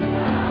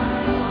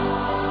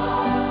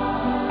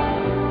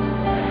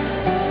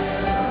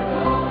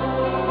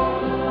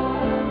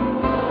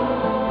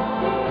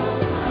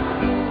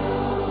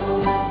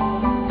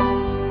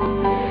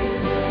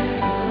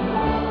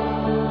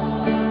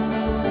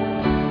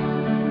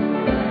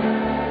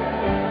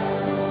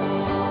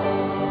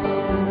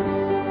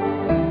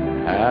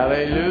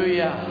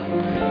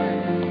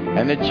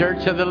And the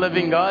Church of the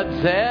Living God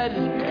said,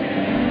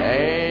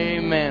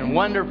 Amen.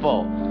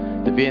 Wonderful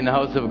to be in the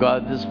house of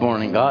God this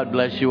morning. God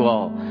bless you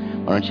all.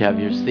 Why don't you have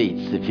your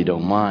seats if you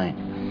don't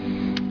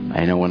mind?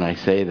 I know when I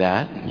say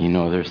that, you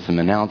know there's some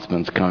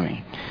announcements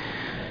coming.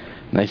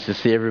 Nice to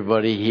see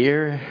everybody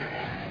here,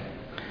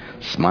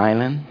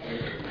 smiling.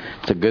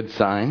 It's a good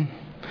sign.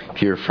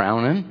 If you're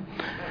frowning,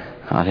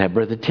 I'd have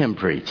Brother Tim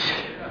preach.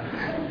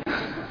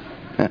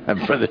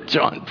 Brother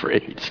John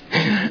preach.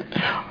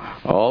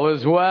 All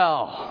is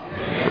well.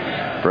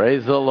 Amen.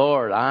 Praise the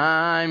Lord.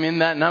 I'm in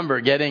that number,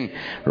 getting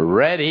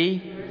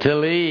ready to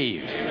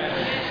leave.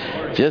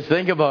 Amen. Just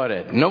think about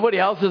it. Nobody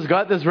else has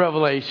got this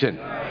revelation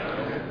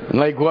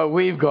like what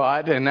we've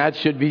got, and that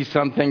should be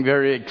something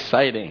very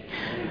exciting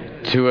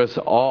to us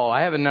all.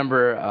 I have a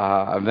number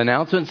of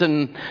announcements,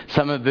 and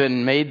some have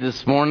been made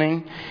this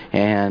morning.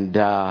 And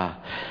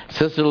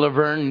Sister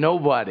Laverne,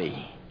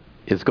 nobody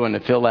is going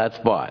to fill that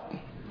spot.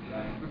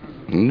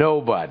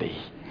 Nobody.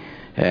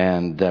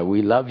 And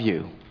we love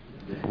you.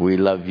 We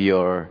love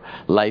your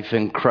life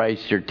in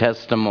Christ, your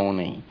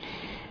testimony.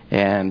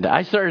 And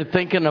I started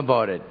thinking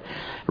about it.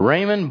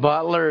 Raymond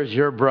Butler is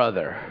your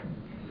brother.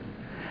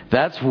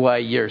 That's why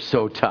you're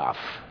so tough.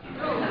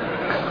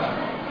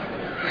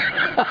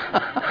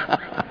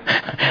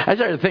 I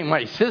started thinking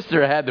my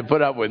sister had to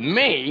put up with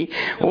me.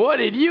 What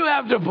did you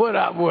have to put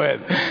up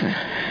with?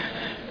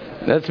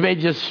 That's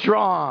made you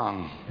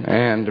strong,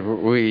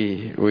 and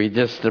we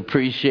just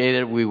appreciate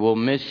it. We will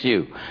miss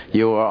you.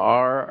 You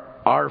are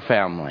our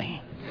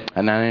family,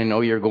 and I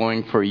know you're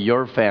going for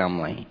your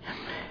family.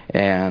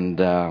 And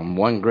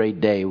one great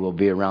day we'll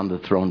be around the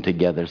throne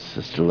together,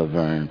 Sister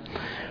Laverne.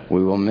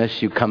 We will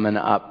miss you coming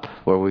up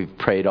where we've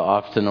prayed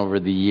often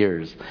over the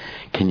years.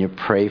 Can you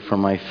pray for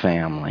my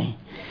family?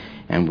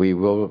 And we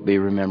will be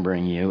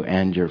remembering you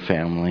and your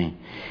family.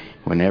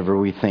 Whenever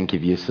we think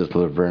of you, Sister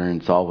Laverne,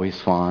 it's always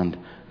fond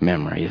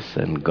memories,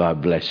 and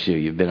God bless you.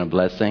 You've been a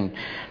blessing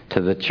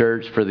to the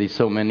church for these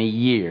so many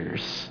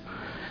years,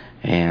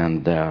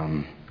 and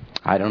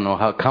I don't know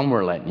how come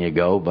we're letting you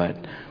go, but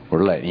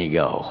we're letting you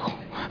go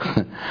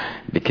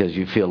because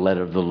you feel led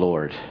of the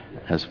Lord,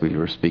 as we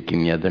were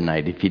speaking the other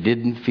night. If you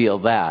didn't feel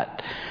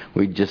that,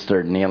 we'd just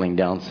start nailing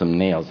down some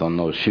nails on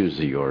those shoes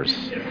of yours.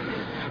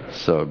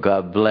 So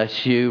God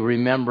bless you.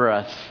 Remember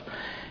us,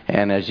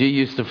 and as you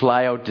used to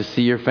fly out to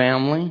see your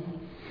family,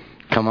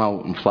 come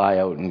out and fly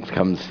out and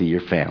come see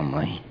your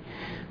family.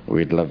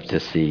 We'd love to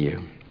see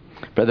you.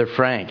 Brother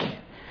Frank,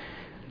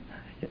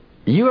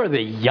 you are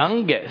the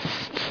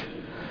youngest.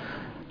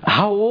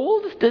 How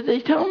old did they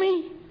tell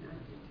me?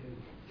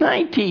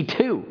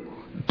 92.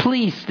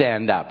 Please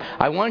stand up.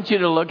 I want you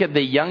to look at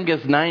the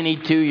youngest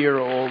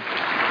 92-year-old.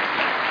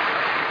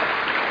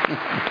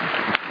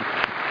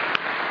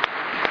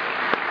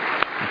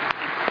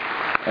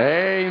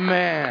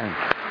 Amen.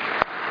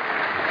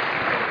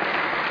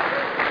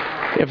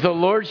 If the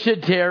Lord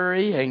should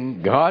tarry,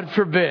 and God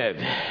forbid,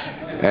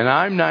 and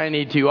I'm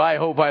 92, I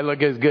hope I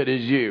look as good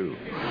as you.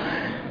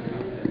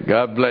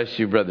 God bless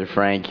you, Brother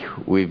Frank.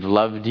 We've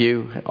loved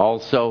you.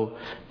 Also,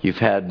 you've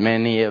had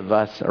many of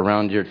us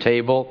around your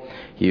table.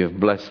 You've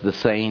blessed the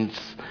saints,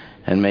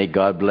 and may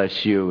God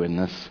bless you in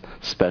this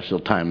special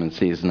time and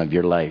season of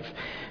your life.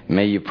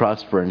 May you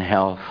prosper in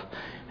health,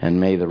 and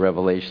may the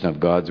revelation of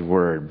God's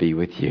Word be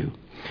with you.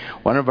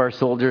 One of our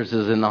soldiers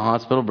is in the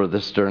hospital,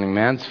 Brother Sterling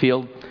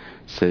Mansfield.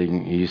 He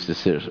used to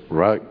sit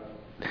right.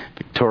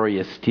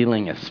 Victoria's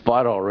stealing a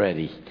spot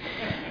already.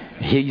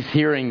 He's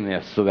hearing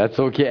this, so that's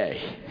okay.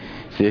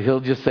 So he'll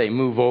just say,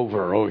 move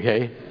over,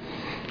 okay?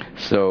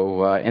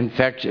 So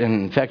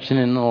infection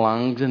in the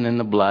lungs and in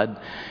the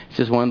blood. It's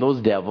just one of those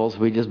devils.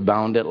 We just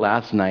bound it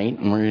last night,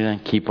 and we're going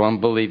to keep on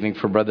believing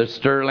for Brother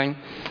Sterling.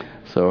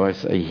 So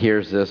as he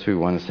hears this, we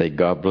want to say,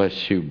 God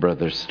bless you,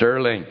 Brother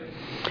Sterling.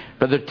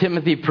 Brother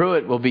Timothy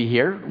Pruitt will be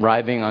here,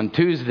 arriving on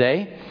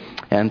Tuesday,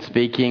 and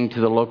speaking to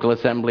the local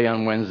assembly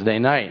on Wednesday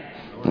night,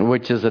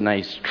 which is a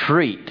nice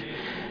treat.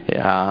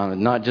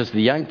 Not just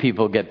the young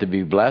people get to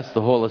be blessed,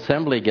 the whole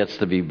assembly gets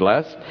to be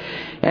blessed.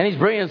 And he's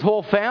bringing his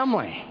whole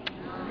family.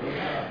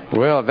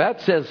 Well,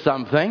 that says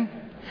something.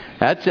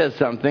 That says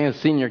something. As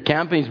senior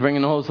camping, he's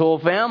bringing his whole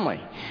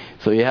family.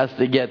 So he has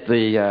to get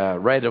the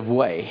right of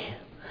way.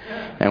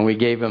 And we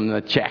gave him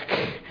the check.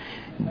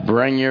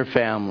 Bring your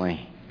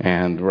family.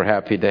 And we're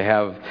happy to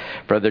have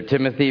Brother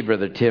Timothy,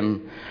 Brother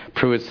Tim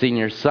Pruitt's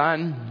senior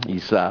son.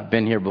 He's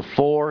been here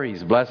before.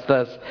 He's blessed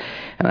us.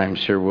 And I'm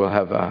sure we'll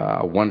have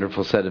a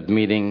wonderful set of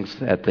meetings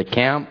at the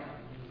camp.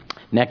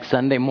 Next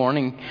Sunday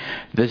morning,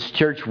 this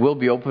church will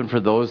be open for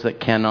those that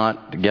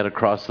cannot get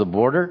across the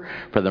border.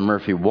 Brother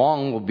Murphy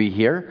Wong will be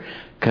here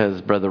because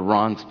Brother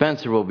Ron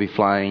Spencer will be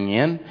flying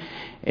in.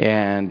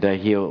 And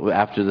he'll,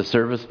 after the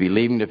service, be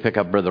leaving to pick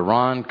up Brother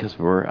Ron because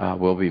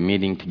we'll be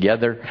meeting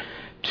together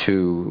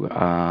to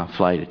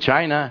fly to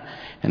China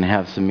and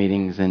have some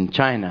meetings in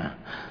China.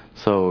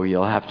 So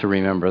you'll have to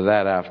remember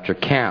that after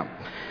camp.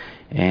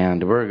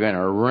 And we're going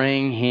to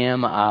ring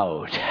him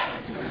out.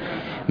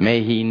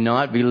 May he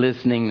not be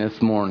listening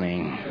this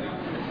morning.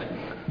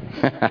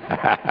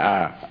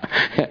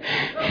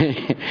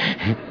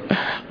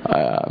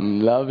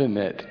 I'm loving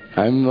it.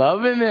 I'm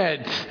loving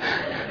it.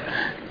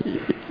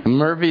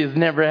 Murphy has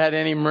never had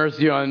any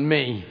mercy on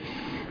me.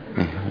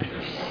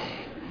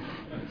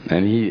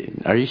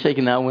 And are you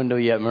shaking that window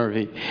yet,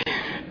 Murphy?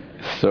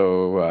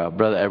 So,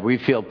 brother, we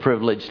feel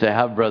privileged to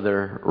have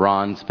Brother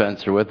Ron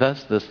Spencer with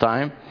us this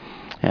time.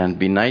 And it'd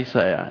be nice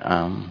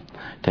to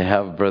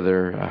have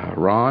Brother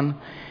Ron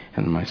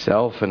and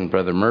myself and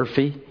Brother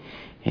Murphy.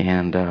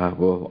 And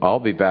I'll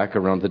be back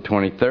around the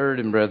 23rd,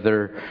 and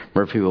Brother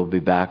Murphy will be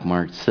back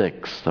March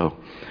 6th. So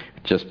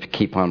just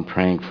keep on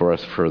praying for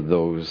us for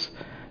those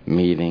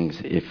meetings,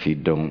 if you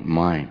don't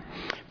mind.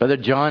 Brother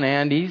John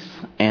Andes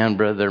and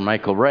Brother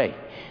Michael Ray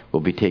will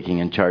be taking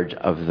in charge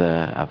of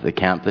the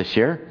camp this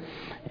year.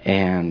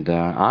 And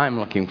I'm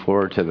looking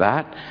forward to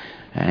that.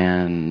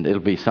 And it'll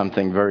be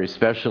something very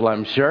special,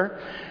 I'm sure.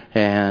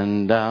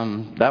 And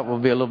that will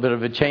be a little bit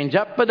of a change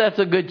up, but that's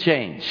a good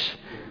change.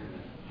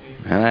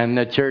 And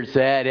the church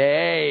said,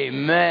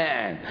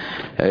 Amen.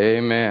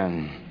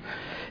 Amen.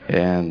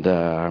 And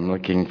I'm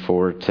looking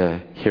forward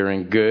to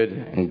hearing good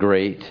and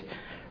great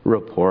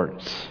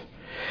reports.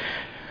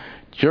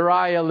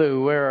 Jeriah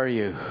Lou, where are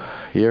you?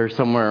 You're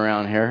somewhere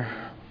around here.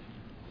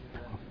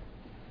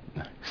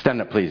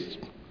 Stand up, please.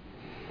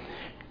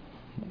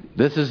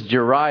 This is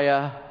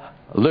Jeriah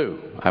Lou.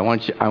 I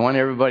want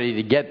everybody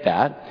to get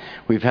that.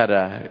 We've had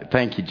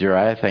thank you,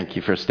 Jeriah. Thank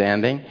you for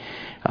standing.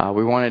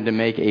 We wanted to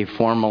make a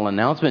formal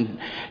announcement.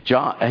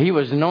 He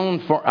was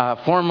known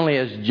formally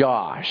as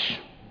Josh.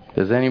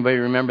 Does anybody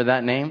remember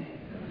that name?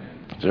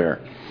 Sure.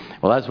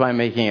 Well, that's why I'm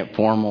making it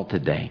formal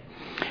today.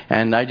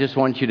 And I just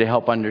want you to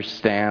help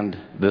understand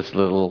this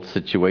little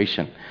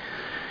situation.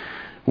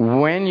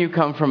 When you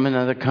come from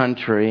another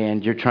country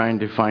and you're trying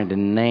to find a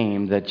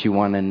name that you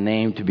want a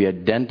name to be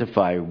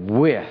identified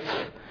with,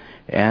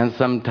 and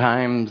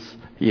sometimes,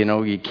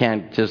 you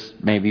can't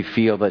just maybe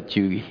feel that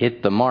you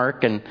hit the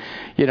mark and,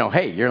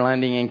 hey, you're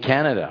landing in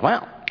Canada.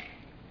 Well,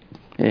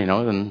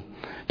 then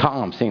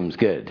Tom seems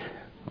good.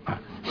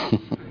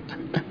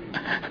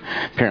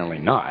 Apparently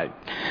not.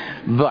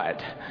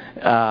 But,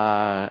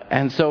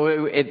 and so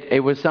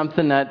it was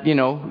something that,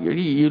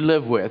 you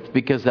live with,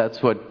 because this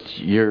is what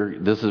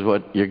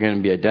you're going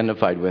to be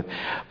identified with.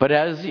 But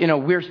as,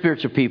 we're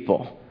spiritual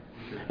people.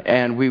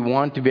 And we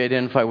want to be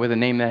identified with a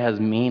name that has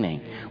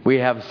meaning. We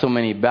have so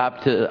many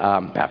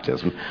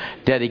baptism,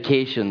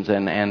 dedications,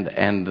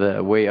 and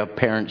the way a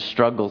parent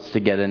struggles to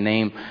get a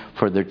name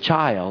for their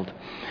child.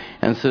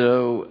 And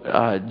so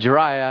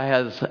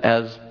Jeriah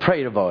has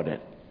prayed about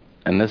it.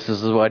 And this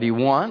is what he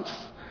wants.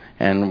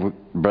 And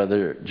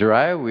Brother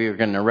Jeriah, we are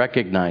going to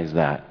recognize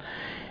that.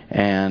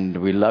 And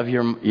we love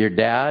your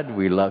dad.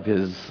 We love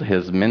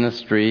his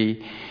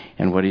ministry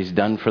and what he's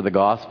done for the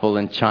gospel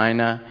in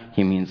China.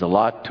 He means a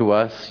lot to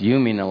us. You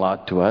mean a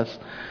lot to us.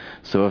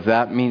 So if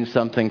that means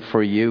something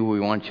for you,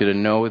 we want you to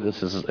know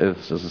this is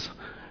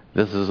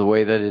the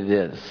way that it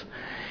is.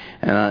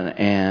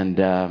 And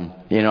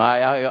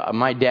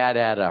my dad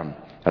had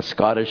a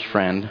Scottish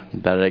friend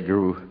that I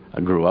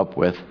grew up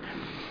with,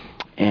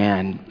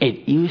 and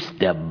it used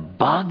to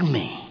bug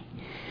me.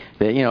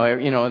 That,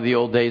 the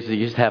old days, they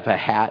used to have a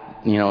hat,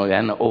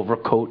 and the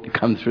overcoat to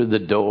come through the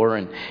door,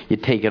 and you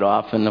take it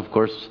off. And of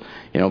course,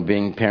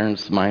 being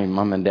parents, my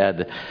mom and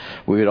dad,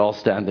 we would all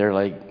stand there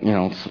like,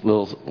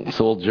 little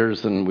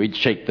soldiers, and we'd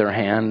shake their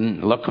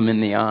hand, look them in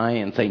the eye,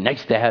 and say,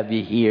 "Nice to have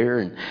you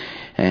here."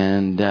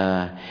 And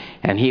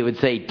he would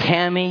say,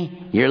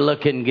 "Tammy, you're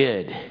looking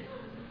good."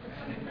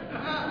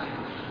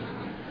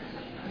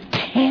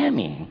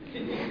 Tammy,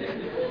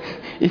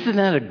 isn't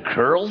that a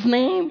girl's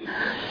name?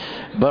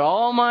 But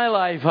all my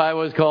life I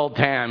was called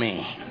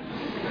Tammy.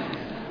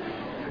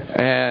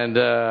 And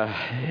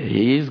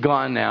he's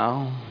gone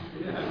now.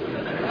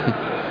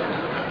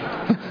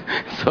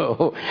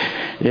 So,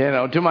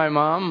 to my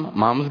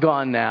mom's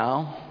gone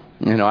now.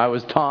 I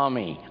was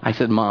Tommy. I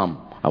said,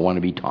 "Mom, I want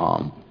to be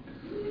Tom."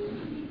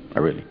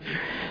 But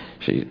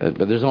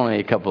there's only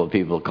a couple of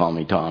people who call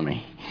me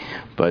Tommy.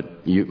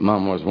 But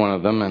Mom was one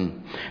of them.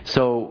 And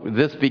so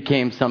this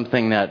became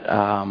something that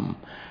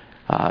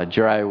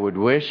Jeriah would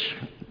wish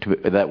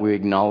that we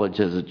acknowledge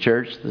as a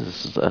church.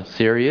 This is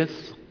serious,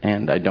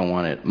 and I don't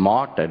want it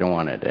mocked. I don't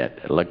want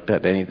it looked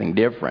at anything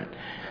different.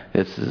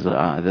 This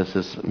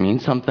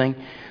means something,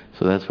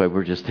 so that's why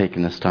we're just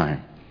taking this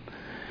time.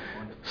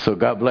 So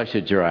God bless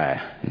you,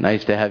 Jeriah.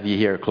 Nice to have you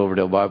here at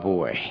Cloverdale Bible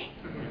Way.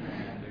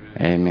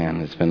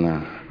 Amen. It's been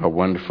a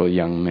wonderful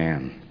young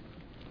man.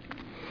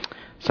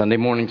 Sunday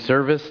morning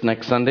service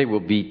next Sunday will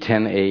be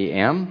 10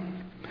 a.m.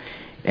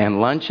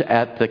 And lunch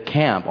at the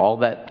camp. All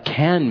that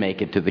can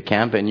make it to the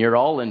camp, and you're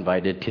all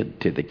invited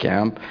to the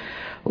camp.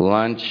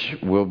 Lunch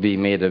will be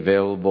made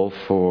available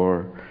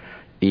for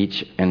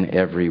each and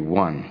every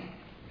one.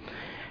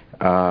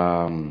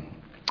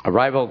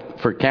 Arrival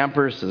for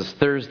campers is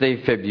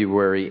Thursday,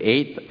 February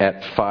 8th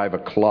at 5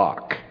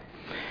 o'clock.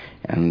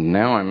 And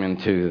now I'm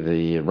into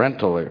the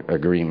rental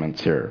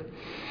agreements here.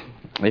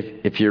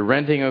 If you're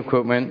renting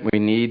equipment, we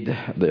need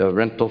the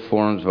rental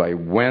forms by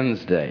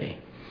Wednesday.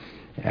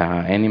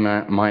 Any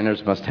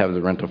minors must have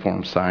the rental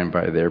form signed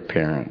by their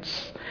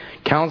parents.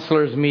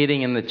 Counselors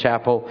meeting in the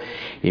chapel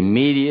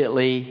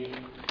immediately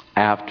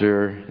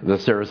after the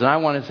service. And I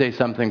want to say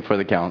something for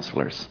the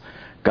counselors.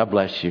 God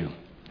bless you.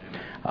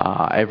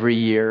 Every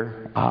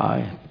year,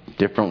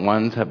 different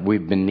ones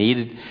we've been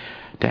needed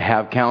to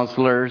have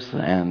counselors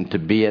and to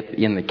be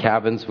in the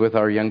cabins with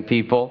our young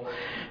people.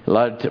 A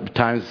lot of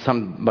times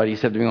somebody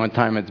said to me one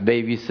time, it's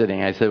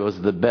babysitting. I said it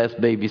was the best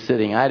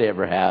babysitting I'd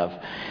ever have.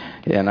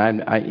 And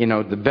I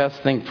the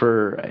best thing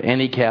for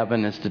any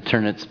cabin is to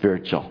turn it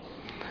spiritual.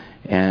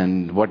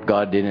 And what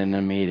God did in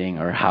a meeting,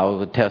 or how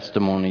the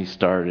testimony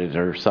started,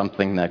 or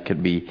something that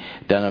could be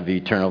done of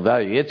eternal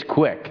value. It's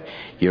quick.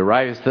 You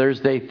arrive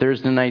Thursday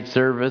night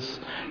service.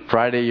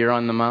 Friday you're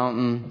on the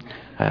mountain.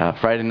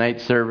 Friday night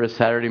service,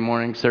 Saturday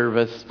morning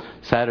service,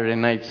 Saturday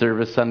night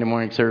service, Sunday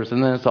morning service,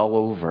 and then it's all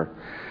over.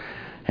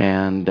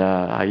 And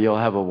you'll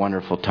have a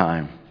wonderful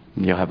time.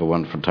 You'll have a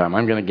wonderful time.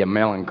 I'm going to get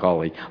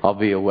melancholy. I'll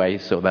be away,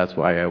 so that's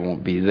why I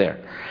won't be there.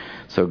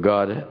 So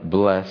God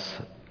bless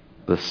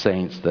the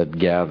saints that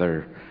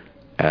gather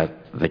at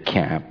the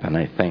camp, and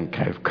I think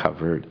I've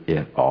covered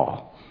it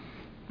all.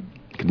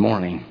 Good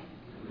morning.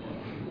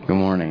 Good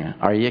morning.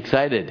 Are you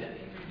excited?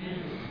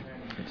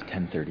 It's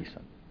 10:30.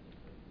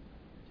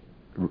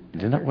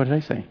 What did I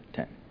say?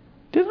 10.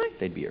 Did I?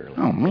 They'd be early.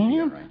 Oh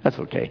man, that's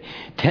okay.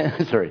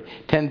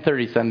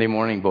 10:30 Sunday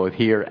morning, both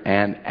here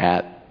and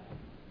at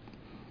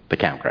the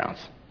campgrounds.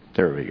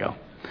 There we go.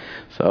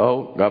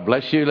 So God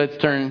bless you. Let's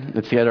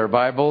get our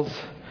Bibles.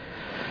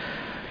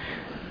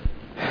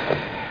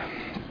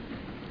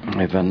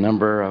 I have a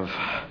number of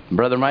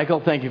Brother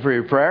Michael. Thank you for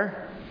your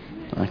prayer.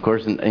 Of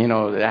course,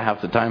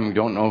 half the time we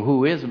don't know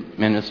who is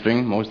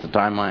ministering. Most of the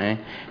time I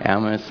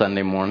am on a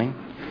Sunday morning.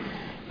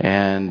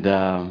 And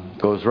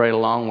goes right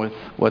along with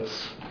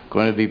what's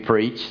going to be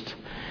preached.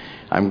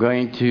 I'm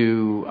going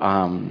to,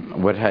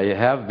 what I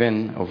have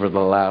been over the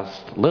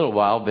last little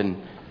while,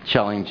 been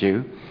challenging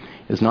you,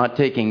 is not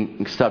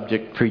taking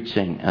subject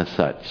preaching as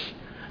such.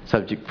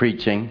 Subject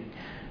preaching,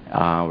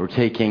 we're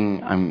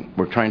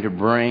trying to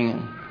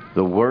bring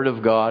the Word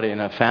of God in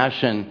a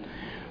fashion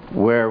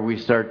where we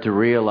start to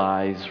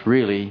realize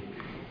really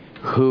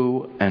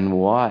who and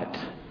what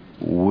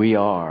we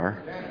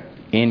are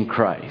in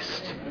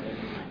Christ.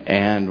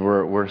 And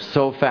we're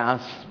so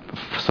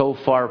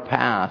far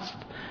past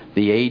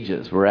the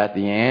ages. We're at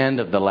the end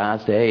of the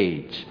last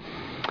age.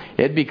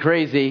 It'd be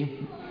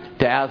crazy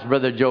to ask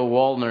Brother Joe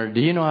Waldner,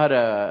 do you know how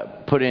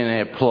to put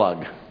in a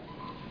plug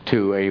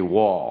to a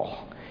wall?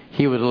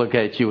 He would look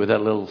at you with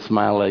that little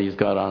smile that he's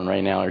got on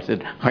right now and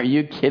said, are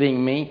you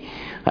kidding me?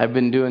 I've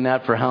been doing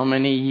that for how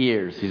many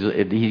years?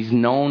 He's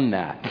known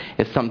that.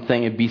 It's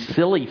something, it'd be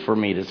silly for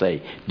me to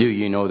say, do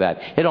you know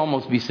that? It'd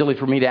almost be silly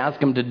for me to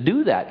ask him to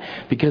do that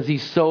because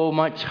he's so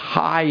much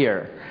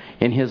higher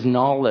in his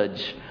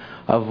knowledge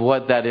of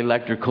what that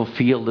electrical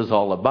field is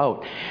all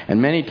about.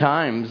 And many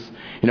times,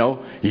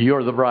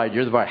 you're the bride.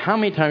 How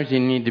many times do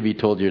you need to be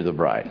told you're the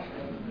bride?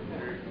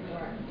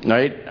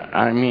 Right?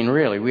 I mean,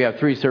 really, we have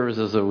 3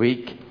 services a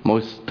week,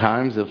 most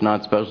times, if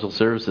not special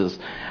services.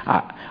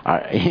 I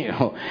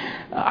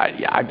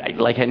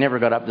never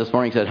got up this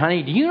morning and said,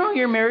 honey, do you know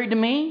you're married to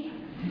me?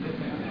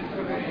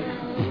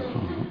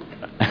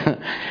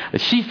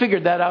 She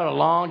figured that out a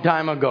long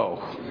time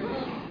ago.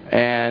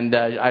 And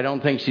I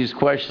don't think she's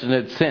questioned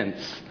it since.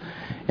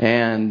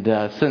 And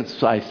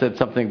since I said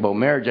something about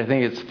marriage, I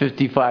think it's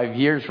 55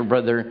 years for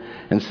Brother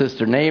and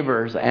Sister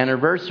Neighbor's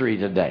anniversary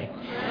today.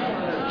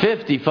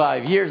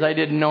 55 years. I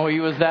didn't know he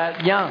was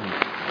that young.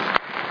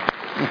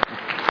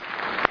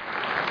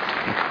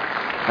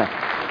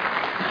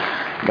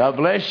 God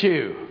bless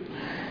you.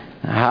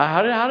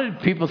 How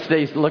did people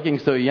stay looking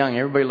so young?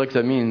 Everybody looks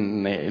at me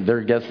and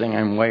they're guessing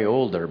I'm way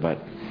older. But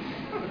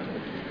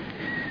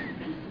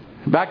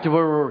back to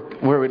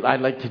where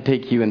I'd like to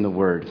take you in the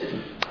Word.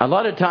 A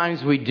lot of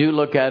times we do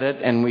look at it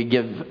and we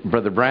give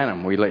Brother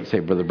Branham. We like to say,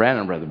 Brother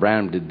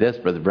Branham did this,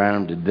 Brother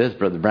Branham did this,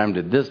 Brother Branham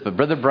did this. But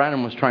Brother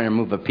Branham was trying to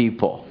move a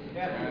people.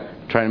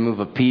 Trying to move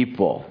a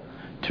people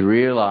to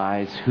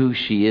realize who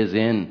she is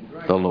in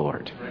the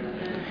Lord.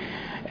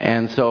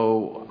 And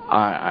so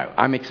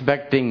I'm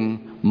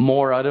expecting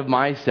more out of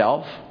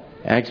myself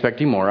and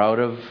expecting more out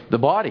of the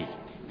body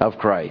of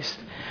Christ.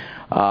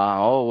 We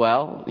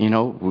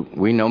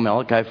know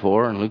Malachi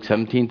 4 and Luke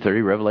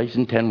 17:30,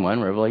 Revelation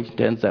 10:1, Revelation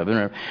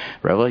 10:7,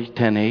 Revelation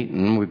 10:8,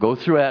 and we go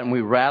through that and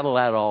we rattle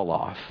that all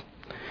off.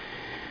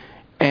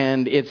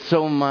 And it's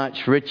so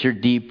much richer,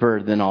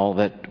 deeper than all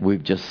that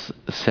we've just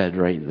said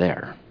right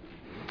there.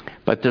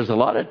 But there's a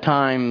lot of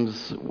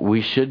times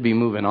we should be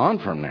moving on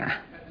from there.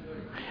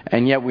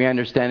 And yet we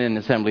understand in an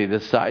assembly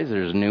this size,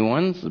 there's new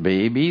ones,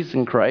 babies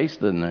in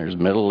Christ, and there's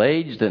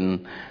middle-aged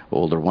and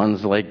older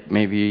ones like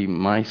maybe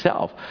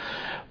myself.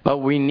 But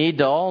we need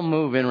to all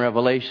move in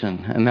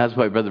revelation. And that's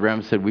why Brother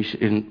Branham said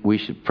we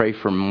should pray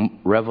for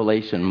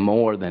revelation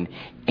more than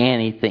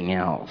anything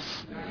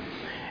else.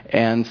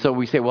 And so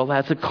we say, well,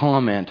 that's a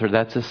comment or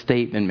that's a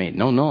statement made.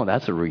 No,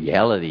 that's a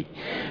reality.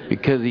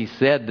 Because he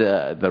said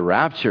the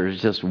rapture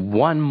is just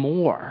one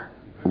more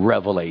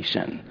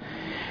revelation.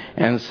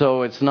 And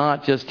so it's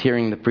not just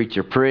hearing the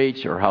preacher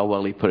preach or how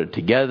well he put it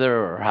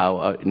together or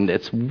how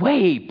it's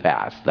way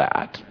past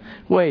that.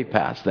 Way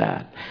past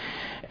that.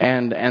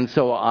 And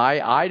so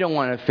I don't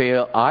want to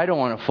fail. I don't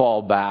want to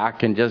fall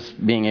back and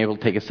just being able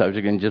to take a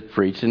subject and just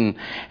preach and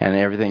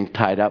everything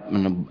tied up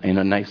in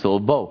a nice little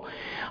bow.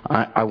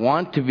 I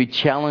want to be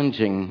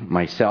challenging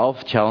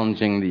myself,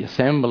 challenging the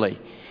assembly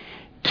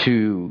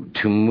to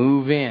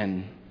move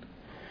in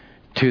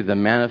to the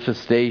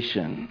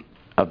manifestation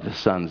of the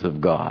sons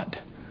of God.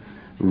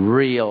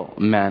 Real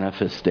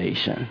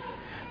manifestation.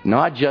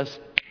 Not just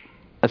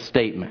a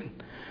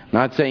statement.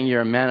 Not saying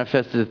you're a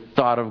manifested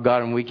thought of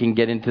God and we can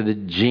get into the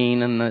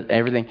gene and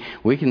everything.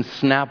 We can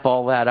snap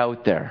all that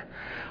out there.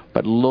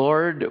 But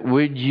Lord,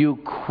 would you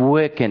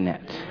quicken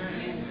it?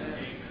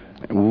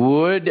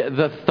 Would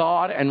the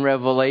thought and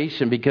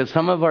revelation, because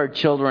some of our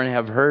children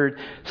have heard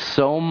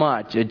so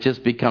much, it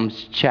just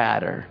becomes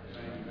chatter.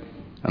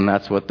 And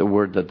that's what the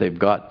word that they've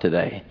got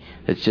today.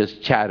 It's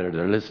just chatter.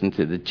 They're listening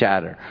to the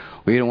chatter.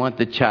 We don't want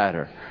the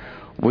chatter.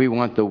 We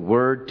want the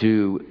word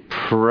to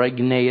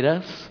pregnate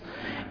us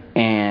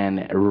and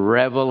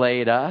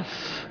revelate us,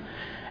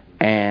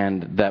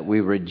 and that we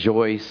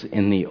rejoice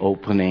in the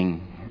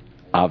opening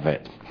of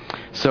it.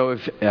 So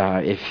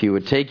if you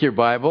would take your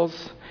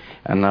Bibles,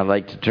 and I'd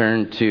like to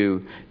turn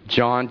to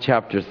John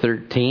chapter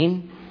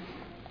 13.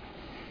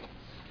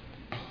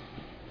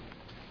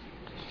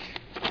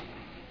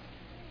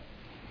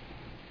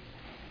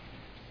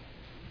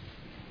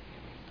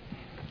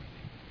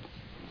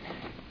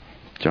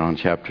 John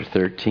chapter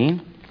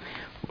 13.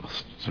 We'll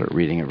start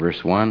reading at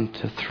verse 1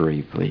 to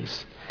 3,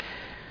 please.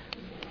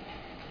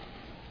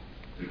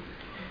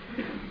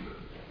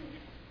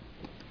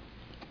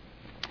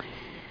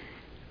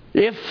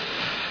 If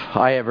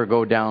I ever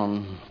go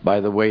down by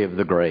the way of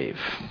the grave,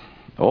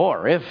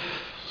 or if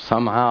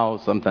somehow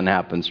something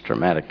happens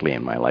dramatically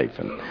in my life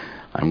and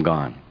I'm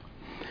gone,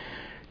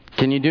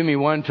 can you do me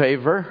one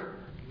favor?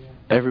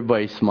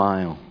 Everybody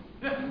smile.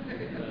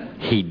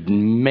 He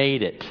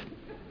made it.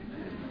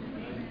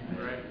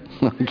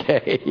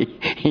 Okay,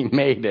 he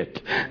made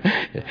it.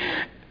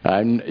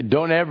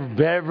 Don't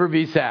ever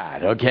be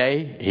sad,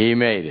 okay? He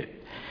made it.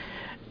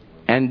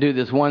 And do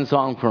this one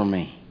song for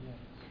me.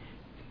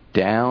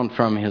 Down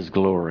from his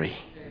glory,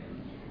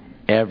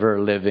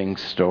 ever-living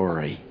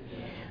story.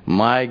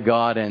 My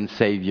God and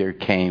Savior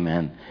came,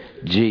 and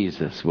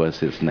Jesus was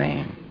his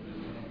name.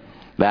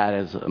 That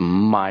is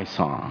my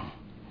song.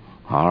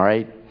 All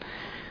right?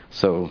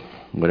 So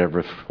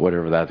whoever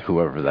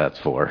that's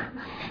for,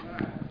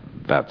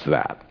 that's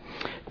that.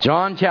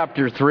 John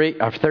chapter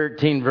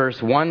 13,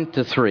 verse 1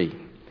 to 3.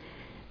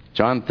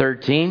 John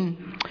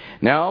 13.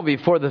 Now,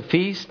 before the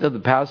feast of the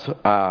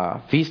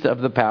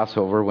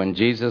Passover, when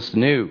Jesus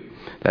knew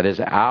that his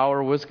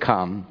hour was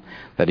come,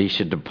 that he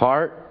should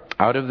depart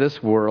out of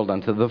this world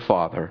unto the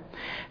Father,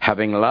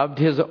 having loved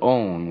his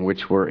own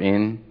which were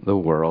in the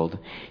world,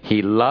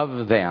 he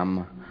loved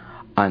them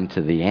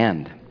unto the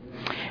end.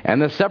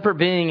 And the supper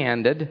being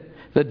ended,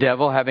 the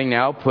devil having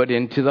now put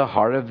into the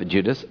heart of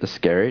Judas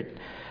Iscariot,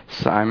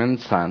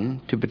 Simon's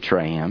son, to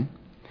betray him,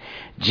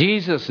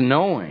 Jesus,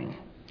 knowing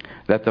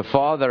that the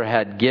Father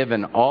had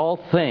given all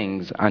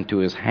things unto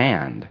his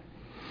hand,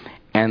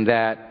 and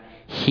that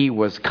he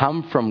was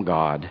come from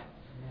God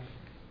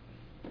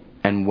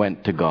and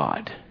went to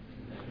God.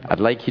 I'd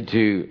like you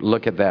to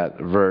look at that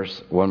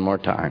verse one more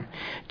time.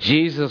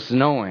 Jesus,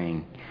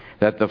 knowing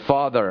that the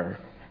Father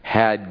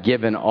had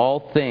given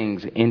all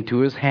things into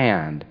his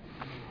hand,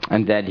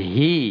 and that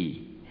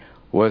he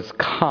was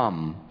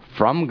come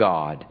from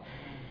God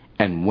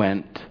and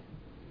went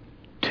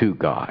to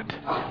God.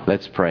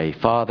 Let's pray.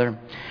 Father,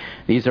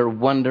 these are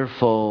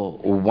wonderful,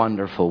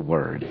 wonderful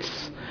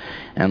words.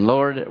 And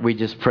Lord, we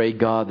just pray,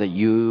 God, that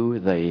you,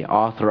 the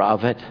author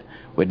of it,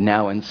 would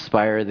now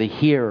inspire the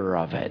hearer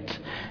of it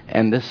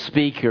and the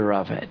speaker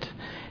of it.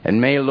 And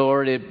may,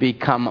 Lord, it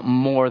become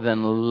more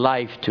than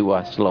life to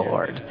us,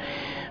 Lord.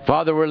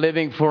 Father, we're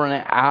living for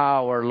an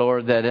hour,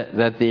 Lord,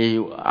 that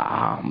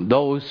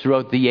those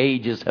throughout the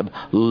ages have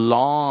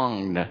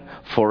longed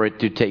for it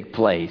to take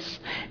place.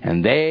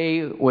 And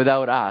they,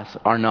 without us,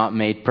 are not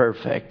made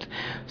perfect.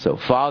 So,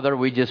 Father,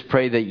 we just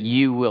pray that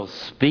you will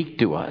speak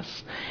to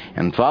us.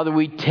 And, Father,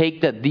 we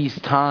take that these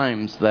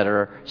times that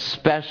are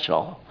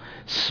special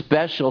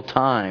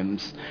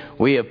times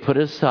we have put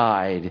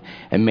aside,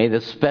 and may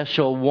the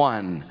special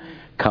one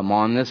come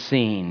on the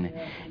scene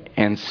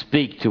and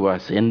speak to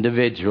us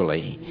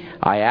individually.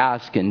 I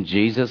ask in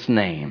Jesus'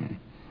 name.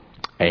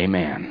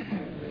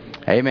 Amen.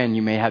 Amen.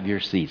 You may have your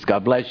seats.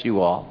 God bless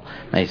you all.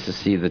 Nice to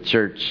see the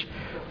church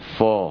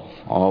full.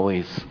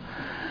 Always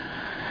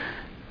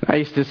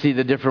nice to see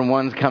the different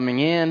ones coming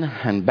in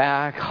and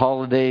back,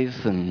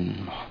 holidays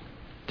and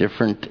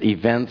different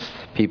events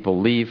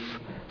people leave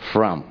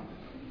from.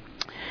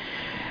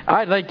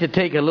 I'd like to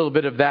take a little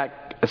bit of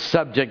that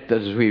subject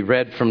as we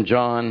read from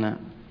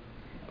John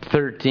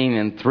 13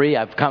 and 3.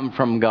 I've come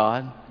from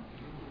God,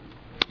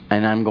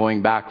 and I'm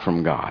going back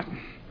from God,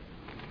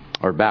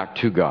 or back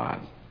to God.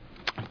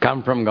 I've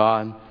come from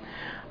God,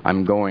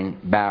 I'm going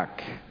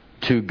back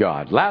to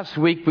God. Last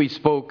week we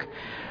spoke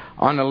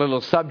on a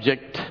little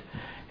subject,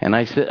 and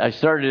I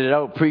started it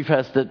out,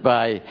 prefaced it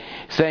by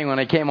saying when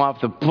I came off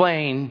the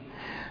plane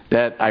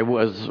that I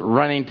was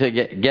running to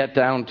get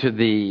down to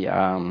the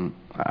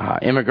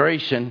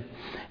immigration,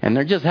 and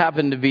there just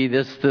happened to be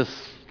this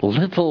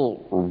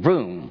little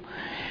room,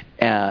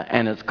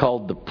 and it's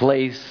called the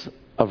Place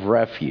of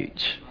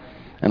Refuge.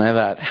 And I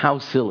thought, how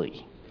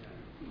silly.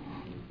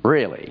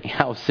 Really,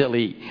 how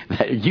silly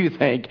that you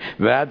think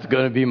that's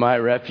going to be my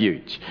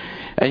refuge.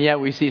 And yet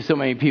we see so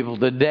many people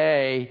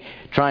today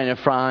trying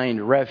to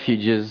find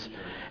refuges,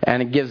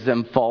 and it gives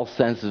them false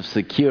sense of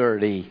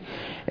security.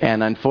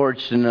 And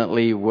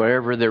unfortunately,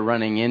 wherever they're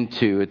running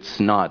into, it's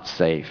not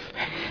safe.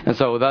 And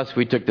so thus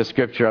we took the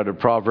scripture out of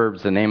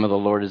Proverbs, the name of the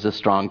Lord is a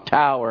strong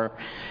tower.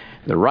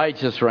 The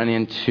righteous run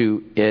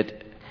into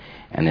it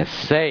and is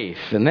safe.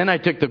 And then I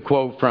took the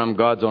quote from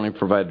God's only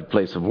provided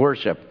place of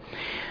worship.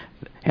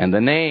 And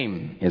the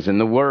name is in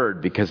the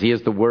Word, because He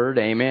is the Word,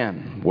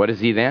 amen. What is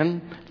He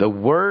then? The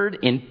Word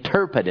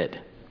interpreted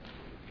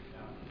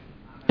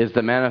is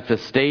the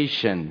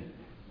manifestation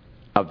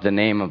of the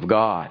name of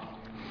God.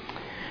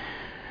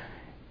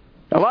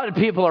 A lot of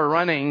people are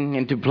running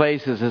into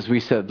places, as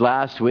we said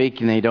last week,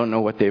 and they don't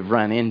know what they've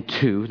run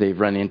into. They've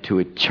run into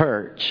a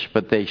church,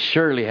 but they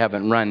surely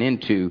haven't run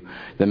into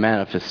the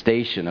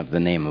manifestation of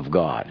the name of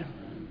God.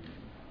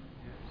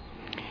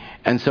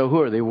 And so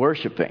who are they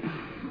worshiping?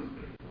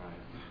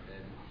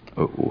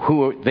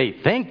 They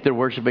think they're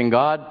worshiping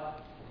God.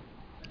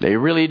 They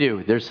really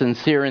do. They're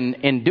sincere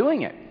in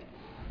doing it.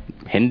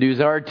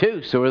 Hindus are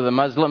too. So are the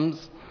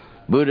Muslims,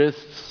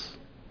 Buddhists,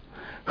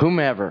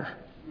 whomever.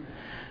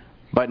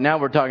 But now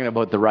we're talking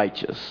about the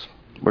righteous.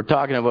 We're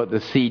talking about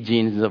the seed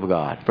genes of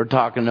God. We're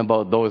talking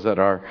about those that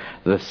are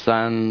the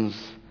sons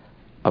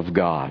of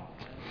God.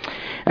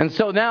 And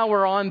so now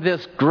we're on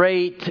this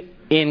great,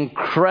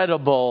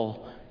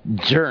 incredible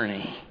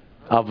journey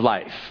of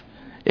life.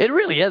 It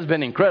really has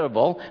been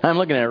incredible. I'm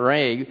looking at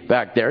Ray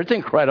back there. It's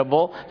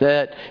incredible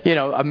that,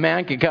 a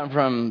man could come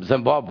from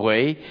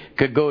Zimbabwe,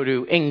 could go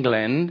to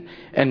England,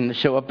 and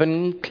show up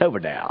in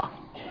Cloverdale.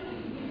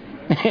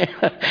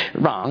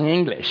 Wrong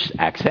English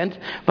accent,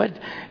 but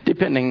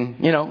depending,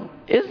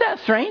 is that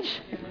strange?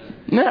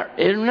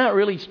 Isn't that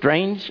really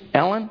strange,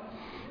 Ellen?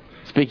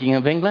 Speaking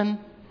of England,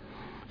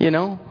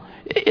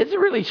 it's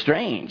really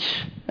strange.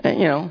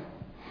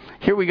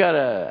 Here we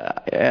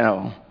got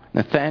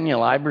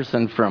Nathaniel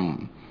Iverson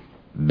from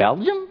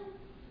Belgium?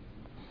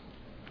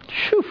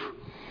 Phew.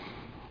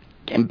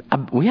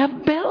 We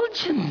have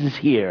Belgians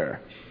here.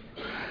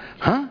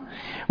 Huh?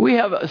 We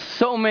have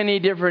so many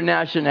different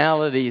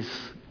nationalities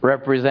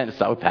represent.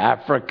 South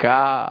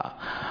Africa,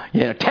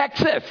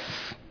 Texas.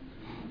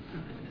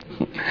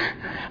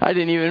 I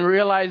didn't even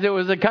realize it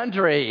was a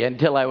country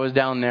until I was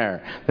down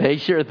there. They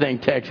sure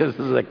think Texas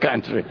is a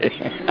country.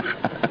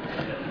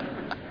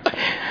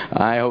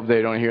 I hope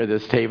they don't hear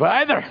this tape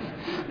either.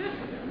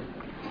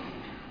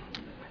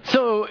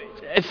 So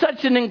it's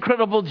such an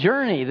incredible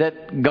journey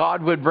that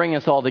God would bring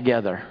us all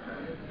together.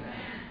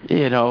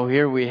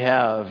 Here we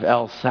have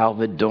El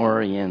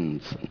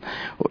Salvadorians.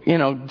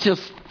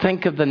 Just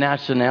think of the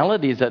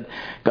nationalities that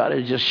God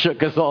has just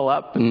shook us all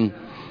up, and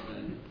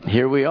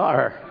here we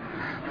are.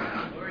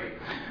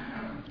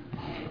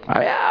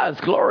 Yeah,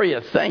 it's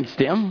glorious. Thanks,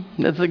 Tim.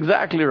 That's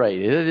exactly right.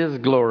 It is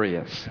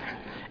glorious.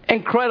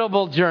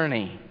 Incredible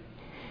journey.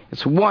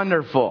 It's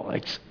wonderful.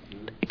 It's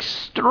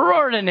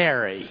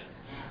extraordinary.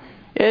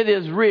 It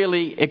is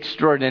really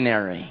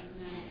extraordinary.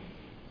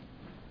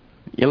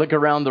 You look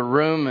around the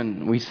room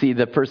and we see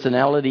the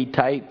personality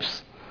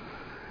types,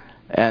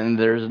 and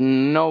there's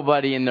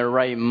nobody in their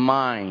right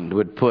mind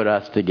would put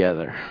us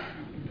together.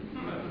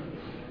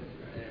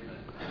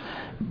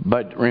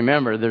 But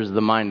remember, there's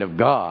the mind of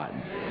God,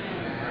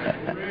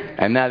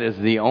 and that is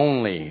the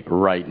only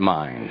right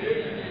mind.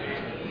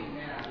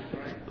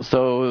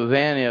 So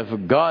then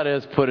if God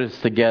has put us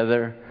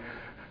together,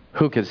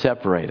 who can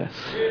separate us?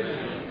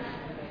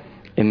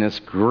 In this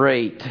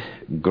great,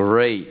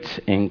 great,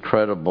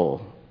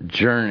 incredible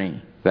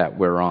journey that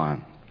we're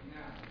on.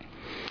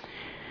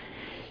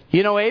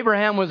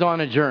 Abraham was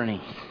on a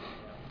journey.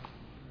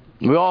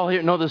 We all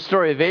know the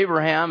story of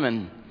Abraham,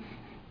 and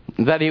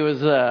that he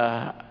was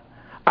an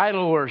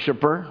idol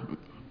worshiper.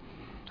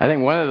 I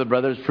think one of the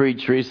brothers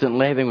preached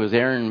recently, I think it was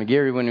Aaron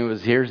McGeary when he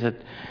was here,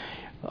 that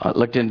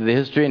looked into the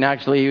history, and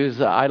actually he was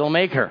an idol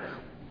maker.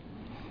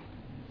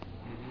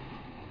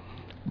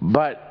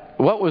 But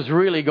what was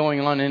really going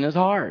on in his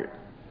heart?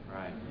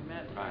 Right.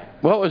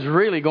 What was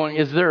really going?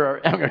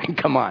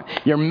 Come on,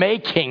 you're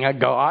making a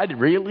god,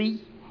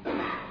 really?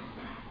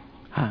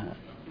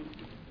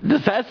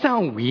 Does that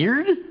sound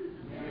weird?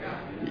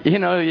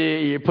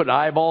 You put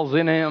eyeballs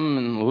in him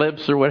and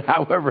lips or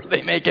however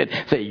they make it.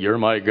 Say, you're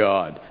my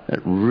God.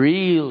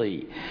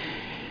 Really?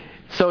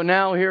 So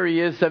now here he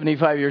is,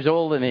 75 years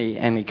old,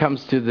 and he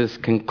comes to this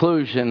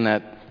conclusion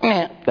that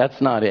that's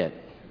not it.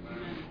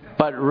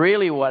 But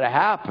really what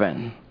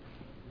happened,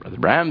 Brother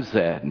Bram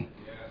said,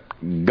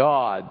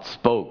 God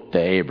spoke to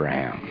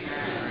Abraham.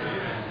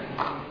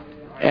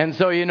 And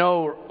so,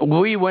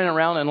 we went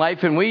around in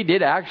life and we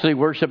did actually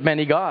worship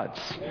many gods.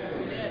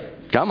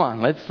 Come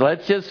on,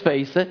 let's just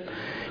face it.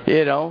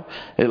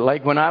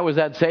 Like when I was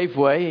at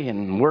Safeway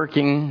and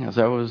working as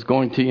I was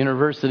going to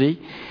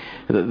university,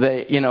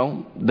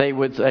 they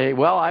would say,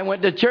 well, I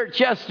went to church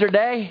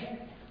yesterday.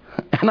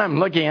 And I'm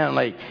looking at them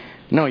like,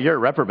 no, you're a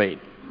reprobate.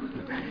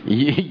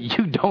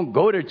 You don't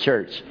go to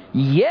church.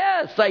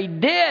 Yes, I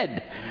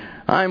did.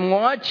 I'm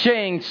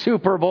watching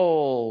Super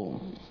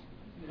Bowl.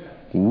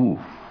 Ooh.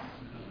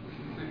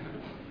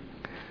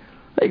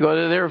 They go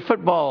to their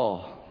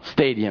football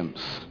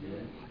stadiums.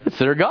 It's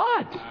their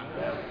God.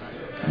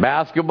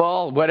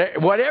 Basketball,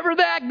 whatever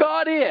that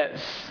God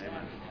is,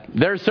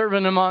 they're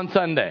serving Him on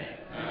Sunday.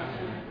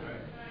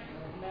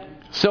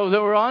 So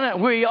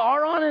we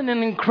are on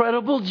an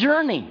incredible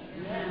journey.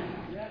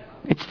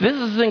 This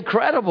is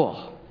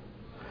incredible.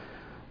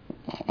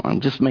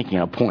 I'm just making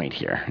a point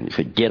here. You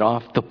say, get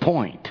off the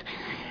point.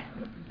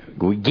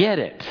 We get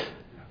it.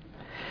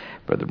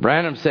 Brother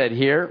Branham said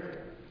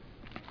here,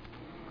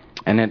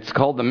 and it's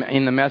called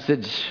in the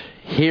message,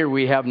 here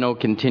we have no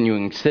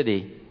continuing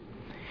city.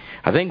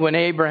 I think when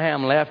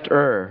Abraham left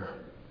Ur,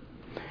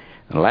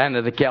 the land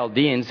of the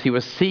Chaldeans, he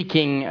was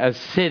seeking a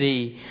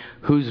city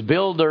whose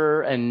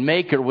builder and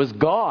maker was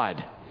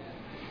God.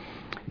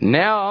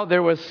 Now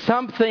there was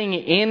something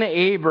in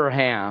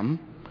Abraham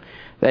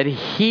that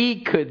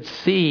he could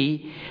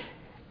see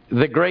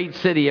the great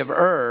city of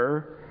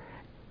Ur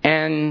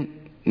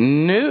and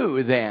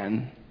knew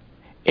then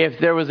if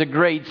there was a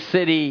great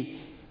city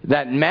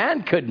that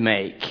man could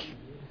make,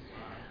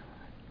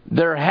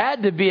 there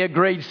had to be a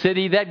great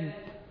city that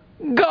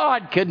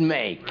God could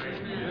make.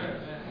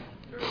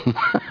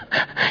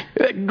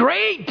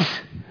 Great!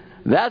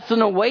 That's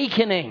an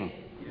awakening.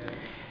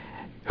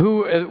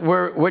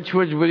 Which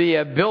would be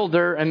a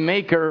builder and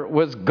maker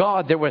was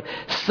God. There was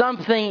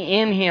something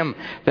in him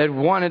that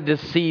wanted to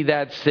see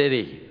that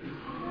city.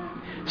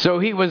 So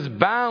he was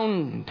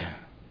bound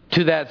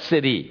to that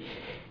city.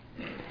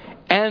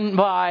 And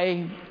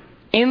by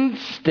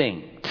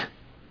instinct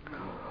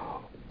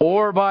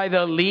or by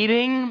the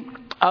leading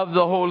of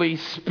the Holy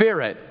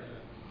Spirit,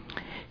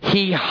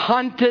 he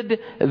hunted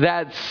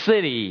that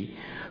city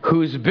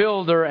whose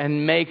builder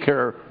and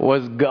maker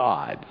was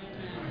God.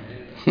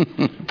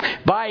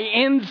 By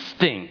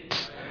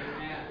instinct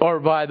or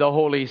by the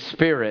Holy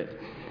Spirit,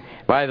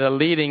 by the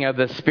leading of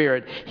the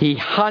Spirit, he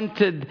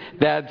hunted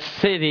that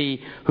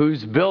city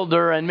whose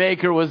builder and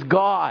maker was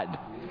God.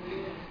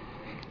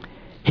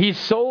 He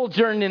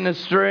sojourned in a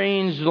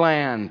strange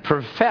land,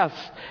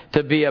 professed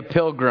to be a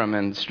pilgrim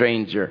and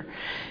stranger,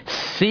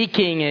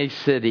 seeking a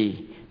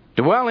city,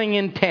 dwelling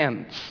in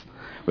tents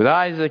with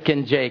Isaac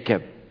and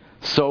Jacob,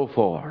 so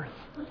forth,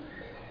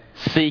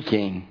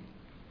 seeking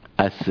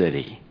a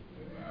city.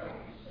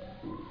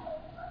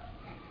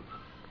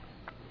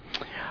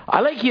 I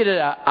like you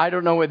to, I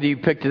don't know whether you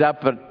picked it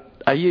up, but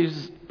I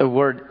use the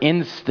word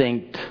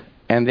instinct,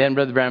 and then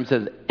Brother Branham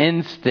says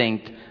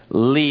instinct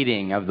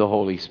leading of the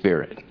Holy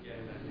Spirit.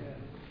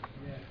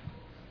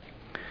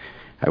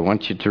 I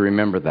want you to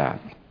remember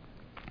that.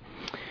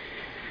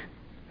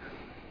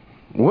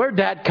 Where'd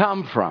that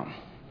come from?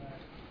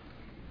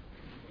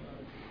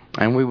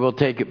 And we will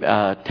take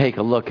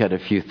a look at a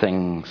few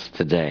things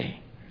today.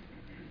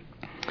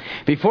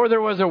 Before there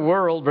was a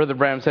world, Brother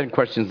Branham said,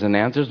 questions and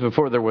answers.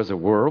 Before there was a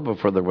world,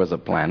 before there was a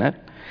planet,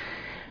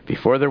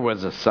 before there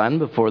was a sun,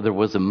 before there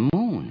was a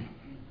moon,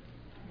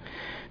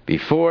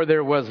 before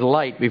there was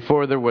light,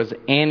 before there was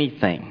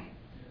anything,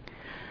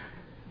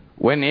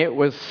 when it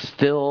was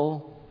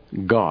still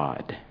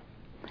God,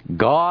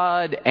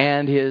 God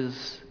and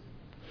His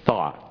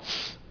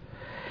thoughts,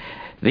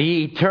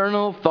 the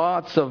eternal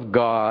thoughts of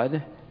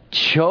God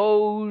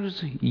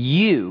chose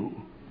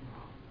you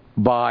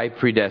by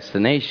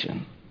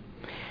predestination,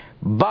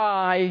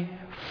 by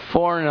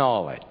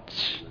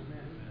foreknowledge,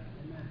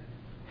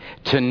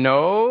 to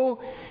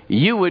know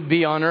you would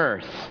be on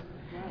earth,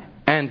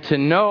 and to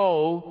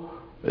know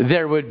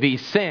there would be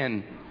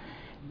sin,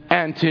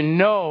 and to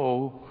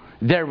know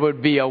there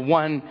would be a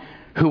one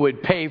who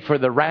would pay for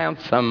the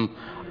ransom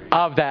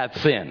of that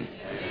sin.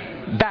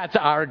 That's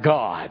our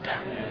God.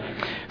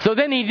 So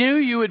then He knew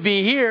you would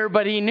be here,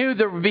 but He knew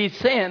there would be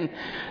sin.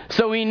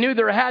 So He knew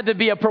there had to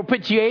be a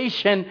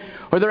propitiation,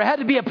 or there had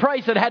to be a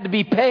price that had to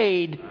be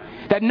paid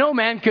that no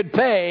man could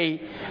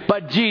pay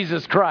but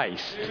Jesus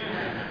Christ.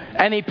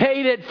 And He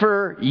paid it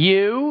for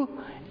you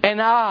and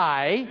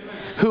I,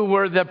 who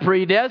were the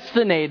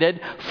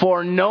predestinated,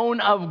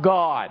 foreknown of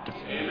God.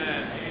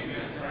 Amen.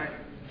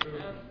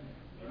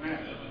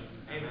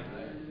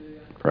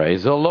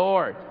 Praise the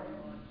Lord.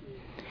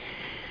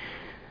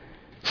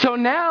 So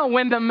now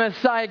when the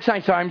Messiah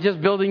sign, so I'm just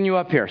building you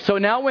up here. So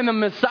now when the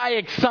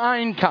Messiah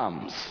sign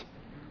comes,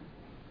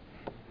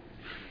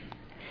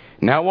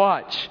 now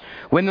watch.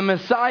 When the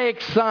Messiah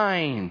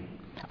sign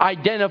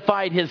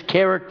identified His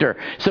character.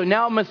 So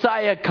now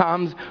Messiah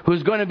comes,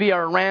 who's going to be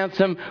our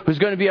ransom, who's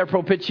going to be our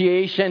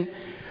propitiation,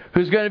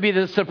 who's going to be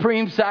the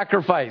supreme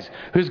sacrifice,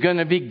 who's going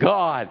to be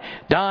God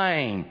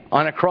dying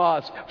on a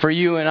cross for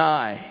you and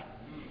I.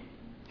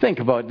 Think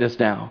about this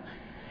now.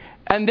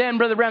 And then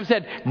Brother Branham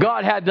said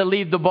God had to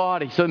leave the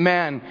body so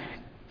man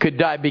could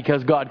die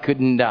because God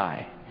couldn't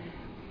die.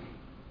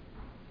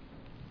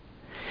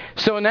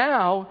 So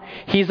now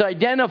he's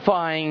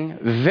identifying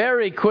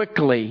very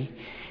quickly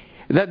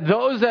that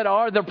those that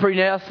are the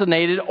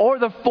predestinated or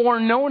the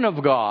foreknown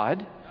of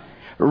God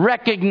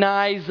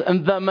recognize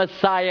the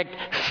Messiah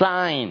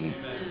sign.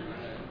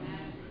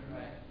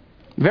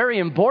 Very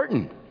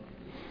important.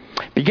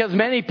 Because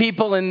many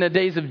people in the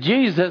days of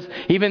Jesus,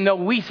 even though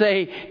we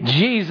say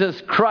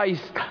Jesus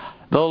Christ,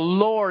 the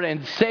Lord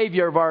and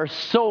Savior of our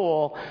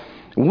soul,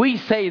 we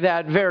say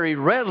that very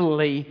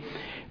readily.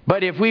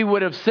 But if we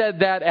would have said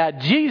that at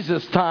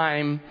Jesus'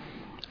 time,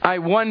 I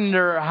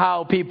wonder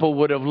how people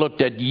would have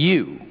looked at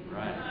you.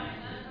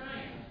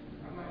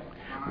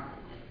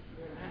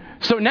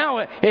 So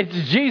now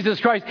it's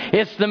Jesus Christ.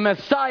 It's the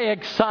Messiah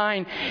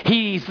sign.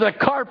 He's the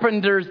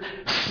carpenter's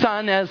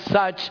son as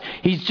such.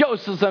 He's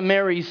Joseph and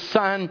Mary's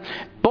son.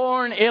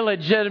 Born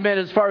illegitimate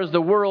as far as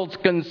the world's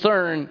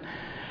concerned.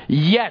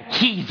 Yet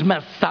he's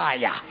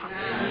Messiah.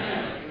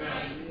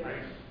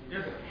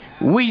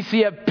 We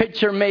see a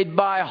picture made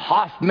by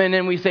Hoffman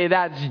and we say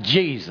that's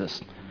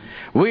Jesus.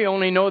 We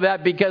only know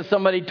that because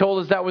somebody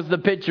told us that was the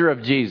picture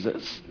of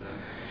Jesus.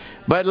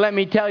 But let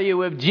me tell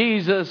you, if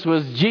Jesus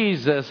was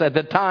Jesus at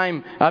the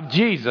time of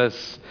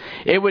Jesus,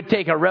 it would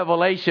take a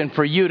revelation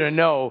for you to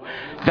know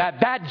that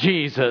that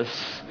Jesus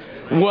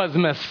was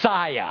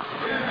Messiah.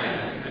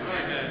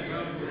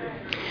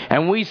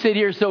 And we sit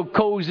here so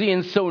cozy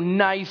and so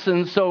nice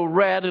and so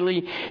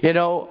readily,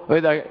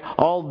 with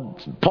all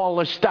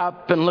polished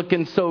up and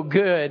looking so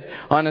good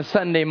on a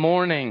Sunday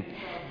morning.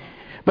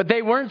 But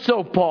they weren't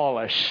so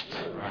polished.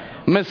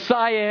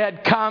 Messiah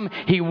had come.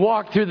 He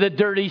walked through the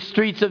dirty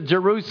streets of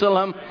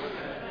Jerusalem,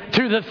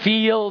 through the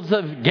fields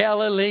of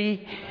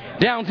Galilee,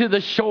 down to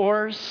the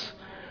shores.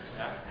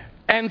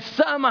 And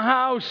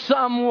somehow,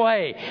 some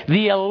way,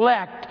 the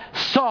elect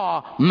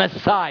saw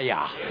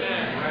Messiah.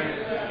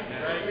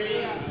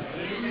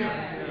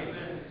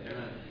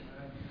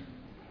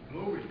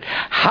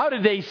 How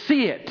did they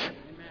see it?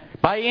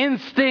 By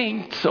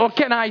instinct, or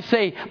can I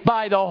say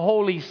by the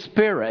Holy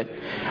Spirit,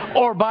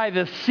 or by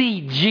the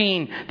seed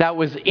gene that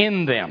was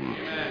in them.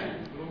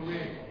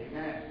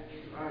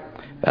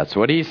 That's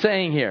what he's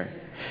saying here.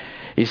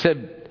 He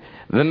said,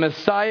 the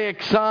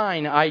Messianic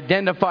sign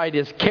identified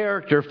his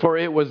character, for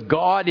it was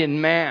God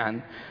in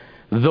man,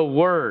 the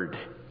Word.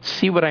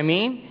 See what I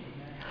mean?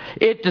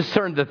 It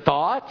discerned the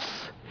thoughts.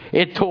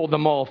 It told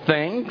them all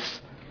things.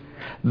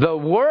 The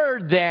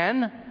Word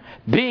then,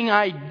 being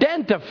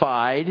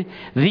identified,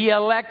 the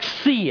elect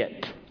see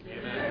it.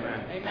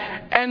 Amen.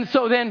 And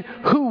so then,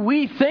 who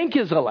we think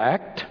is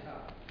elect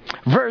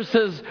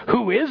versus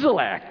who is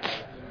elect.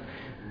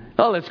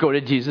 Oh, let's go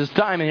to Jesus'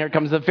 time, and here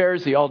comes the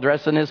Pharisee, all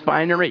dressed in his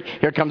finery.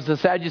 Here comes the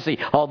Sadducee,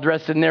 all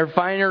dressed in their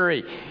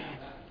finery.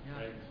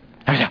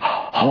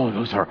 Oh,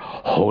 those are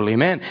holy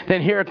men.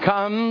 Then here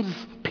comes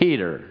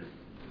Peter.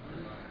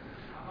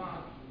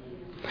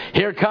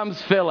 Here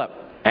comes Philip,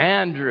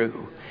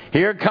 Andrew.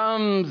 Here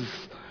comes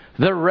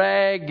the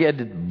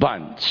ragged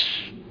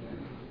bunch.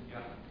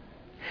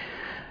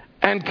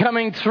 And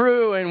coming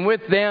through and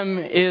with them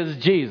is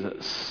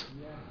Jesus.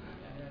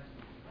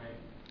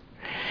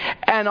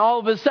 And all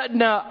of a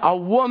sudden a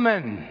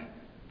woman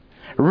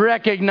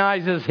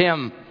recognizes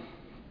him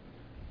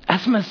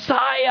as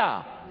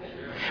Messiah.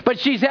 But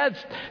she's had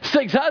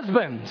 6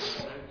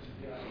 husbands.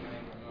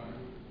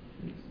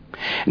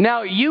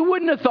 Now, you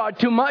wouldn't have thought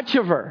too much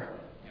of her.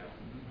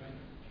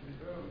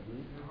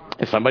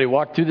 If somebody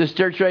walked through this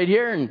church right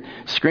here and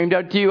screamed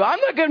out to you, I'm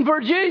looking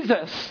for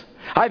Jesus.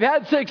 I've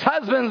had 6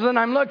 husbands and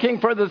I'm looking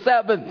for the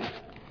 7th.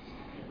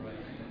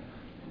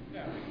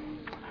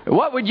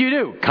 What would you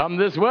do? Come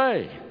this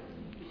way.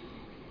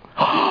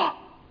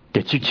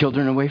 Get your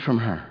children away from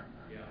her.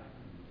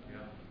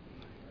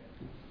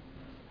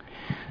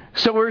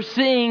 So we're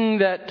seeing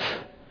that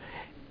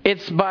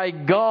it's by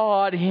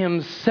God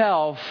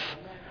Himself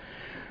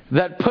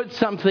that put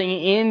something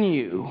in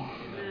you.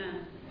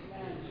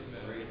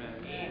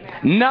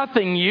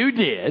 Nothing you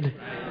did.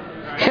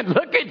 And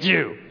look at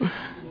you.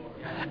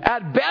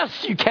 At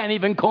best, you can't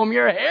even comb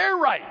your hair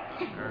right.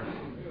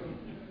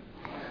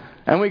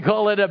 And we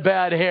call it a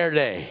bad hair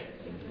day.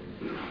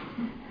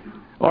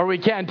 Or we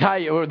can't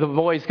tie, or the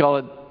boys call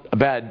it a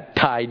bad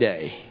tie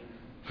day.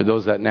 For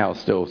those that now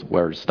still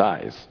wear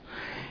ties.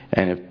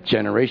 And if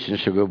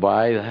generations should go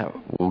by,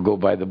 we'll go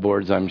by the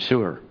boards, I'm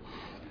sure.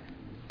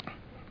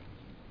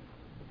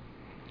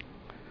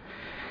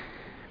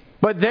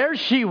 But there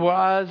she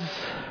was,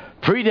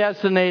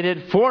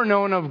 predestinated,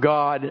 foreknown of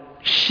God.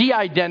 She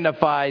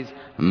identifies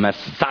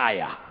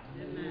Messiah.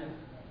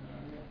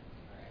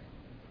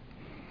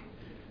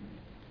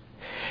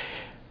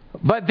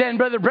 But then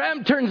Brother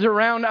Branham turns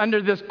around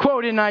under this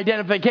quote in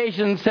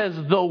identification and says,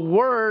 the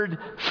Word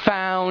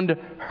found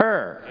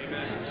her.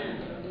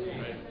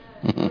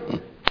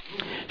 Amen.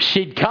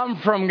 She'd come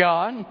from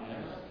God.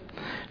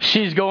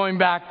 She's going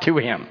back to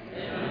Him.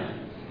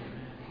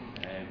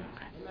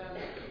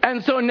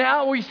 And so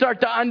now we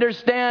start to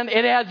understand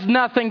it has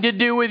nothing to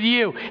do with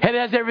you. It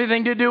has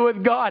everything to do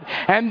with God.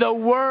 And the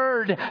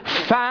Word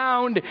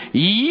found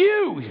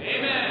you.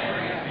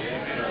 Amen.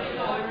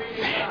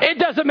 It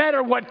doesn't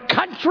matter what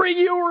country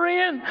you were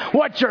in,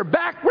 what your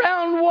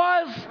background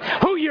was,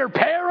 who your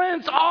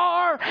parents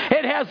are.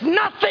 It has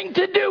nothing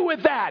to do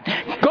with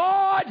that.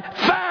 God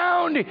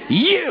found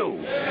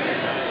you.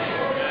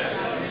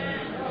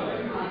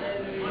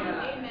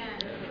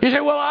 You say,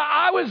 well,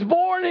 I was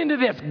born into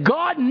this.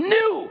 God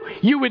knew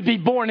you would be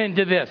born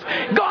into this.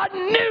 God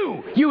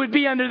knew you would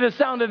be under the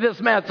sound of this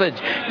message.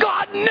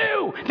 God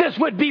knew this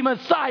would be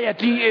Messiah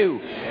to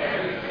you.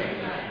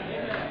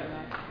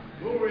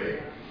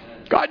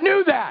 God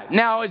knew that.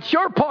 Now it's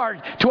your part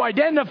to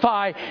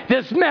identify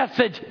this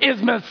message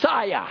is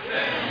Messiah.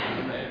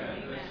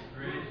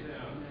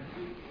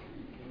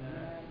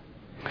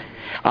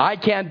 I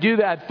can't do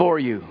that for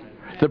you.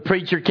 The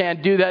preacher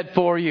can't do that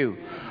for you.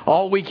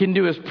 All we can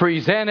do is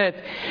present it.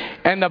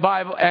 And the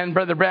Bible, and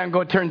Brother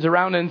Branham turns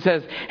around and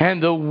says,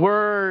 and the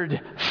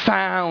Word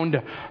found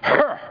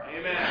her.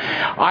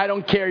 Amen. I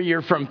don't care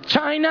you're from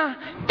China,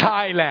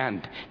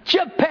 Thailand,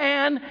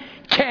 Japan,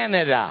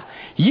 Canada,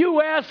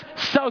 U.S.,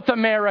 South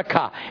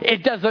America.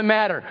 It doesn't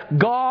matter.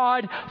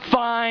 God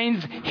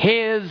finds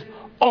His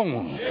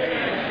own.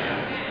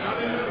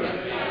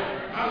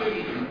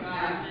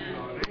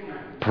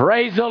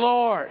 Praise the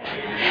Lord.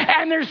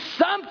 And there's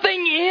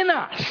something in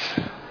us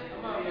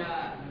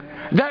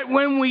that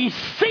when we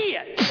see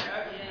it,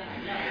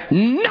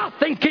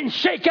 nothing can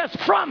shake us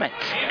from it.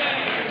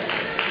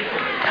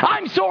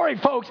 I'm sorry,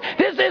 folks.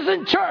 This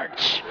isn't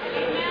church.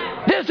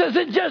 This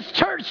isn't just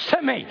church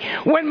to me.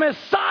 When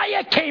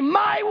Messiah came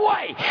my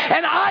way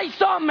and I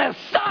saw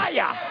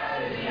Messiah,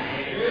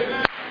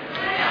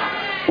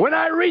 when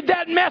I read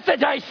that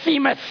message, I see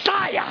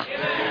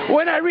Messiah.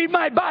 When I read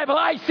my Bible,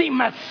 I see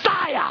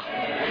Messiah.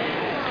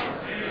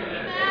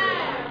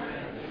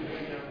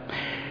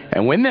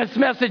 And when this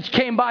message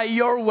came by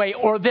your way,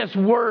 or this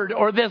word,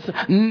 or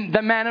the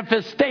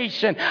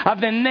manifestation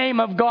of the name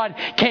of God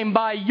came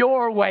by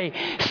your way,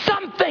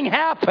 something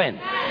happened.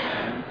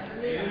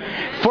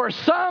 For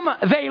some,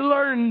 they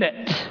learned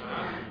it.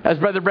 As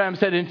Brother Branham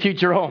said in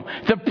Future Home,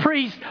 the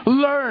priest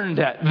learned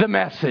the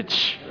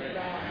message.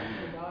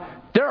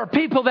 There are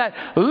people that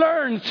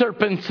learn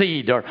serpent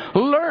seed, or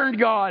learn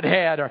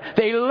Godhead, or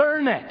they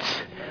learn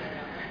it.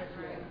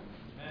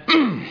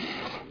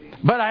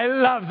 But I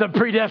love the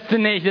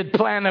predestinated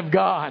plan of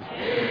God.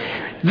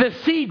 The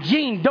seed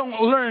gene don't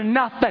learn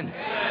nothing.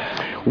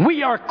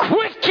 We are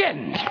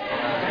quickened,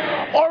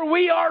 or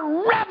we are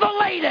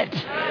revelated.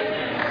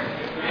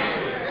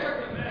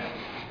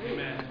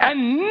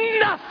 And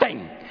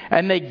nothing,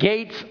 and the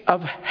gates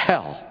of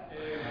hell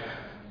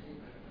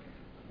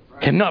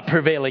cannot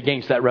prevail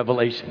against that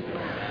revelation.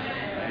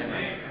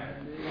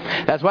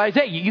 That's why I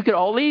say you could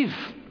all leave.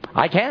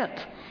 I can't.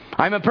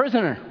 I'm a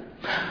prisoner.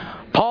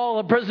 Paul,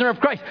 a prisoner of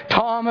Christ.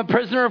 Tom, a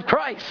prisoner of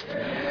Christ.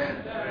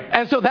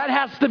 And so that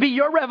has to be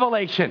your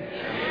revelation.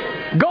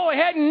 Go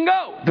ahead and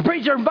go. The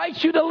preacher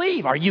invites you to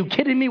leave. Are you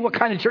kidding me? What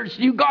kind of church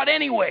you got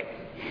anyway?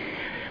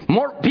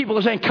 More people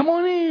are saying, come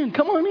on in,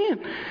 come on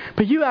in.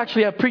 But you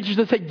actually have preachers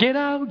that say, get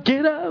out,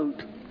 get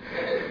out.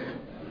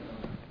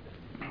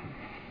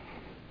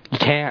 You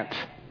can't.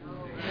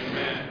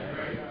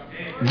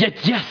 You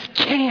just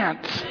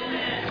can't.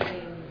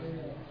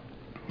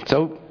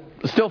 So,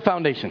 still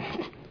foundation.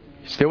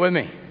 Still with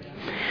me?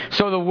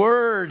 So the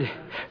Word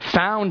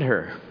found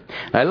her.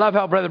 I love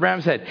how Brother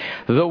Branham said,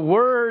 the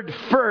Word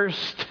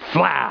first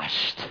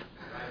flashed.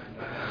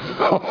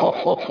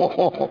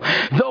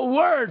 The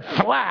Word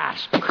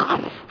flashed.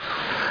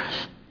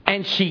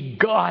 And she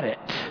got it.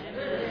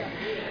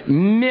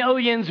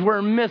 Millions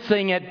were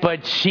missing it,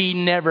 but she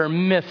never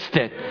missed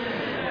it.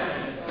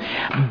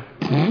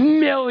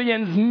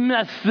 Millions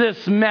missed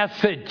this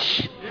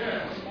message.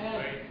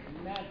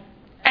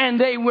 And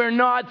they were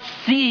not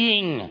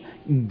seeing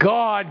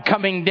God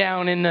coming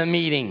down in the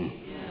meeting.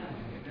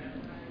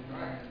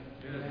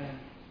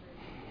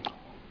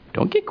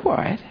 Don't get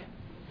quiet.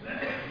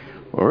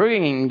 We're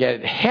going to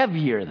get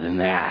heavier than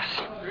that.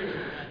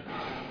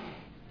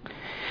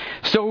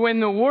 So when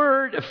the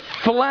Word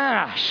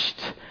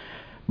flashed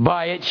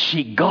by it,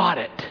 she got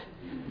it.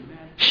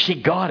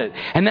 She got it.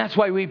 And that's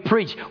why we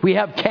preach. We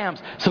have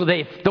camps so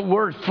the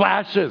Word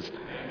flashes.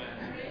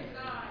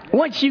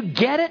 Once you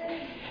get it,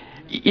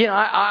 you know,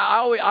 I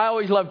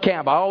always love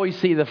camp. I always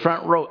see the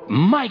front row.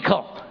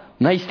 Michael,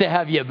 nice to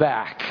have you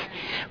back.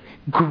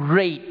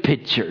 Great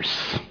pictures.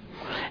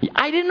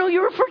 I didn't know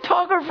you were a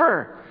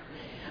photographer.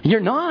 You're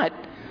not.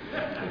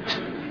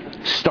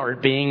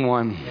 Start being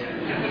one.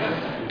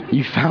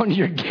 You found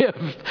your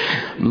gift.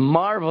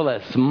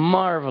 Marvelous,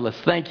 marvelous.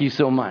 Thank you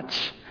so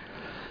much.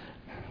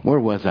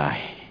 Where was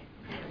I?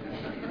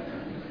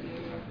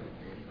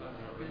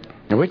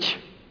 Which?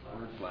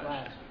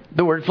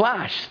 The word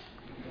flash.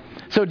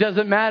 So it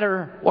doesn't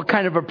matter what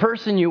kind of a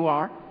person you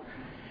are,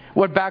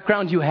 what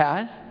background you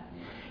had,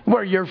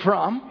 where you're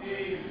from.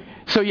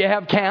 So you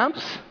have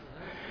camps.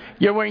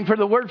 You're waiting for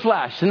the word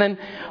flash. And then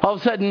all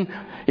of a sudden,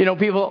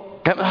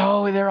 people come,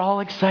 they're all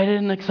excited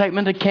in the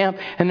excitement of camp,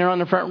 and they're on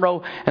the front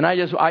row. And I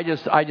just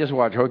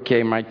watch.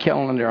 Okay, my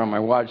calendar on my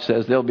watch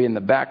says they'll be in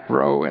the back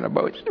row in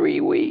about 3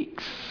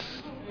 weeks.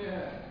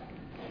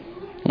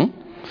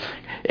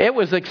 It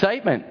was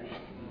excitement.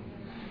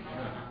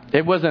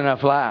 It wasn't a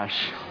flash.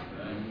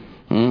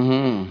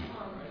 No,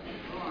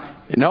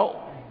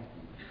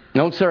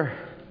 sir.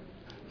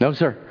 No,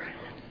 sir.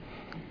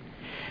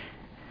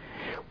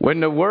 When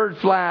the word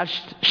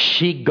flashed,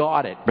 she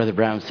got it, Brother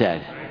Brown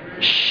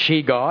said.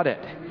 She got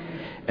it.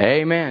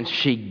 Amen.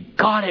 She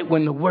got it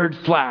when the word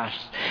flashed.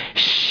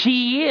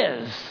 She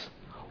is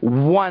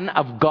one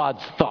of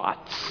God's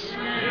thoughts.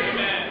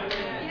 Amen.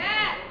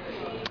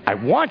 I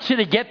want you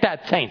to get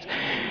that, saints.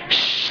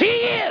 She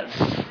is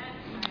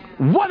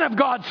one of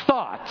God's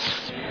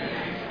thoughts.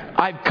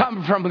 I've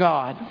come from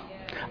God.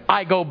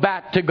 I go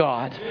back to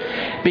God.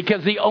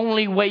 Because the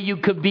only way you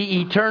could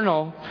be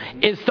eternal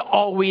is to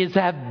always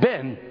have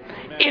been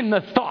in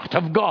the thought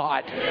of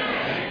God.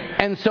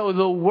 And so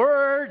the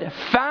Word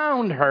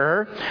found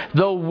her.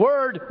 The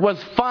Word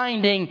was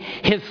finding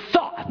His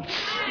thoughts.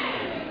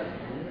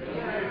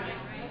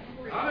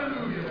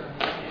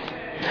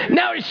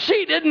 Now,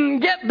 she didn't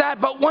get that,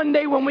 but one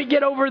day when we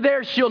get over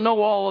there, she'll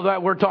know all of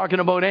that we're talking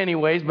about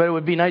anyways, but it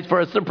would be nice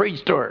for us to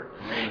preach to her.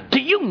 Do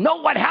you know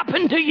what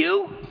happened to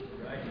you?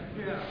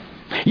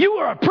 You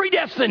were a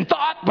predestined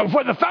thought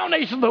before the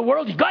foundation of the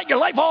world. You got your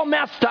life all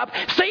messed up.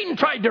 Satan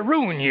tried to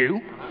ruin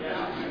you.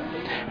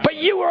 But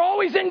you were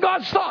always in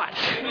God's thoughts.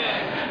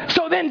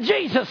 So then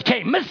Jesus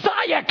came.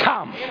 Messiah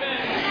comes.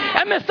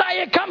 And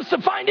Messiah comes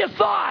to find His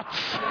thoughts.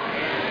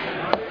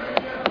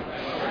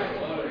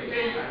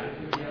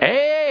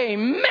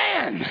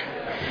 Amen.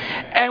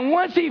 And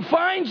once He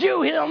finds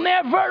you, He'll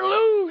never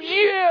lose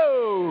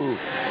you.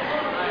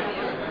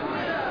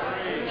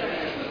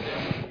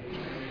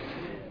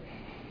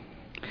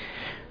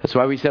 That's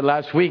why we said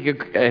last week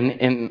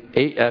in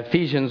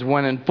Ephesians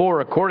 1 and 4,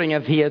 according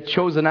as He hath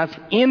chosen us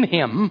in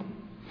Him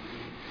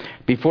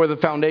before the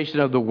foundation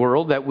of the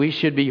world, that we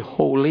should be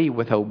holy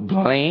without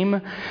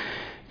blame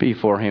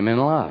before Him in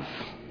love.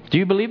 Do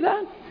you believe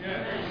that?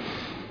 Yes.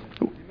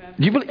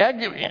 Do you believe?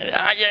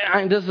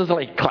 This is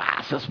like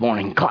class this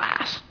morning.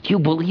 Class. Do you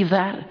believe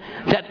that?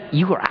 That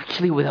you are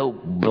actually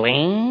without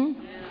blame?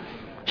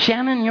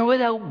 Shannon, you're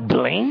without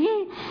blame?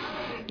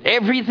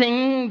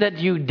 Everything that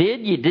you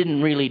did, you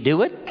didn't really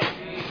do it.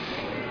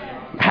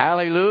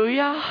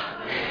 Hallelujah.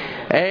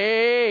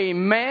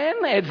 Amen.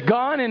 It's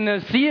gone in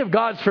the sea of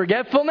God's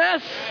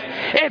forgetfulness.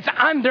 It's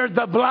under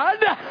the blood.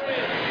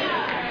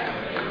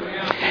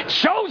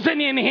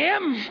 Chosen in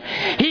Him.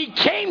 He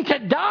came to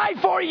die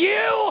for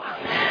you,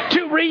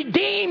 to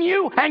redeem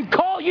you and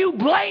call you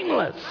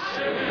blameless.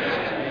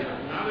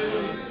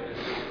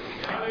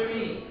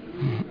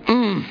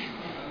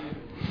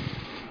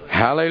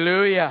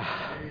 Hallelujah.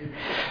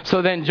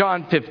 So then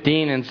John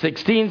 15 and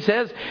 16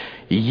 says,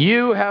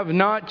 you have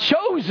not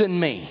chosen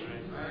me.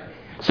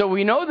 So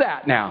we know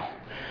that now,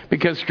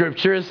 because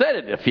Scripture has said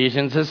it.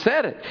 Ephesians has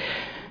said it.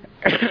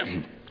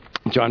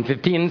 John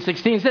 15 and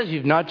 16 says,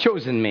 you've not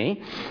chosen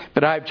me,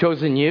 but I've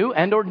chosen you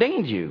and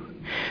ordained you,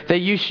 that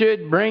you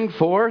should bring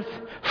forth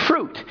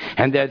fruit,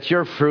 and that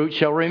your fruit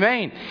shall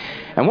remain.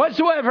 And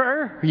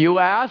whatsoever you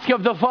ask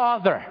of the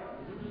Father.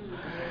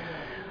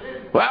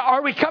 Well,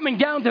 are we coming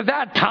down to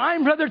that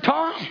time, Brother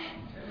Tom?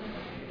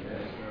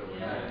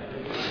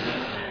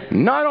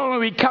 Not only are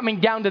we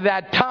coming down to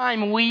that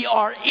time, we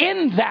are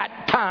in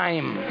that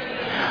time.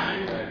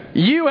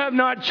 You have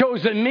not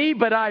chosen me,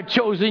 but I've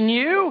chosen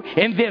you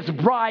in this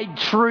bride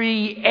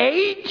tree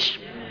age.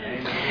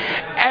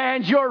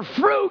 And your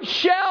fruit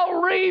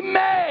shall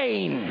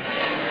remain.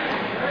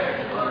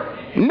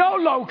 No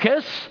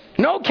locust,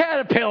 no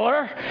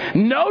caterpillar,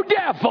 no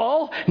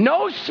devil,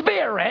 no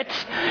spirit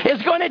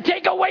is going to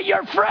take away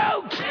your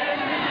fruit.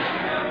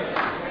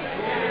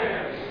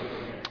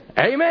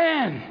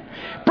 Amen.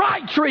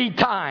 Bride tree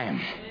time.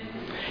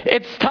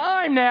 It's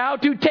time now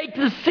to take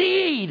the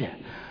seed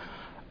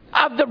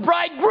of the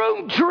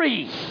bridegroom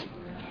tree.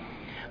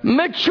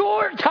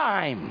 Mature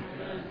time.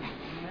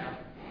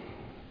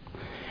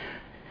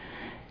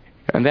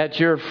 And that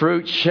your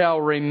fruit shall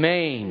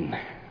remain.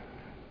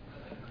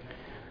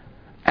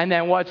 And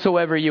then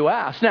whatsoever you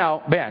ask.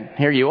 Now, Ben,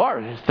 here you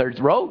are, third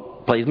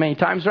row, plays many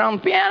times around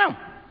the piano.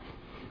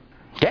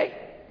 Okay?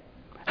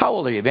 How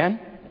old are you, Ben?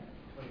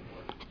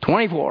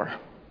 24.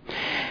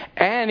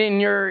 And in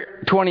your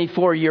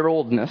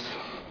 24-year-oldness,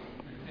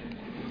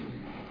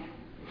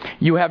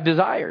 you have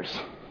desires.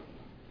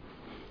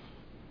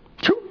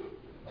 True.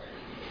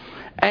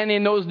 And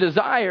in those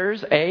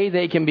desires,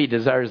 they can be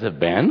desires of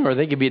Ben, or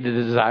they can be the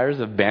desires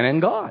of Ben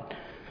and God.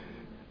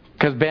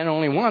 Because Ben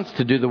only wants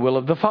to do the will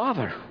of the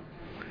Father.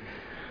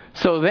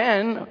 So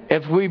then,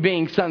 if we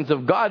being sons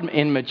of God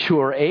in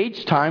mature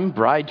age time,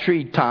 bride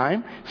tree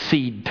time,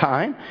 seed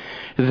time,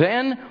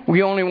 then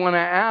we only want to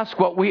ask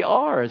what we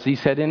are, as he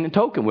said in the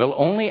token. We'll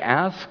only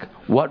ask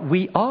what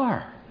we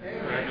are.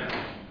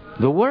 Amen.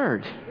 The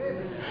Word.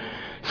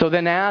 So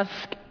then ask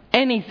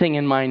anything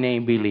in my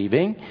name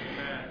believing,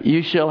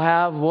 you shall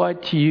have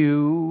what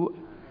you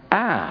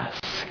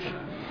ask.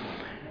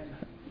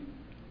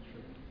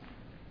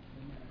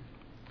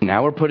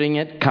 Now we're putting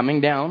it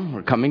coming down.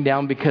 We're coming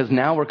down because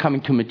now we're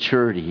coming to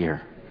maturity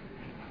here.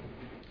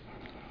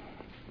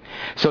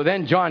 So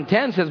then John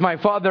 10 says, my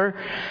Father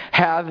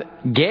hath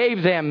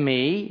gave them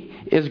me,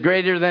 is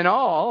greater than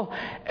all,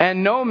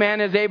 and no man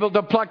is able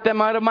to pluck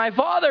them out of my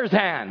Father's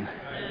hand.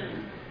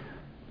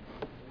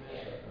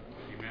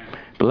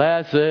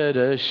 Blessed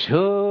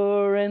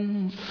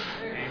assurance,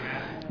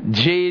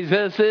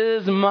 Jesus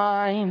is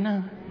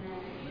mine.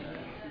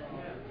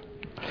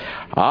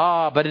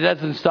 But it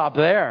doesn't stop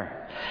there.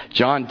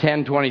 John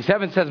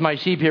 10:27 says, my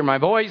sheep hear my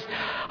voice.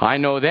 I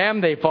know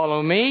them, they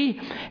follow me,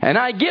 and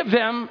I give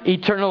them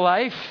eternal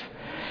life,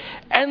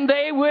 and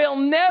they will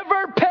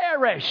never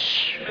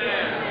perish.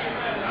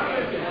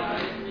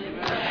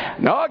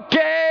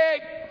 Okay,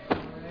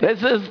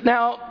 this is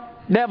now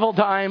devil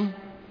time.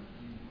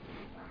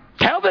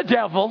 Tell the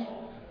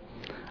devil,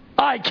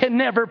 I can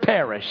never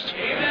perish.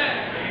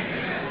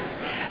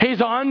 He's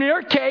on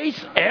your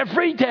case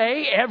every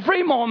day,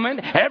 every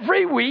moment,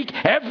 every week,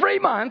 every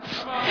month.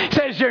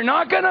 Says you're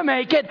not going to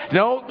make it.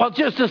 No, well,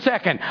 just a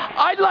second.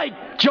 I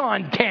like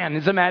John 10,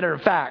 as a matter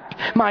of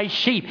fact. My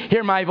sheep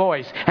hear my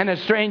voice, and a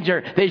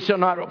stranger they shall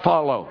not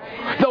follow.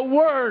 The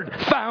word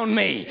found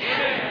me,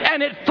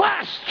 and it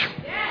flashed.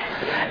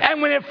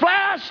 And when it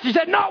flashed, he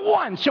said, not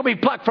once shall be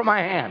plucked from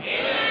my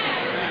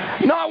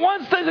hand. Not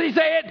once does he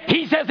say it,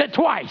 he says it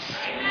twice.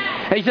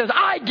 And he says,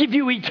 I give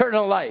you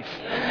eternal life,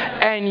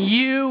 and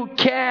you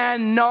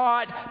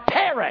cannot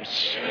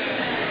perish.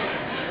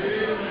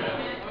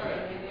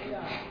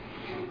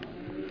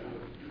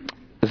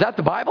 Is that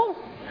the Bible?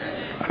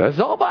 That's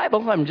all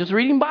Bible. I'm just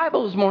reading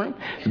Bible this morning.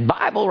 It's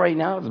Bible right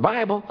now. It's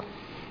Bible.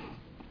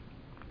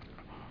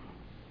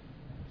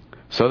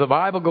 So the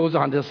Bible goes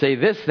on to say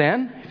this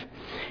then,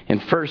 in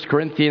 1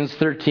 Corinthians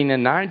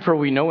 13:9, for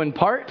we know in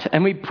part,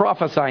 and we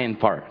prophesy in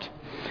part.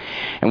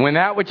 And when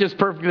that which is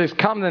perfect is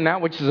come, then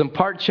that which is in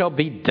part shall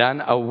be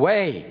done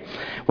away.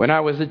 When I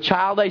was a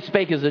child, I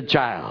spake as a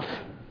child.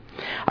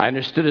 I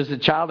understood as a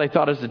child, I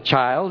thought as a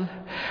child.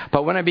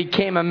 But when I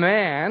became a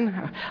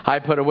man, I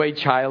put away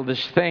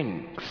childish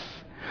things.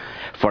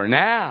 For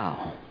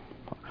now,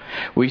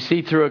 we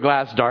see through a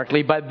glass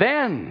darkly, but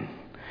then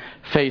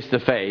face to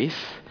face.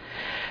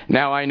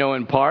 Now I know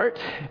in part,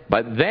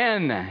 but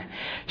then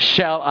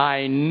shall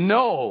I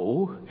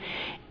know,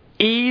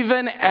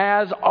 even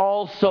as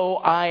also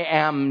I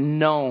am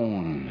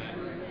known.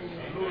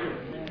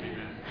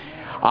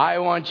 I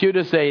want you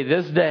to say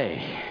this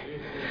day,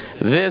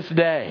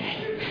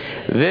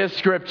 this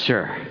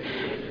scripture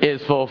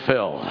is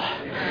fulfilled.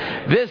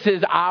 This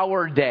is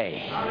our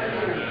day.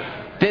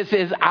 This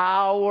is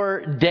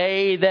our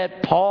day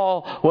that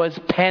Paul was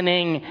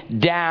penning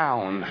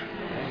down.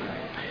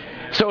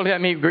 So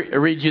let me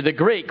read you the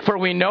Greek. For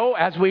we know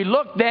as we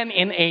look then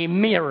in a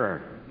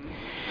mirror,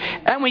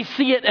 and we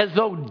see it as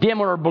though dim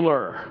or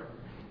blur,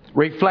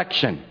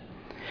 reflection.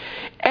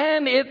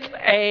 And it's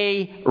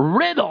a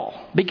riddle,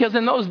 because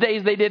in those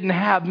days they didn't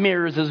have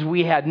mirrors as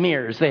we had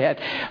mirrors. They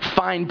had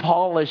fine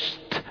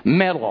polished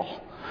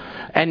metal.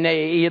 And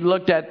you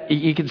looked at,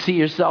 you could see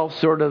yourself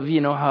sort of,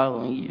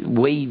 how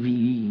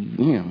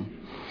wavy,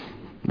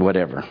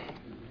 whatever.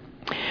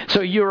 So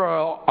you're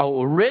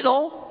a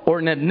riddle or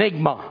an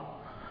enigma.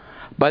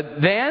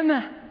 But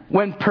then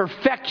when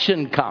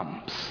perfection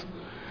comes,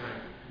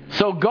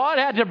 so God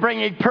had to bring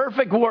a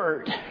perfect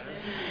word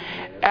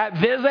at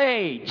this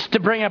age to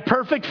bring a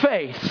perfect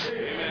faith.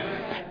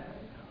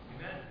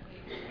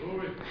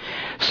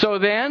 So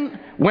then,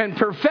 when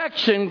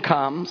perfection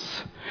comes,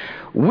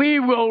 we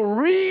will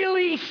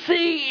really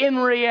see in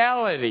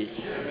reality.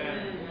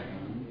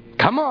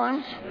 Come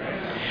on.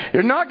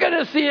 You're not going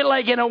to see it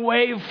like in a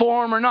wave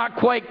form or not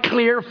quite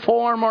clear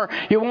form, or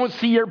you won't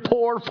see your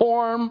pore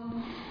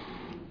form.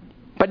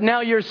 But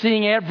now you're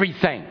seeing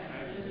everything.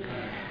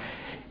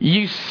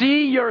 You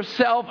see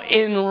yourself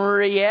in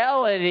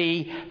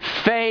reality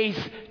face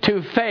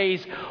to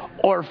face,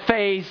 or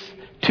face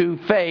to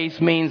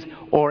face means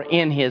or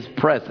in His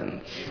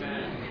presence.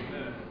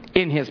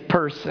 In His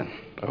person.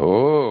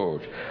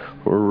 Oh,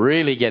 we're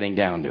really getting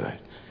down to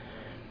it.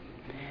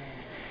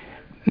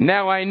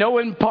 Now I know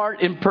in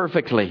part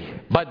imperfectly,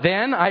 but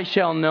then I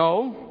shall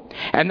know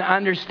and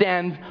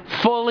understand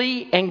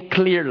fully and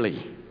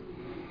clearly.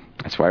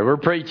 That's why we're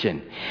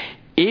preaching.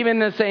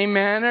 Even in the same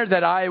manner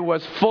that I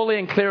was fully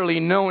and clearly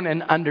known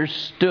and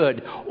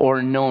understood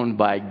or known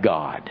by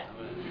God.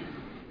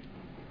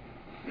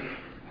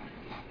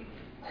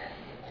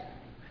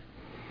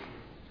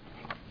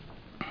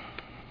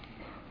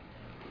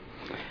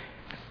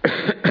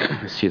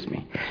 Excuse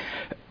me.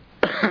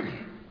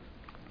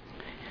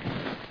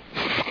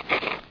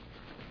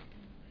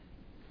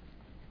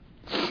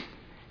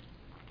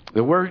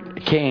 The Word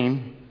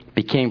became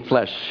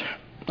flesh,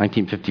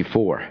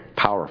 1954.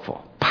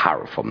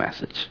 Powerful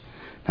message,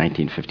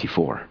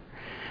 1954.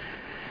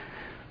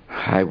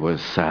 I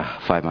was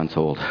 5 months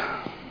old.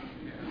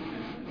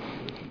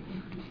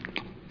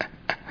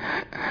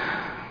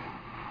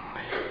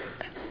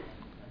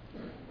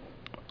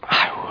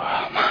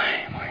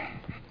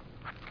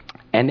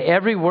 And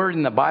every word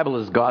in the Bible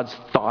is God's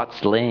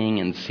thoughts laying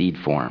in seed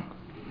form.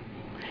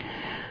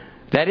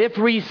 That if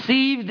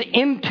received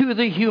into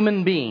the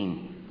human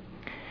being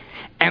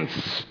and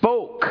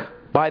spoke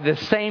by the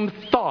same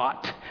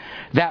thought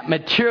that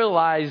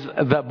materialized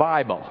the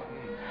Bible,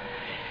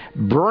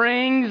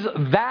 brings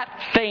that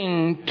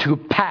thing to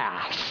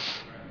pass.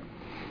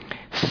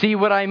 See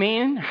what I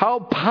mean? How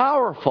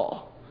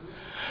powerful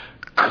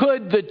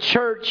could the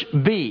church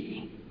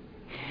be?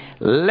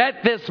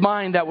 Let this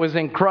mind that was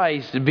in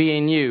Christ be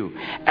in you.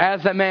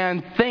 As a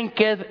man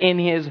thinketh in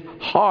his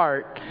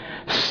heart,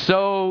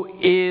 so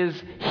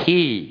is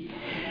he.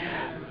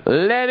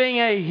 Letting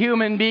a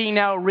human being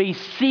now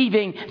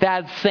receiving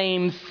that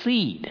same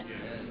seed.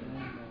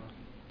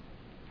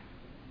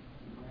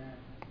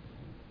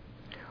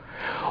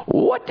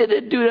 What did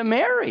it do to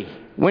Mary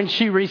when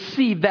she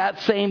received that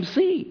same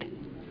seed?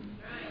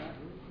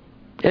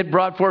 It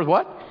brought forth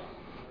what?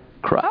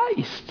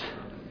 Christ.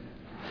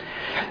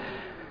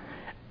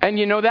 And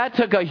you know, that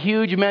took a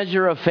huge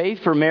measure of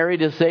faith for Mary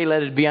to say,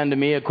 let it be unto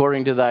me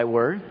according to thy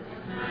word.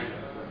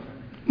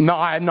 No,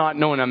 I have not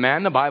known a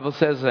man. The Bible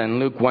says in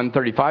Luke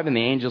 1:35, and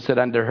the angel said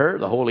unto her,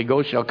 the Holy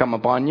Ghost shall come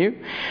upon you,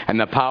 and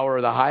the power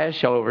of the highest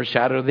shall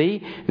overshadow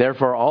thee.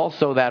 Therefore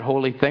also that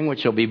holy thing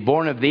which shall be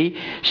born of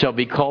thee shall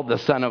be called the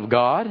Son of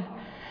God.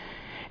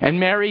 And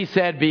Mary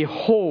said,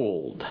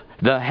 behold,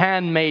 the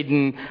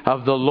handmaiden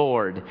of the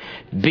Lord,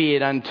 be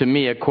it unto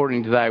me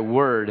according to thy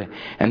word.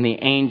 And the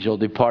angel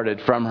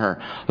departed from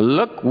her.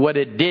 Look what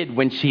it did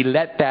when she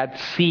let that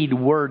seed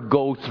word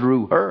go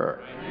through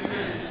her.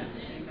 Amen.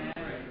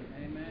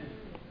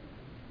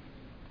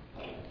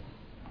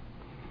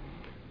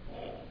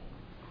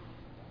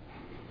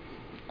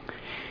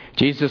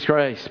 Jesus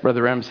Christ,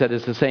 Brother M said,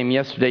 is the same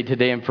yesterday,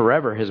 today, and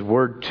forever. His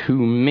word to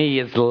me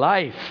is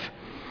life.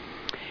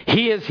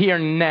 He is here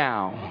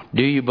now.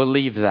 Do you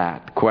believe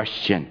that?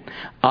 Question.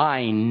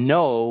 I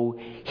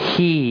know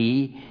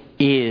He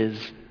is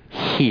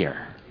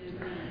here.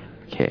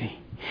 Okay.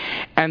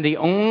 And the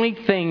only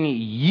thing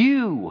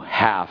you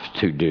have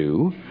to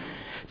do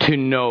to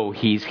know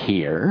He's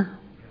here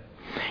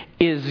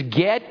is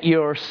get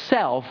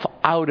yourself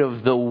out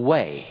of the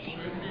way.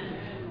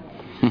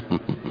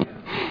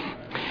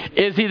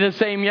 Is He the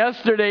same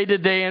yesterday,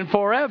 today, and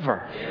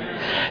forever?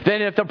 Yes.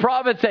 Then if the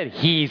prophet said,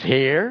 He's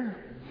here,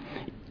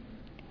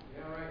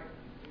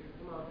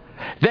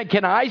 then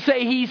can I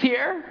say He's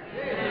here?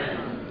 Yes.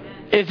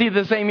 Is He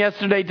the same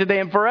yesterday,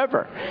 today, and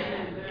forever?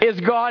 Yes.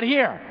 Is God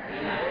here?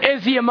 Yes.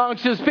 Is He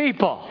amongst His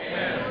people?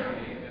 Yes.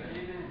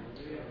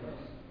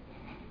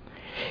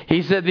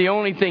 He said the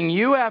only thing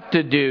you have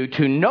to do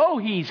to know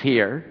He's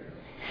here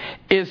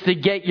is to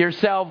get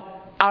yourself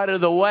out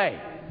of the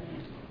way.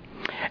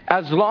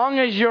 As long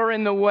as you're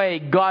in the way,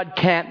 God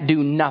can't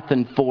do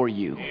nothing for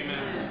you.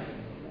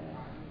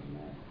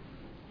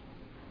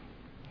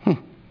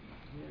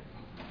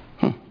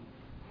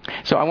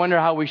 So I wonder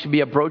how we should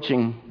be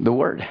approaching the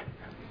Word.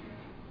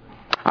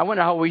 I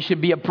wonder how we should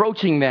be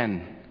approaching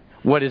then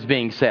what is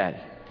being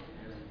said.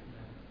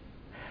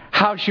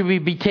 How should we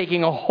be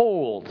taking a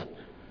hold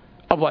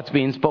of what's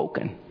being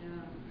spoken?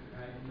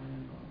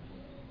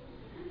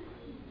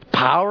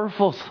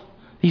 Powerful.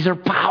 These are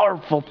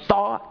powerful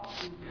thoughts.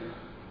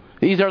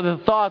 These are the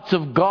thoughts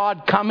of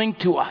God coming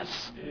to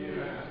us.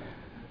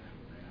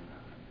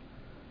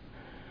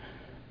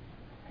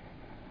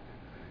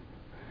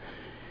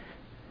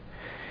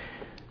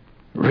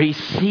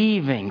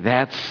 Receiving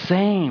that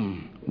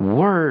same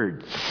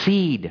word,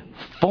 seed,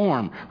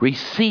 form,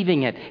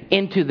 receiving it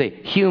into the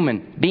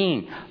human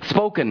being,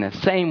 spoken the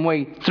same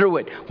way through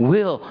it,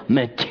 will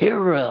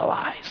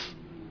materialize.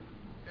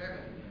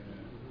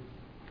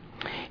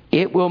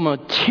 It will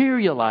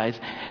materialize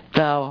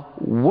the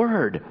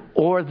Word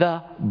or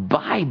the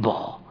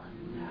Bible.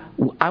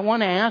 I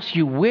want to ask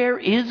you, where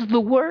is the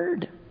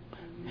Word?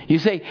 You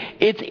say,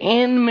 it's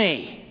in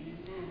me.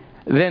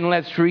 Then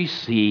let's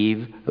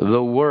receive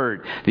the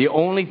Word. The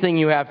only thing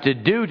you have to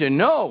do to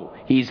know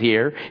He's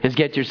here is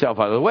get yourself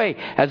out of the way.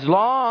 As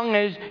long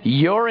as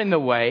you're in the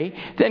way,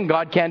 then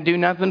God can't do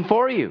nothing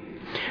for you.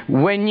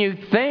 When you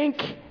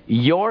think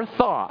your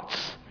thoughts,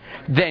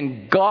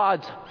 then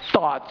God's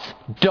thoughts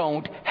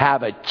don't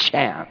have a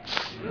chance.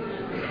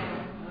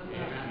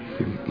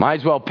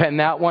 Might as well pen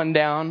that one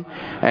down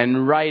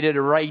and write it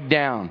right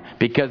down,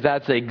 because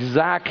that's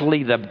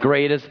exactly the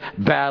greatest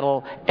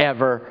battle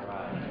ever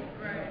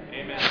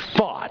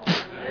fought.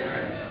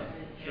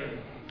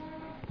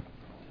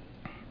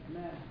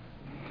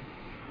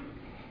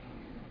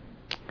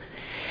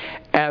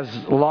 As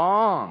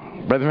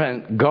long,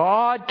 brethren,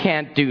 God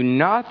can't do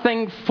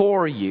nothing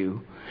for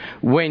you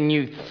when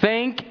you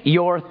think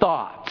your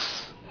thoughts.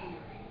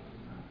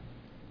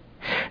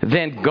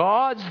 Then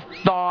God's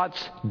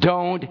thoughts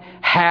don't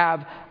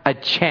have a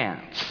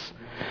chance.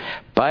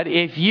 But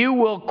if you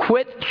will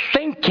quit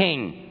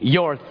thinking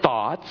your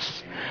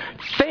thoughts,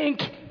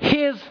 think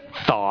His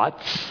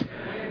thoughts.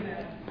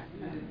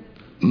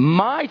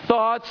 My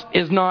thoughts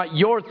is not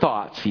your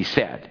thoughts, He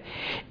said.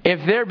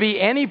 If there be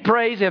any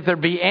praise, if there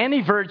be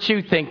any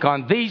virtue, think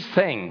on these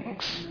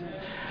things.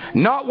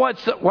 Not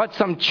what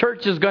some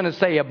church is going to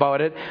say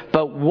about it,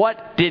 but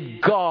what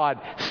did God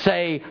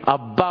say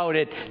about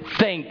it?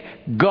 Think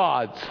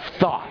God's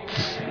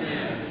thoughts.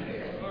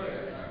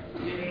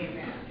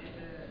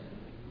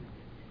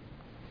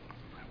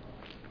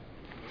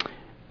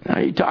 Now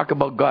you talk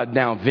about God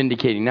now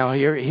vindicating. Now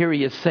here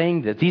he is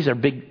saying that these are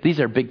big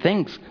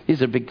things.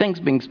 These are big things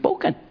being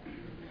spoken.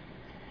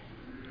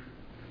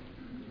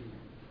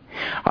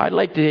 I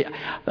looked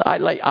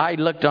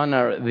on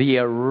the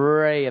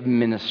array of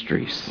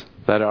ministries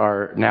that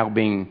are now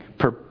being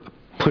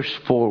pushed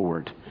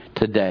forward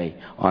today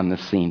on the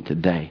scene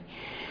today.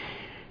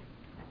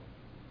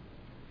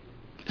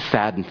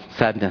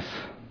 Sadness.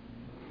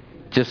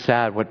 Just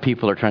sad what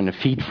people are trying to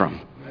feed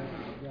from.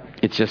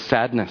 It's just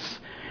sadness.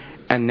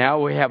 And now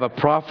we have a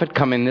prophet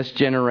come in this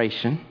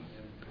generation.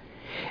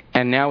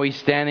 And now he's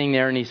standing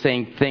there and he's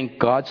saying, think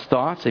God's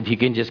thoughts. If you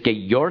can just get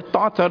your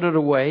thoughts out of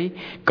the way,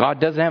 God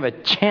doesn't have a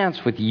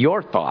chance with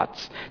your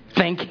thoughts.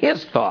 Think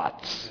his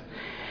thoughts.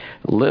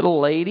 Little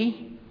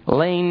lady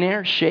laying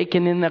there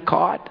shaking in the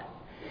cot.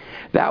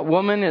 That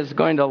woman is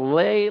going to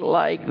lay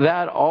like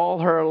that all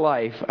her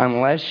life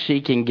unless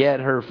she can get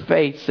her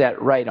face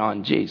set right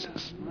on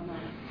Jesus.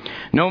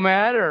 No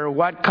matter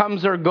what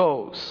comes or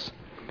goes,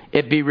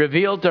 it be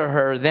revealed to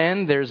her,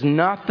 then there's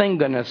nothing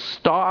going to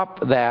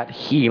stop that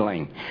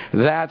healing.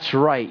 That's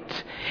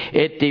right.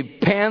 It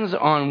depends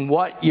on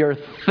what you're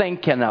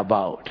thinking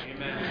about.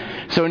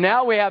 Amen. So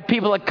now we have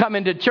people that come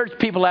into church,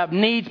 people have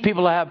needs,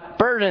 people have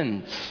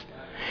burdens.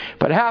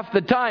 But half the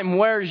time,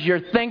 where's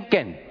your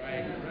thinking?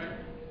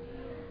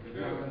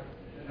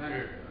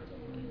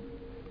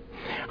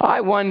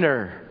 I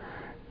wonder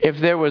if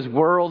there was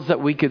worlds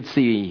that we could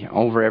see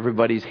over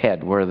everybody's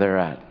head where they're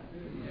at.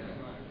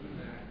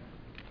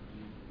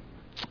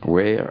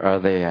 Where are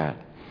they at?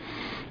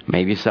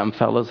 Maybe some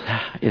fellows,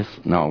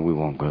 no, we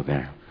won't go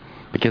there.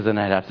 Because then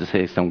I'd have to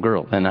say some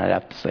girl. Then I'd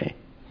have to say.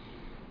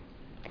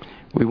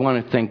 We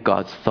want to think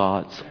God's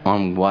thoughts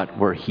on what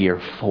we're here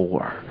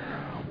for.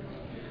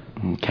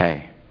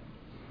 Okay.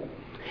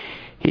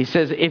 He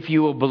says, if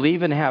you will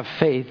believe and have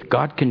faith,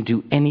 God can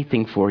do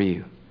anything for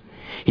you.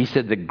 He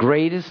said the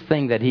greatest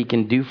thing that he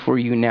can do for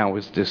you now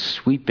is to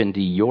sweep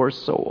into your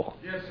soul.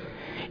 Yes,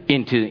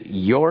 into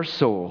your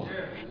soul.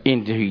 Yes.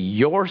 Into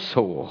your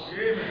soul.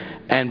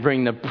 And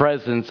bring the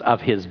presence of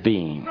his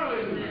being.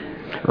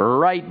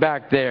 Right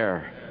back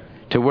there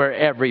to where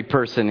every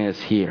person is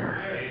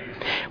here.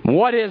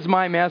 What is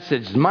my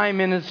message? My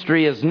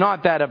ministry is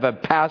not that of a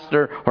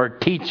pastor or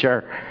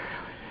teacher.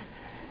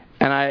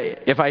 And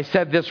if I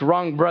said this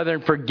wrong,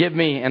 brethren, forgive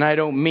me, and I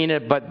don't mean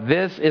it, but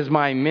this is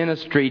my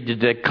ministry to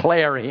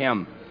declare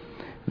him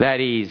that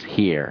he's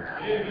here.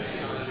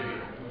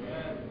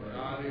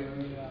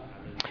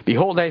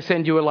 Behold, I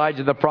send you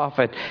Elijah the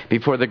prophet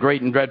before the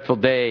great and dreadful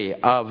day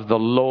of the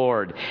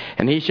Lord.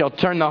 And he shall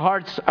turn the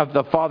hearts of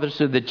the fathers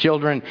to the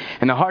children,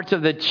 and the hearts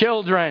of the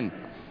children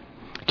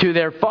to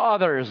their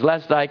fathers,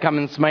 lest I come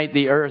and smite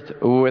the earth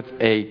with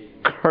a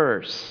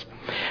curse.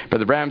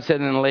 Brother Branham said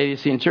in the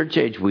Laodicean church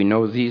age, we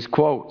know these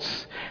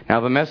quotes. Now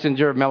the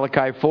messenger of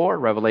Malachi 4,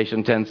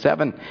 Revelation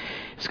 10:7,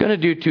 is going to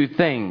do two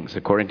things.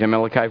 According to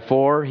Malachi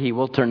 4, he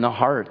will turn the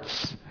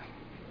hearts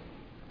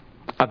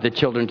of the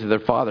children to their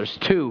fathers.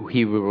 2,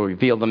 he will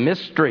reveal the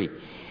mystery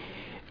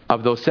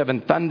of those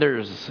 7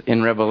 thunders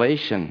in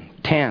Revelation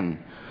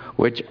 10,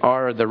 which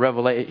are the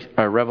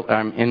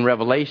in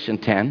Revelation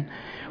 10,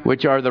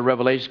 which are the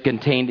revelation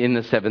contained in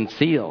the 7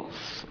 seals.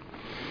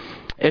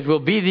 It will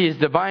be these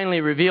divinely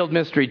revealed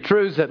mystery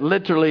truths that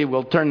literally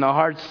will turn the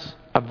hearts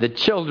of the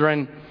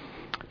children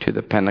to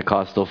the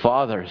Pentecostal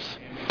fathers.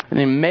 An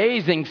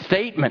amazing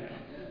statement.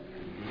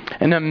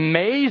 An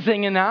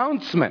amazing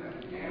announcement.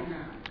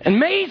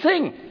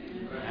 Amazing.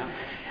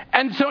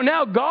 And so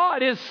now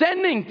God is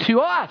sending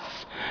to us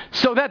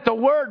so that the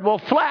word will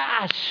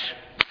flash.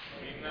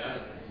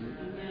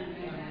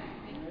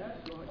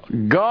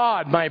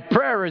 God, my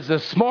prayer is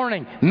this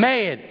morning,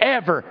 may it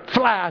ever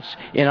flash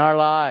in our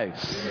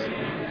lives.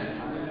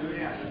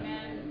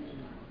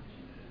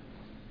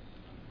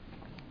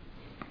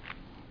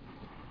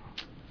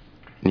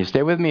 Can you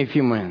stay with me a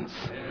few minutes?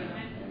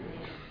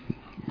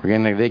 We're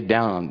going to dig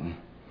down.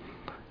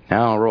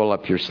 Now roll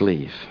up your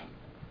sleeve.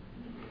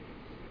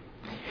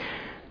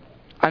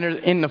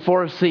 In the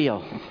 4th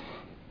seal,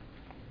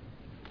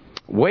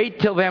 wait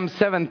till them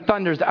 7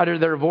 thunders utter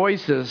their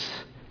voices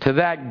to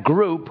that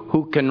group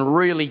who can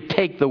really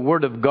take the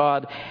Word of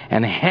God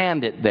and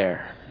hand it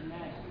there.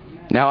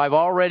 Now, I've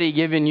already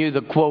given you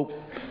the quote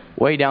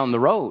way down the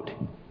road.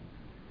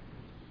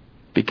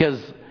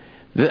 Because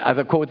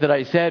the quote that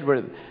I said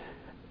where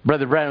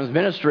Brother Branham's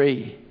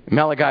ministry,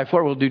 Malachi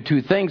 4, will do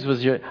 2 things,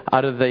 was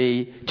out of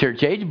the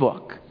church age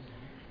book.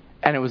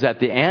 And it was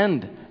at the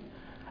end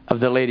of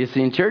the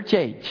Laodicean church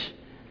age.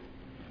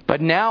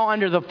 But now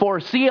under the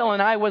 4th seal,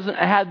 and I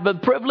had the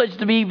privilege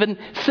to be even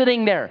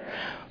sitting there.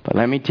 But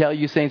let me tell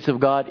you, saints of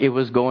God, it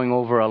was going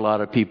over a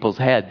lot of people's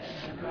heads.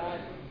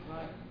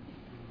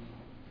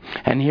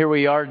 And here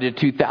we are to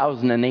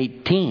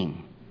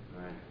 2018.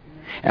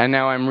 And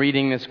now I'm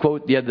reading this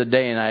quote the other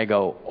day and I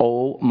go,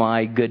 oh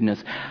my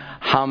goodness.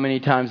 How many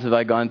times have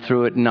I gone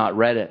through it and not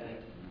read it?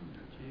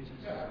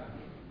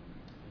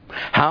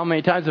 How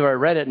many times have I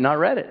read it and not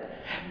read it?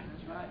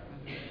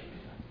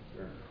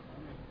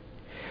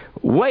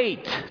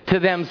 Wait till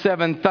them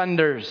seven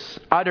thunders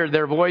utter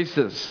their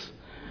voices.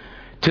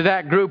 To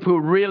that group who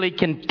really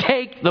can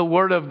take the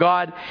Word of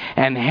God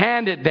and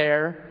hand it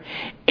there,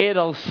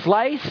 it'll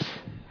slice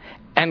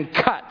and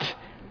cut.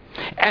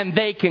 And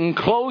they can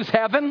close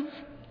heaven.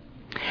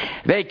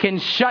 They can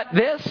shut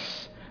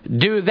this,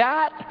 do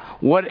that,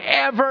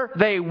 whatever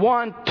they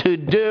want to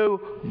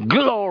do.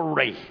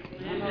 Glory.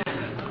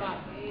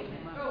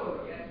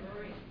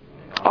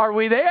 Are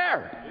we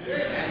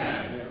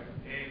there?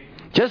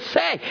 Just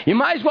say. You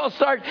might as well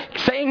start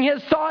saying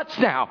His thoughts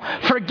now.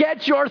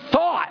 Forget your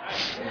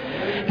thoughts.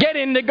 Get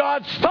into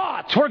God's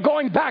thoughts. We're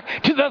going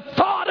back to the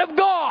thought of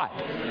God.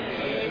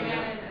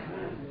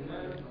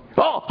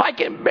 Oh, I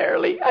can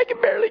barely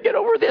get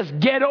over this.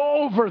 Get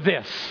over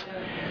this.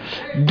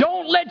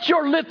 Don't let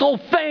your little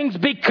things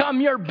become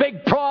your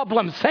big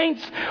problems.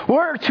 Saints,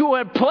 we're to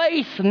a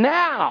place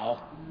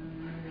now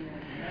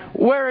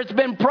where it's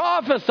been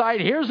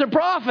prophesied. Here's a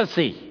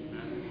prophecy.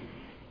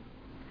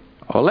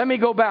 Well, let me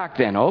go back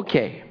then.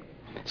 Okay.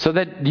 So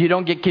that you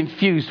don't get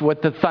confused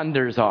what the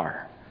thunders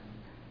are.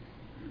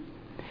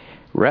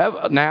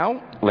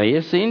 Now,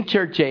 Laodicean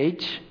church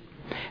age.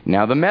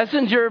 Now, the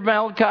messenger of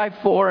Malachi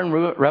 4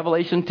 and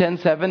Revelation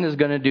 10:7 is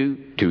going to do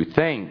two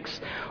things.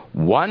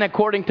 One,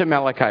 according to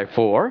Malachi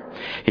 4,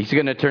 he's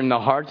going to turn the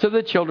hearts of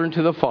the children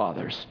to the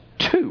fathers.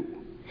 Two,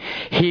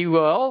 he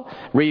will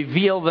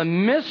reveal the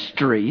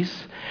mysteries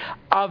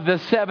of the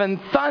seven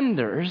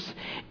thunders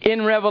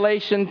in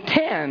Revelation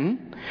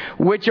 10,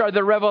 which are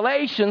the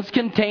revelations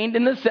contained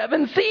in the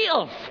seven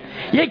seals.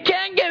 You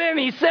can't get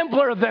any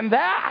simpler than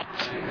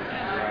that.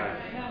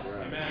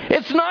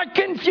 It's not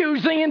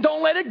confusing, and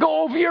don't let it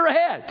go over your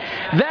head.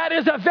 That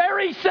is a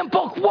very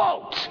simple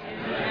quote.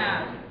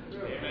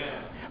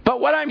 But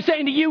what I'm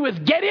saying to you is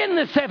get in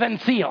the seven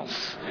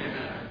seals.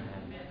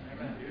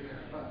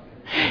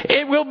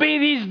 It will be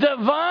these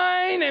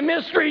divine and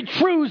mystery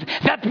truths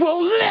that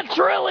will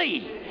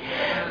literally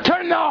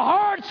turn the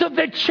hearts of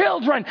the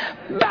children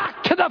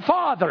back to the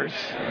fathers.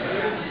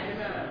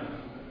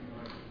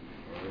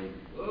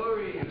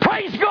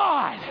 Praise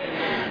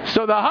God.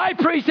 So the high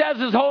priest has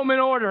his home in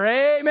order.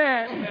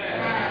 Amen.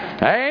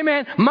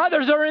 Amen.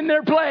 Mothers are in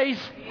their place.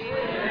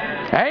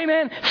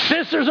 Amen.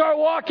 Sisters are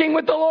walking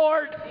with the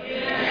Lord.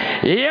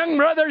 Young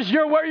brothers,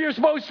 you're where you're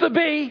supposed to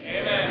be.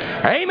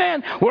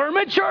 Amen. We're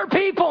mature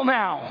people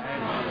now.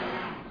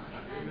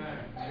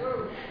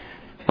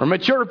 We're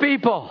mature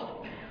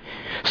people.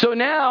 So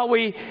now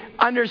we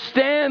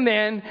understand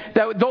then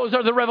that those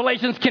are the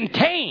revelations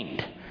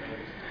contained.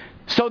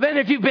 So then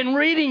if you've been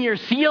reading your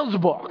seals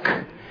book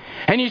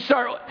and you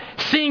start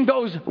seeing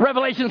those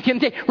revelations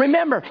contained,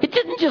 remember, it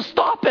didn't just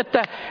stop at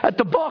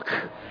the book.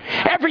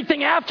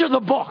 Everything after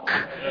the book.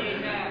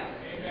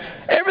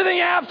 Everything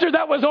after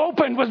that was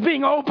opened was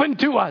being opened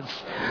to us.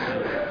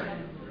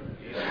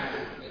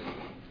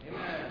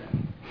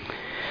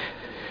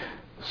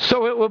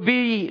 So it will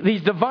be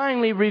these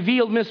divinely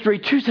revealed mystery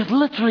truths that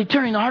literally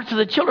turning the hearts of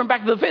the children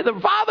back to the faith of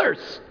their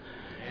fathers.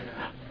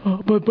 Oh,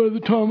 but by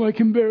the time I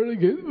can barely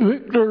get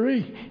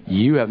victory.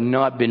 You have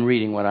not been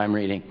reading what I'm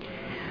reading.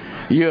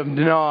 You have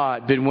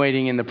not been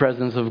waiting in the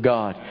presence of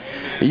God.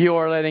 You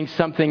are letting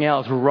something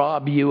else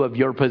rob you of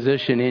your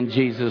position in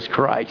Jesus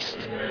Christ.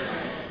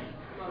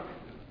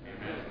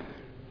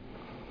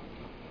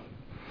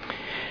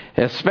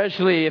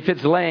 Especially if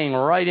it's laying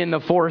right in the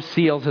four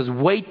seals, says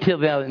wait till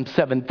the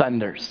seven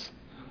thunders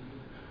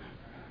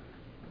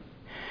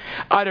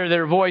utter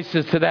their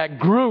voices to that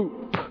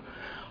group.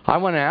 I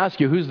want to ask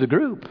you, who's the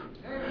group?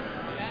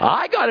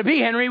 I got to be,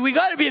 Henry. We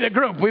got to be the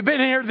group. We've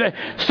been here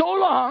so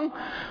long,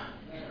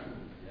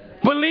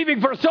 believing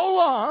for so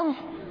long,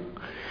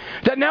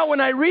 that now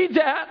when I read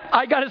that,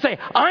 I got to say,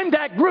 I'm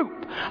that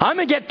group. I'm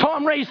going to get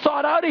Tom Ray's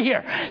thought out of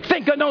here.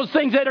 Think on those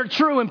things that are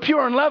true and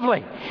pure and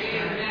lovely.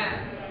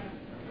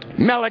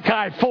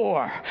 Malachi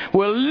 4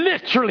 will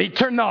literally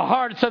turn the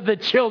hearts of the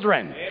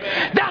children.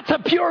 That's a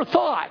pure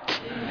thought.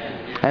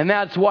 And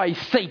that's why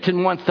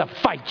Satan wants to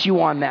fight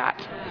you on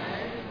that.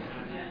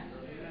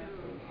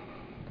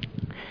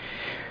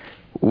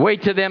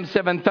 Wait till them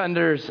seven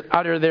thunders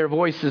utter their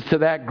voices to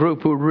that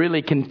group who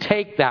really can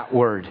take that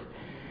word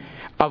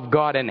of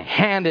God and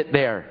hand it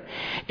there.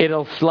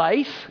 It'll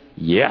slice?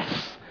 Yes.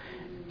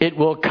 It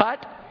will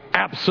cut?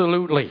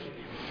 Absolutely.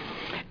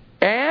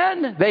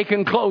 And they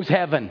can close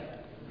heaven.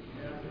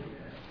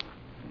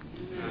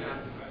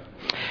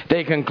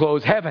 They can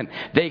close heaven.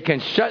 They can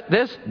shut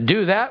this,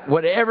 do that,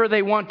 whatever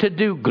they want to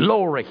do.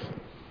 Glory.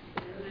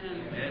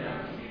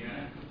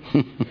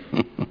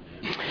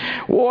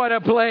 What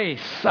a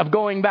place of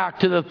going back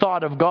to the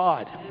thought of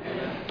God.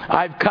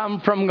 I've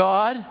come from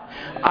God.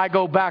 I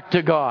go back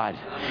to God.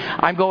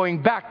 I'm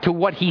going back to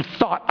what He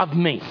thought of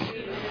me.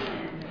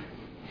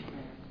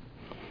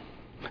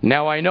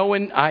 Now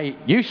I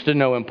used to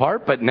know in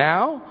part, but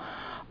now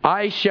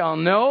I shall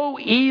know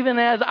even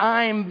as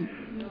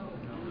I'm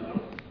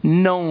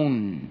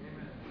known.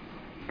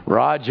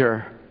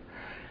 Roger,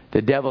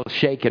 the devil's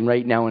shaking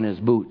right now in his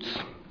boots.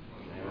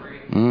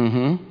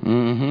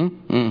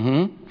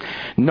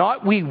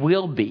 Not we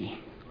will be.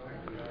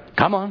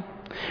 Come on.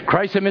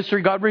 Christ, the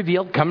mystery God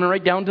revealed, coming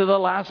right down to the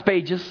last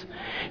pages.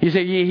 You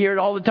say, you hear it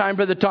all the time,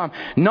 Brother Tom.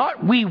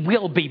 Not we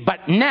will be,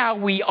 but now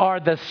we are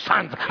the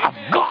sons of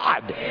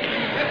God.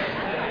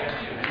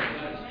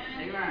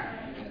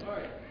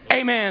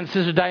 Amen,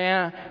 Sister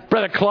Diana.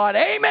 Brother Claude,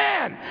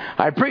 amen.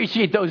 I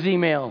appreciate those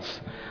emails.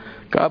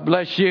 God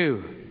bless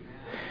you.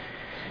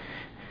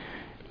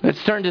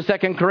 Let's turn to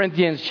 2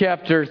 Corinthians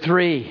chapter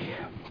 3.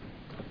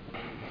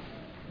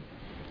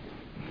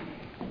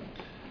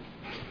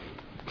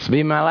 This will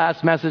be my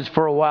last message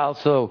for a while,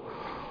 so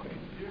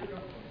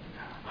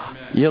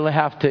you'll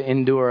have to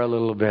endure a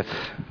little bit.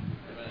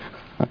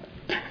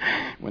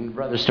 When the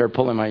brothers start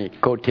pulling my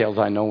coattails,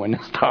 I know when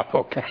to stop,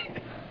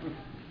 okay?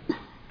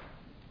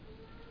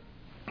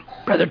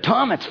 Brother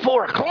Tom, it's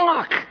 4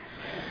 o'clock.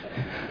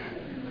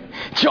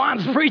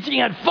 John's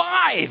preaching at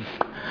 5.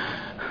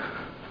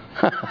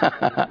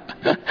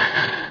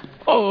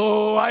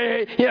 Oh,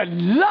 I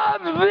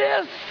love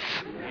this.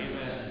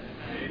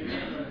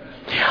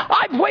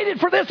 I've waited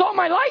for this all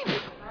my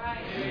life.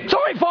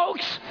 Sorry,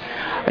 folks.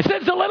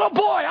 Since a little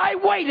boy, I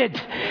waited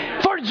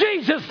for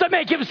Jesus to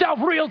make himself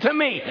real to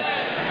me.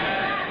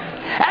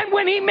 And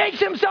when he makes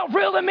himself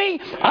real to me,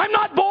 I'm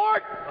not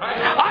bored.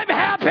 I'm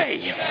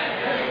happy.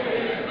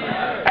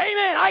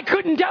 Amen. I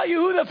couldn't tell you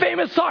who the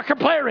famous soccer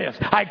player is.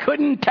 I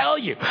couldn't tell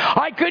you.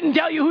 I couldn't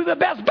tell you who the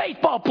best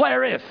baseball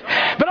player is.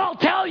 But I'll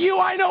tell you,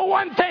 I know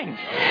one thing.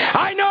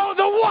 I know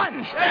the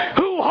one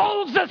who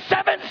holds the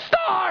 7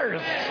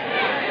 stars.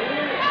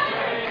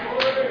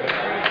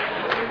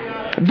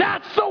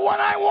 That's the one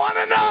I want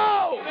to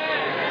know.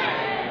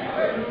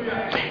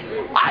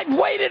 I've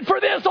waited for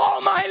this all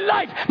my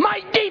life.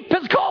 My deep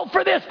has called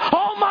for this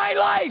all my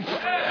life.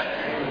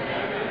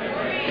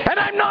 And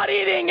I'm not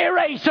eating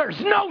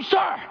erasers. No, sir.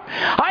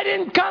 I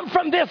didn't come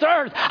from this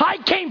earth. I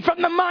came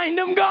from the mind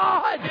of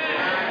God.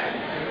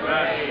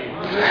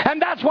 And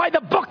that's why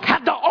the book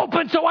had to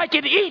open so I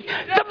could eat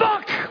the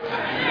book.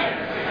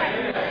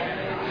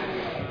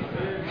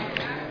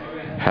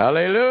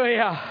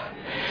 Hallelujah.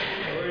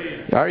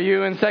 Are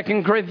you in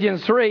 2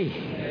 Corinthians 3,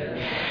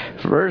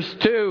 verse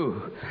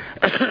 2?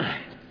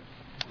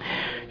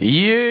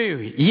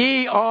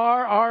 Ye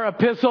are our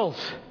epistles.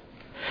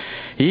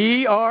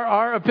 Ye are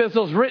our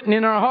epistles written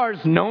in our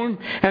hearts, known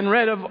and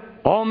read of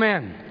all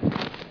men.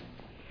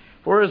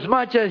 For as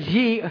much as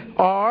ye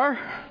are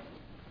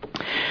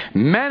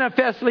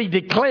manifestly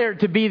declared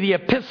to be the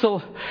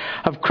epistle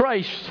of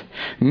Christ,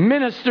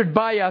 ministered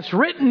by us,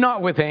 written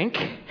not with ink,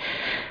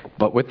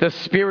 but with the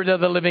Spirit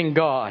of the living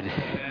God.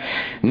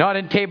 Not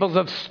in tables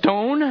of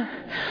stone,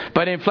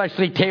 but in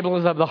fleshly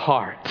tables of the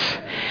heart.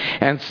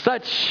 And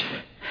such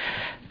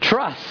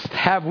trust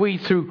have we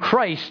through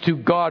Christ to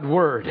God's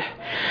word.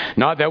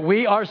 Not that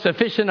we are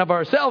sufficient of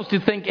ourselves to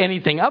think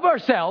anything of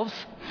ourselves,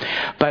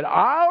 but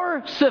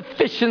our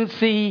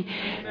sufficiency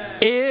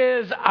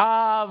is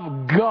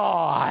of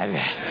God.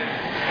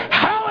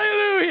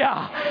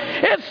 Hallelujah!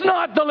 It's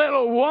not the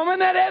little woman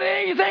that had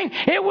anything.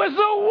 It was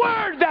the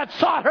Word that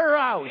sought her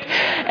out.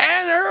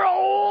 And her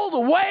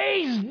old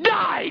ways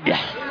died.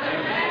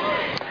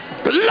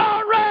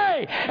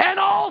 Glory! And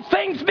all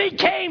things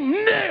became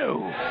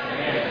new.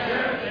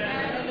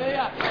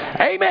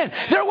 Amen.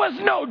 There was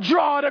no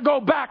draw to go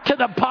back to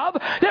the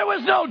pub. There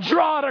was no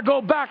draw to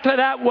go back to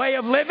that way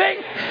of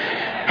living.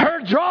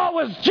 Her draw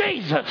was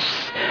Jesus.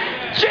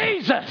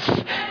 Jesus.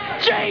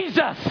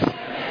 Jesus.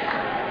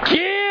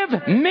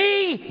 Give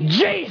me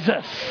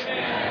Jesus.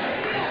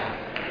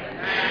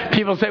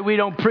 People say we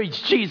don't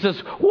preach Jesus.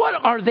 What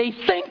are they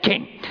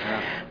thinking?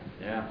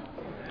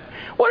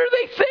 What are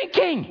they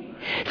thinking?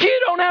 If you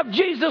don't have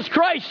Jesus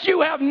Christ,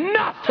 you have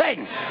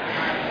nothing.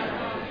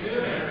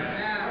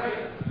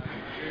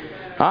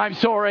 I'm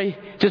sorry.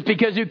 Just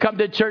because you come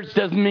to church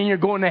doesn't mean you're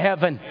going to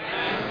heaven.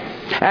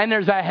 And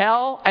there's a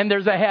hell and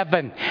there's a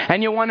heaven.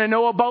 And you want to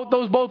know about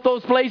both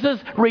those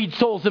places? Read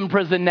Souls in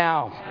Prison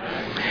now.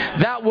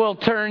 That will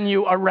turn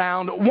you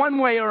around one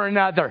way or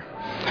another.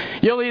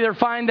 You'll either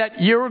find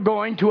that you're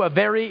going to a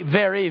very,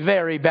 very,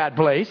 very bad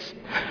place,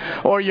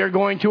 or you're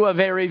going to a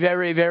very,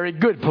 very, very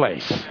good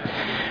place.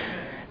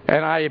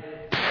 And I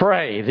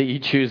pray that you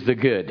choose the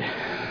good.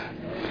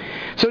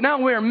 So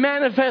now we're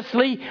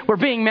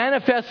being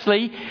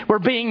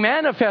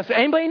manifest.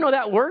 Anybody know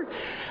that word?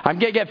 I'm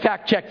going to get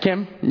fact checked,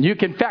 Kim. You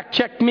can fact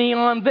check me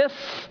on this.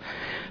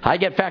 I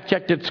get fact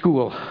checked at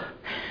school.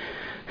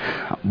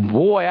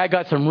 Boy, I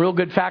got some real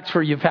good facts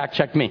for you. Fact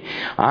check me.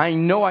 I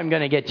know I'm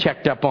going to get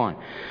checked up on.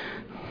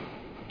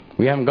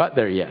 We haven't got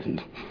there yet.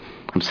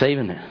 I'm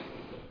saving it.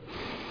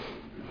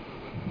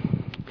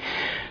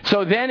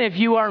 So then if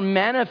you are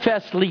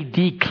manifestly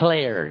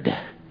declared,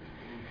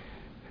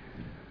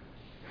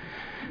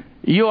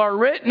 you are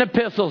written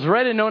epistles,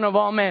 read and known of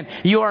all men.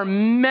 You are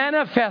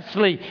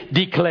manifestly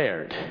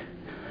declared.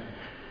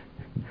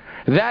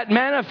 That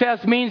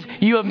manifest means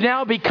you have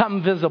now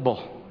become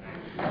visible.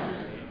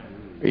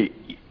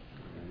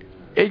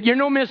 You're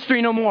no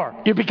mystery no more.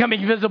 You're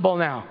becoming visible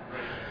now.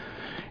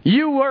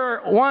 You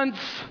were once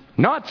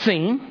not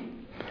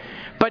seen,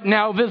 but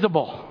now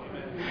visible.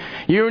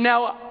 You're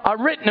now a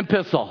written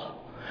epistle,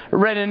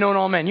 read and known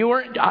all men. You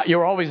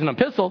were always an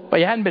epistle, but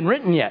you hadn't been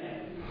written yet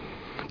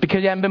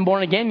because you hadn't been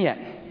born again yet.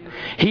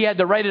 He had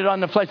to write it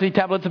on the fleshly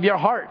tablets of your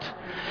heart.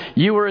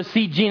 You were a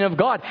seed gene of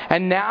God,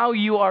 and now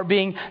you are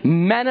being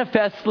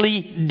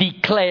manifestly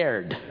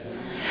declared.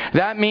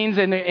 That means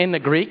in the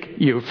Greek,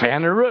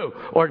 euphaneroo,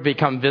 or to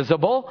become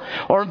visible,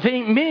 or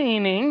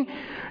meaning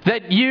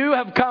that you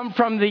have come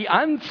from the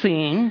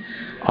unseen,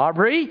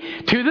 Aubrey,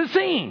 to the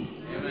seen.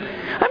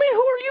 I mean,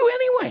 who are you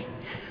anyway?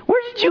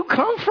 Where did you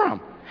come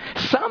from?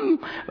 Some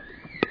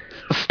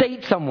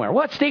state somewhere.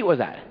 What state was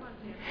that?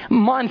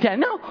 Montana.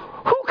 No,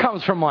 who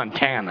comes from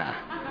Montana?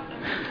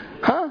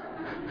 Huh?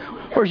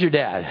 Where's your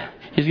dad?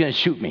 He's going to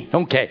shoot me.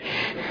 Okay.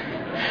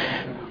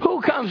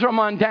 Who comes from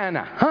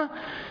Montana? Huh?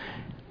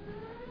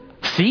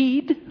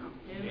 Seed?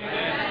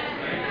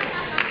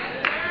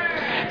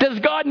 Does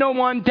God know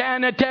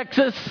Montana,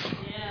 Texas?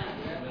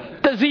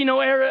 Does he know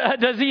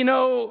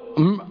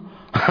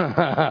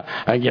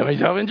I get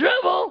myself in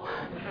trouble.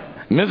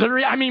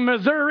 Missouri.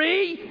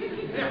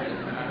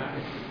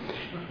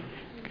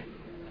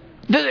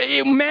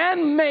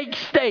 Man makes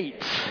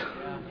states.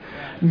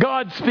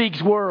 God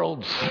speaks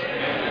worlds.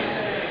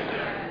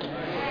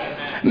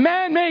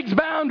 Man makes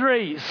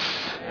boundaries.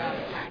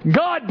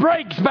 God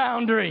breaks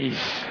boundaries.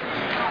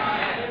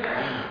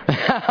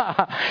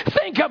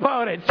 Think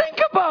about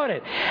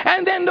it.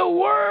 And then the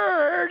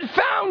Word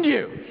found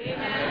you.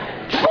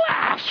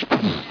 Flash!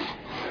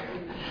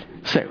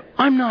 Say,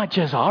 I'm not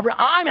just Aubrey.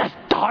 I'm a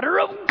daughter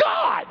of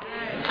God.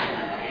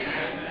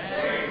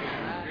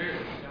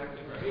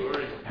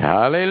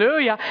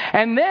 Hallelujah.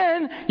 And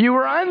then you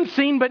were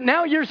unseen, but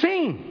now you're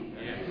seen.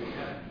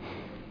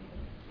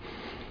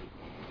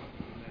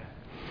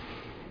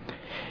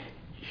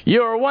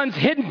 You were once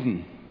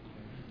hidden,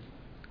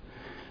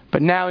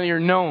 but now you're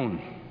known.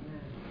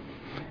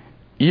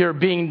 You're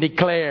being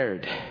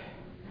declared.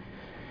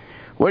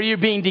 What are you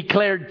being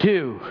declared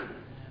to?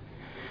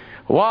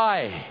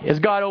 Why is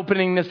God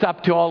opening this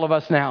up to all of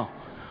us now?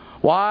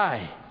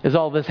 Why is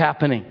all this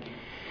happening?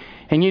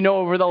 And you know,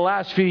 over the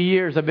last few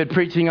years, I've been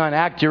preaching on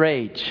act your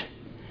age.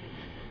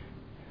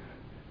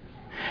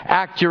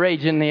 Act your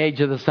age in the age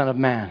of the Son of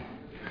Man.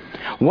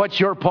 What's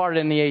your part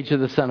in the age of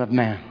the Son of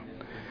Man?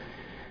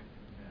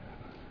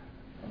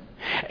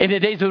 In the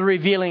days of the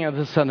revealing of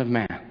the Son of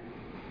Man.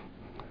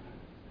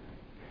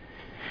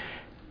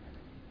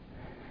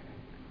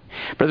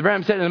 Brother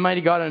Branham said, "And the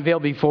mighty God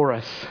unveiled before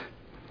us."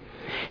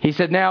 He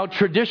said, now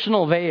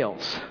traditional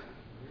veils,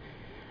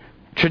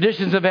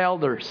 traditions of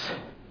elders,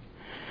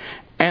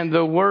 and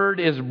the Word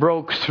is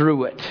broke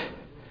through it.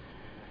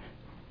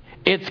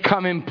 It's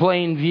come in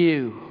plain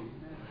view.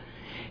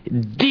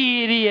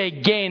 Deity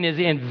again is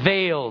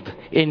unveiled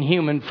in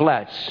human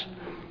flesh.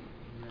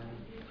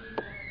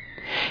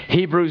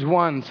 Hebrews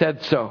 1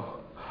 said so.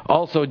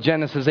 Also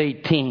Genesis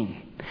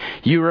 18.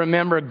 You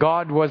remember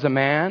God was a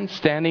man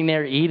standing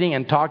there eating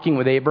and talking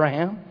with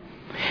Abraham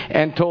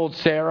and told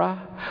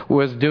Sarah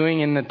was doing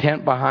in the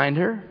tent behind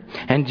her.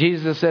 And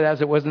Jesus said, as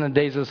it was in the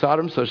days of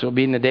Sodom, so shall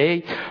be in the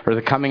day or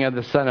the coming of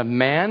the Son of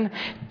Man.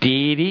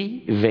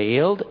 Deity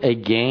veiled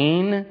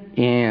again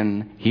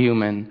in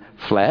human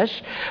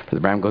flesh.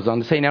 Brother Branham goes on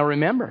to say, now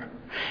remember,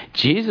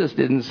 Jesus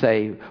didn't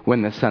say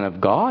when the Son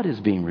of God is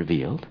being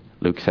revealed.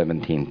 Luke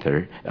 17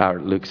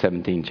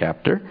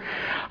 chapter.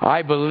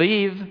 I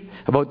believe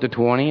about the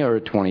 20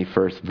 or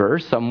 21st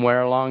verse,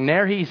 somewhere along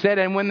there, he said,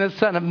 and when the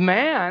Son of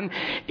Man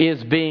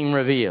is being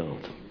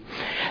revealed.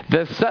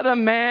 The Son of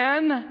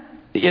Man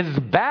is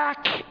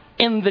back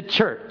in the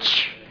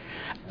church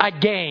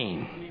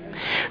again.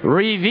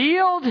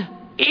 Revealed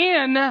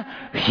in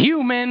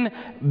human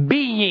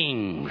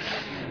beings.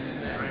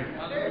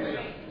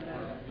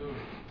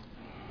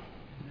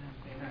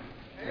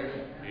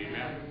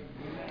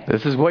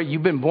 This is what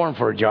you've been born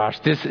for, Josh.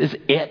 This is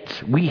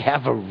it. We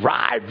have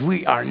arrived.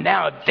 We are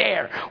now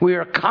there. We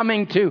are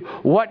coming to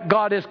what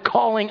God is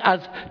calling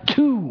us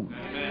to.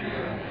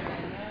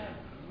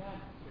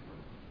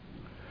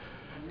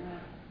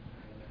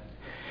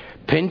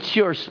 Pinch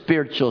your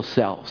spiritual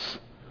selves.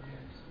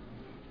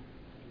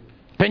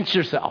 Pinch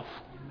yourself.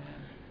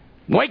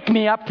 Wake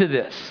me up to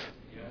this.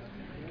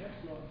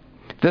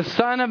 The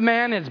Son of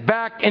Man is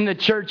back in the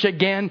church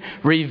again,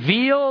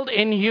 revealed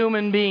in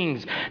human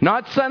beings.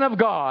 Not Son of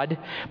God,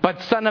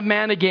 but Son of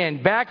Man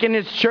again. Back in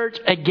His church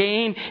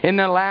again in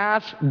the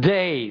last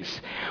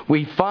days.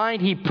 We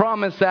find He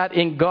promised that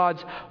in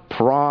God's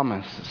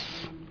promises.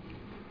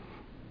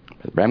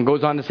 Branham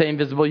goes on to say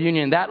invisible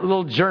union. That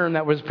little germ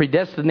that was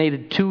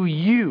predestinated to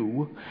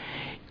you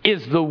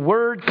is the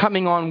Word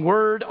coming on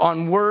word,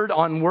 on word,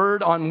 on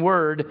word, on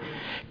word,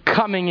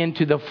 coming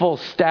into the full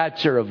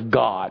stature of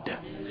God.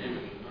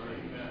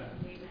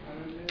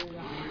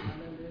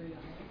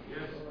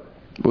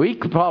 We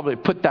could probably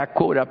put that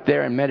quote up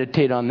there and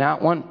meditate on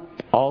that one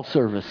all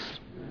service.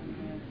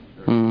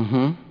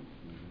 Mm-hmm.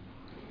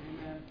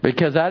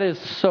 Because that is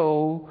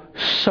so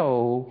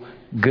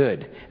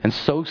good.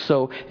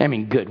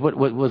 And good. What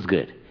was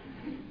good?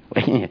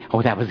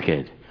 Oh, that was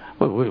good.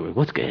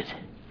 What's good?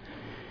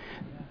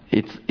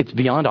 It's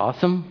beyond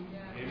awesome.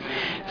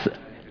 So,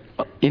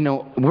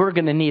 we're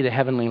going to need a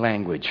heavenly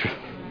language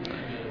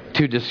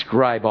to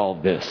describe all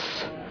this.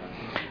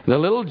 The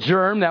little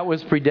germ that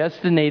was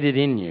predestinated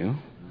in you.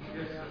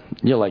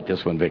 You'll like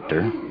this one,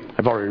 Victor.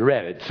 I've already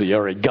read it, so you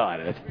already got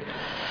it.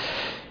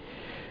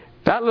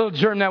 That little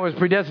germ that was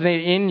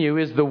predestinated in you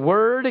is the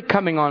Word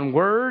coming on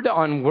word,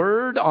 on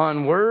word,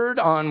 on word,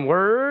 on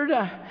word,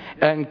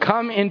 and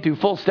come into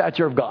full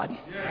stature of God.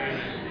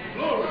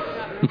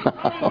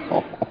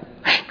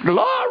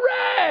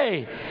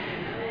 Glory!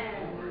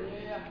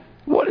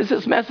 What is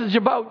this message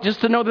about?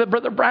 Just to know that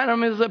Brother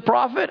Branham is a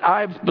prophet?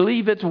 I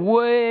believe it's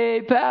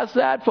way past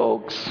that,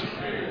 folks.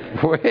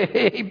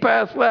 Way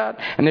past that.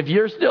 And if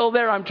you're still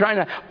there, I'm trying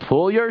to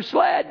pull your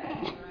sled.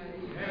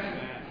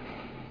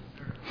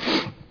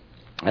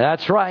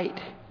 That's right.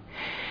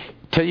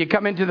 Till you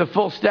come into the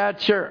full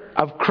stature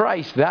of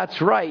Christ. That's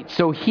right.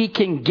 So He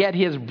can get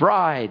His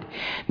bride.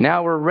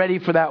 Now we're ready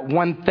for that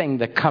one thing,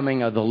 the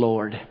coming of the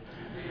Lord.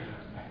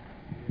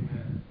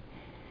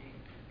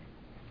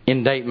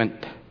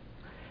 Indictment.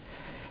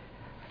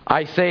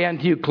 I say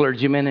unto you,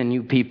 clergymen and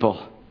you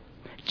people,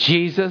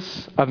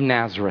 Jesus of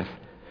Nazareth,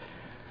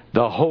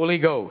 the Holy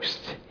Ghost,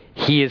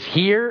 He is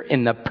here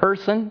in the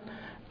person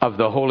of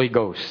the Holy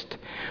Ghost,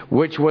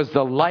 which was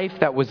the life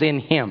that was in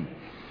Him.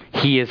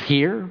 He is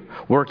here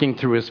working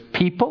through His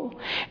people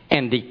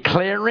and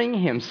declaring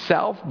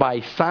Himself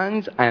by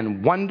signs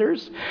and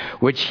wonders,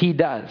 which He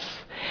does.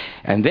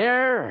 And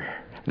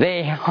there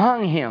they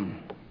hung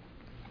Him.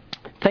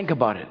 Think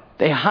about it.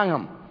 They hung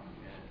Him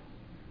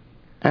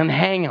and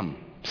hang Him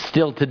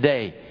still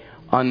today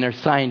on their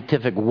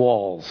scientific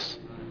walls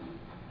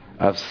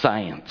of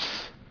science.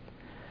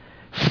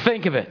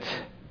 Think of it.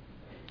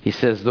 He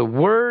says, the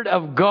Word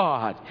of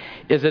God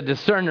is a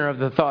discerner of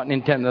the thought and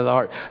intent of the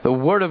heart. The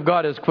Word of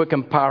God is quick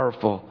and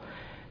powerful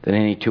than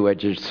any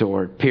two-edged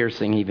sword,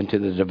 piercing even to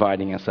the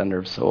dividing asunder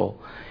of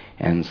soul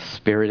and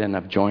spirit and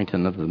of joint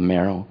and of the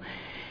marrow.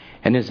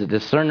 And is a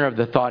discerner of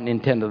the thought and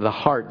intent of the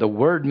heart. The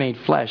Word made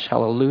flesh.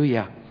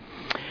 Hallelujah.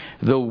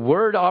 The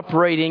Word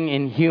operating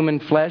in human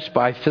flesh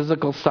by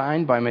physical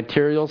sign, by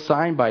material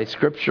sign, by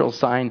scriptural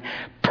sign,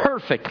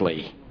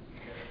 perfectly.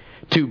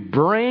 To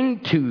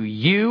bring to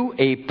you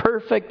a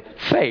perfect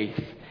faith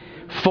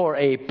for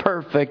a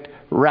perfect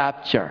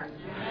rapture.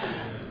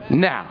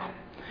 Now,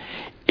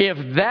 if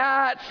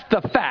that's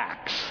the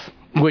facts,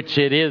 which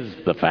it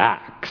is the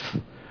facts,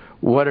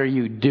 what are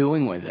you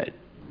doing with it?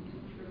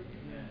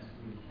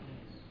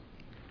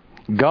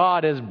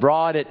 God has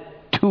brought it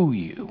to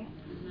you.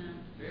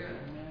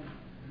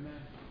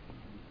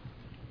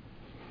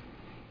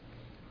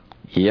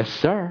 Yes,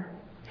 sir.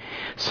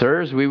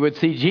 Sirs, we would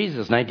see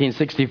Jesus,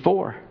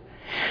 1964.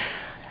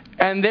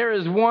 And there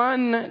is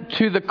one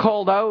to the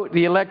called out,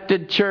 the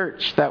elected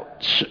church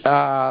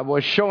that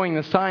was showing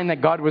the sign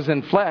that God was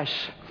in flesh.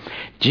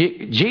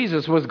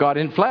 Jesus was God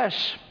in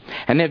flesh.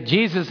 And if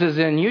Jesus is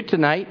in you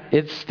tonight,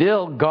 it's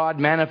still God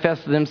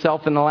manifested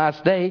Himself in the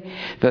last day,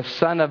 the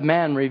Son of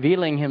Man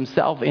revealing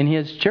Himself in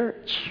His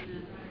church.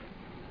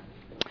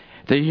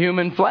 The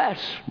human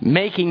flesh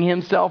making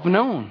Himself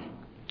known.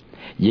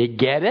 You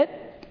get it?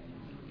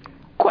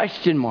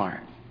 Question mark.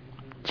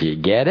 Do you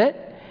get it?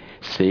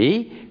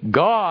 See,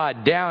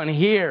 God down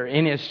here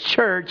in His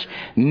church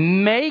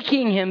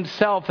making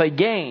Himself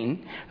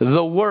again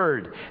the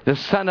Word, the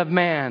Son of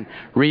Man,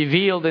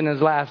 revealed in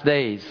His last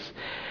days,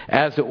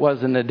 as it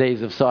was in the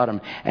days of Sodom.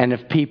 And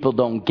if people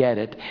don't get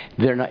it,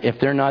 if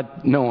they're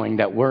not knowing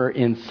that we're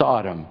in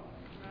Sodom,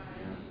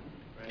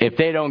 if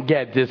they don't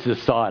get this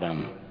is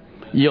Sodom,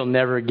 you'll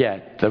never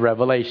get the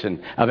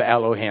revelation of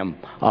Elohim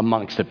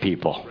amongst the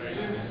people.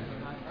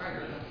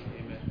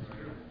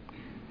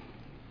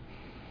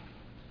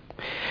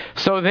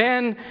 So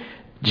then,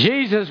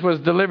 Jesus was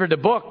delivered a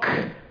book.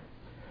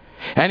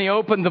 And He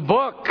opened the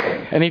book.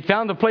 And He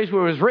found the place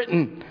where it was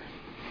written.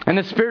 And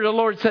the Spirit of the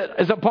Lord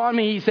is upon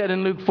me, He said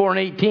in Luke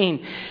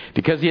 4:18.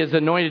 Because He has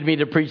anointed me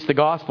to preach the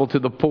gospel to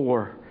the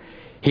poor.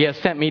 He has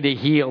sent me to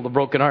heal the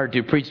brokenhearted,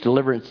 to preach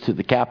deliverance to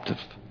the captive.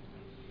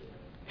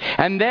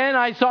 And then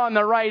I saw in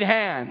the right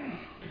hand,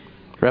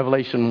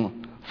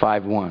 Revelation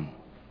 5:1,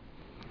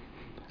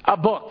 a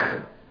book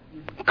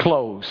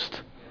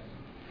closed.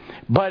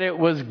 But it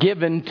was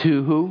given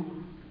to who?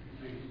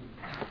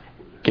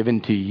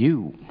 Given to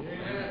you.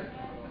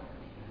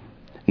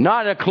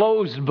 Not a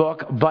closed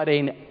book, but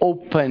an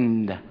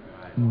opened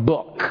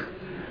book.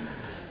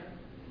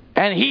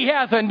 And He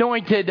hath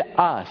anointed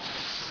us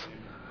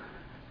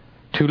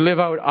to live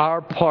out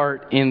our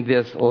part in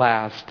this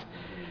last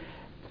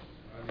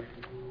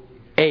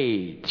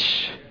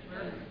age.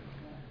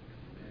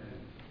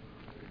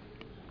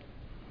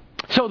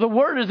 So the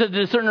Word is a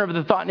discerner of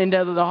the thought and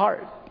intent of the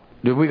heart.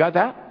 Did we got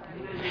that?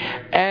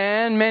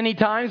 And many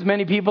times,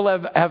 many people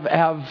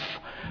have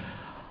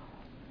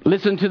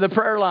listened to the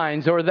prayer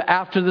lines or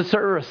after the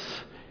service.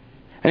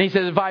 And he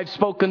says, if I've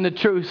spoken the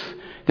truth,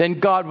 then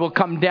God will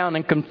come down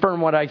and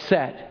confirm what I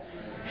said.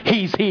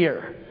 He's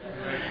here.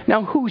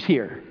 Now, who's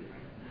here?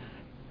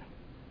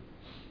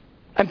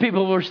 And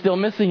people were still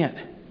missing it.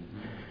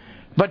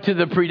 But to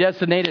the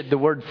predestinated, the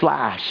word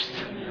flashed.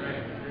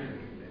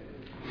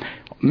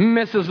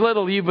 Mrs.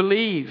 Little, you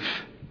believe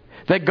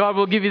that God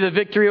will give you the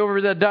victory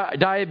over the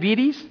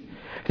diabetes?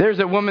 There's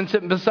a woman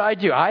sitting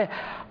beside you.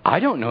 I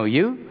don't know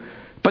you,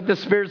 but the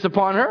Spirit's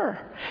upon her.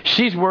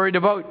 She's worried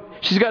about,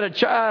 she's got a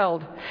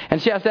child,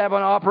 and she has to have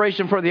an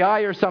operation for the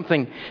eye or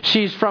something.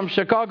 She's from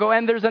Chicago,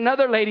 and there's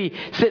another lady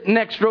sitting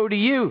next row to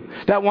you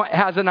that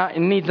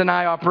needs an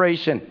eye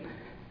operation.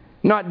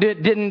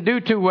 Didn't do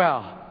too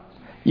well.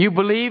 You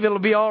believe it'll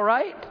be all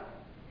right?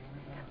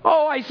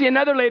 Oh, I see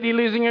another lady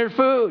losing her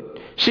food.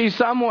 She's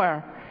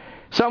somewhere.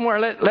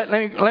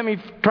 Let me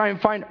try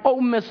and find. Oh,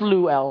 Miss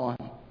Lou Ellen.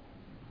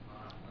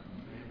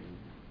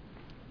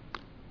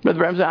 Brother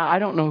Branham said, I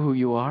don't know who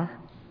you are,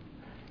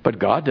 but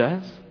God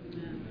does.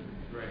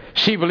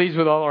 She believes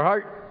with all her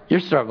heart. Your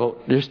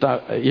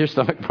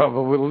stomach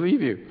probably will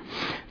leave you.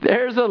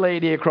 There's a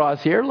lady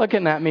across here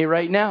looking at me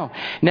right now.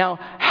 Now,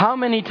 how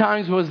many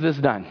times was this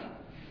done?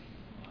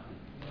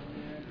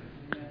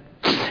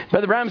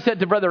 Brother Branham said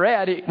to Brother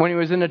Ed, when he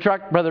was in the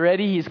truck, Brother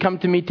Eddie, he's come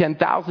to me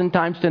 10,000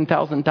 times,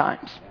 10,000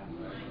 times.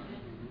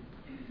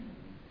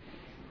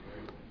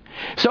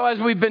 So as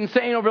we've been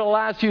saying over the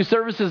last few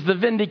services, the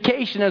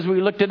vindication, as we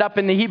looked it up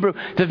in the Hebrew,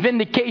 the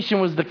vindication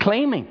was the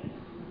claiming.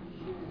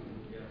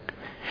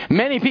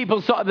 Many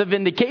people saw the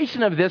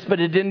vindication of this,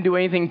 but it didn't do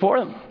anything for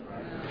them.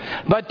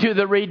 But to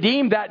the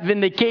redeemed, that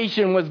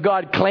vindication was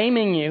God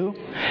claiming you,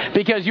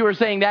 because you were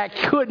saying that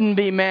couldn't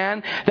be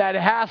man, that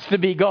has to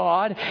be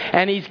God,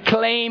 and He's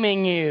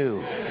claiming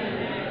you.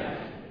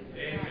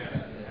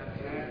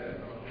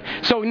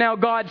 So now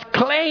God's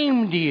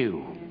claimed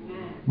you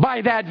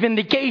by that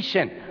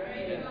vindication.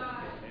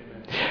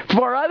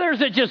 For others,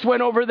 it just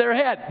went over their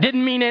head.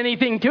 Didn't mean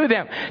anything to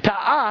them. To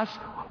us,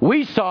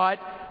 we saw it,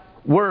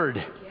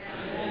 Word.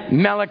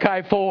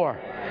 Malachi 4.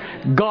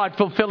 God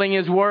fulfilling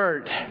His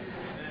Word.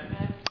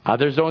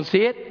 Others don't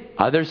see it.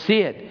 Others see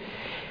it.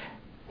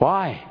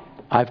 Why?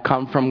 I've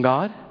come from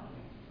God,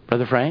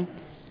 Brother Frank.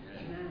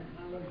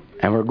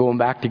 And we're going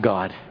back to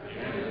God.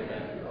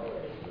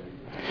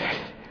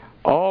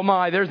 Oh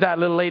my, there's that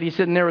little lady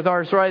sitting there with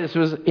arthritis. It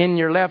was in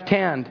your left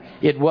hand.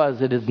 It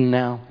was. It is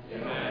now.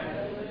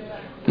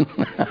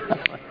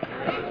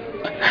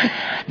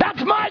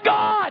 That's my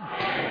God.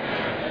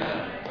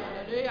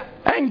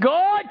 And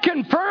God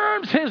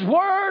confirms His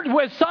Word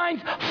with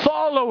signs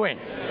following.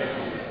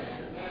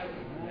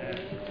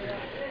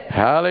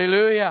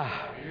 Hallelujah.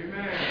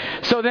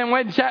 So then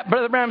when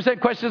Brother Branham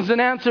said questions and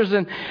answers,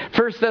 and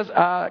first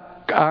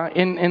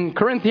in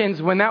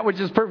Corinthians, when that which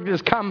is perfect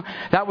has come,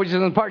 that which is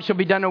in part shall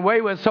be done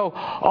away with. So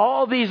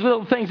all these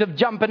little things of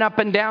jumping up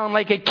and down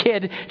like a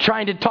kid,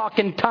 trying to talk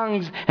in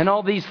tongues and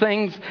all these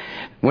things,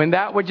 when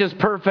that which is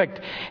perfect,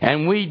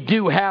 and we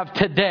do have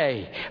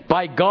today,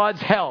 by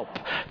God's help,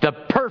 the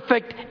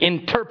perfect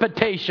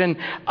interpretation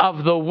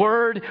of the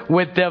Word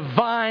with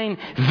divine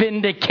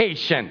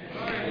vindication.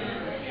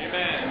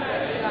 Amen.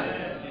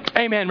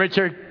 Amen,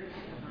 Richard.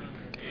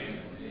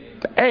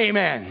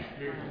 Amen.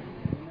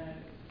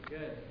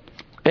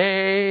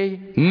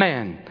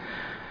 Amen.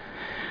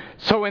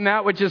 So when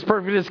that which is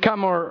perfect has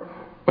come, or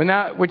when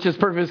that which is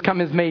perfect has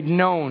come, is made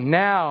known.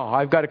 Now,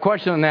 I've got a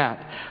question on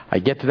that. I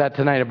get to that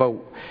tonight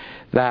about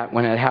that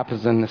when it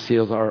happens and the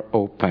seals are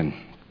open.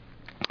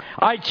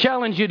 I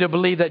challenge you to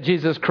believe that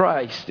Jesus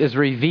Christ is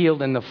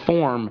revealed in the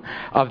form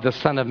of the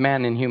Son of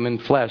Man in human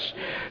flesh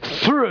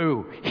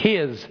through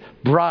His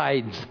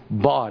bride's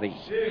body.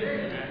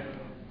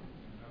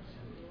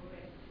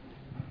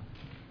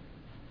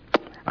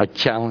 I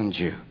challenge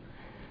you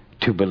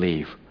to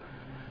believe.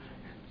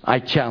 I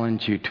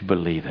challenge you to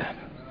believe it.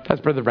 That's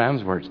Brother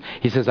Branham's words.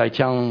 He says, I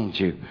challenge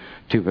you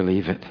to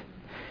believe it.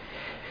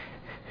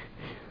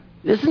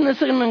 Isn't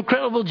this an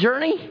incredible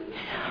journey?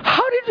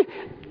 How did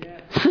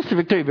Sister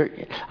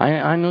Victoria,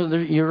 I know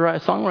that you're a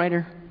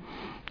songwriter.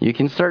 You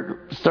can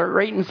start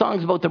writing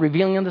songs about the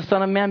revealing of the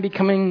Son of Man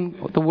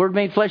becoming the Word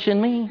made flesh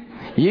in me.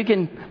 You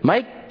can,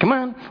 Mike, come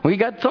on. We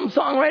got some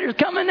songwriters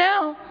coming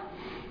now.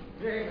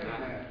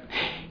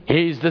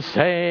 He's the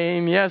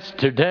same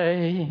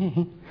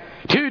yesterday,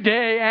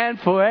 today, and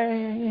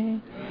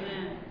forever.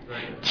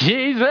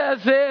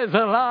 Jesus is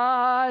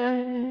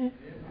alive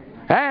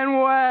and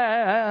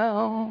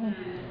well.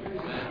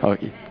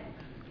 Okay.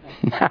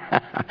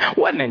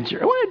 What a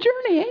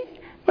journey, eh?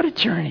 What a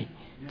journey.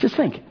 Just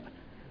think.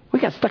 We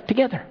got stuck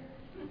together.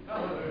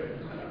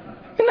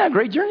 Isn't that a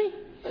great journey?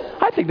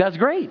 I think that's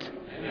great.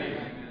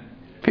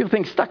 People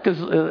think stuck is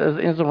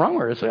the wrong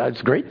word.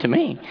 It's great to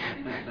me.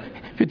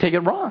 If you take it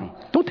wrong,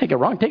 don't take it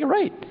wrong, take it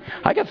right.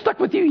 I got stuck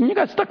with you and you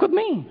got stuck with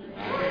me.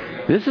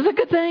 This is a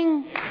good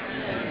thing.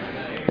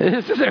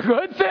 This is a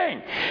good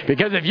thing.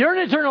 Because if you're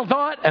an eternal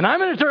thought and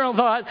I'm an eternal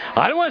thought,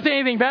 I don't want to say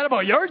anything bad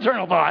about your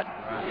eternal thought.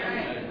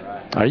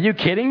 Are you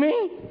kidding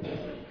me?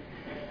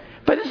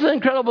 But this is an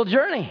incredible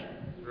journey.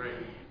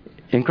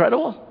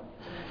 Incredible?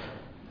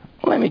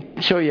 Let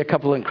me show you a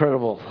couple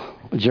incredible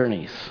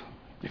journeys,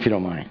 if you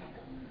don't mind.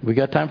 We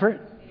got time for it?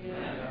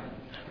 Yeah.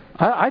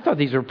 I thought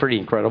these were pretty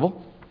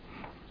incredible.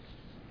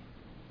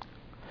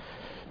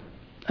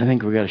 I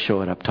think we got to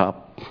show it up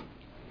top.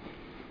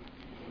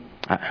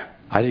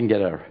 I didn't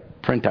get a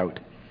printout.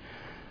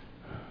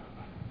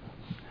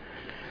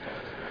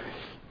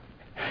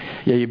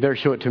 Yeah, you better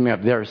show it to me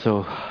up there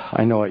so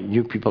I know what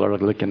you people are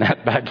looking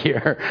at back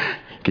here.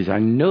 Because I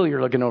know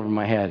you're looking over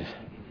my head.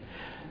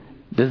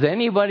 Does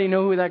anybody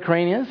know who that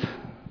crane is?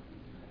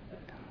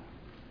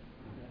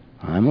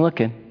 I'm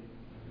looking.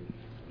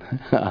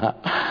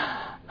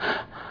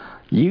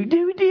 You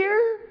do,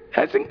 dear?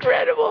 That's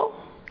incredible.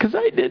 Because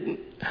I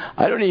didn't.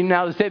 I don't even know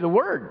how to say the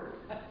word.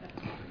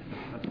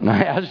 And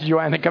I asked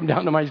Joanne to come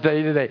down to my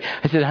study today.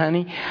 I said,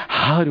 honey,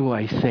 how do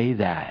I say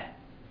that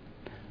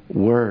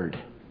word?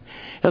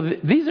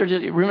 These are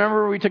just,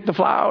 remember we took the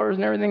flowers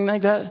and everything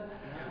like that?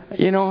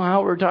 You know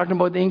how we're talking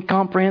about the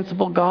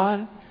incomprehensible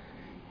God?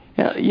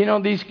 You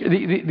know,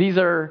 these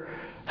are,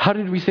 how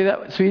did we say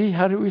that, sweetie?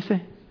 How did we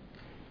say?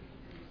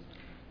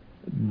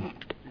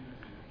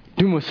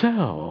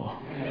 Dumusel.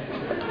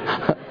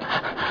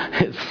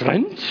 It's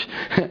French.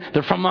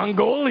 They're from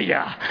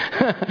Mongolia.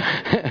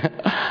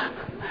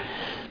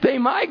 They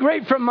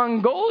migrate from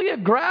Mongolia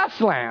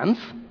grasslands.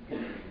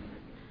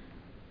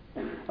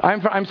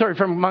 I'm sorry,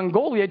 from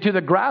Mongolia to the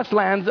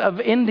grasslands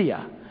of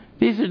India.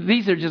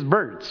 These are just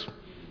birds.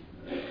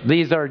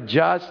 These are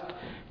just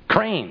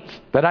cranes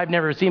that I've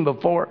never seen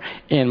before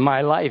in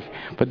my life.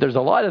 But there's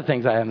a lot of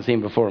things I haven't seen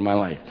before in my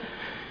life.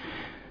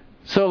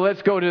 So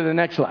let's go to the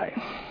next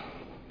slide.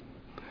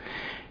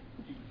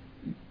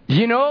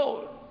 You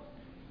know,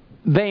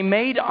 they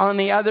mate on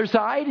the other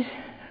side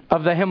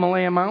of the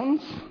Himalaya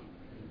mountains.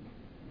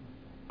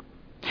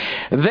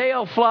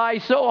 They'll fly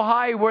so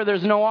high where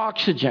there's no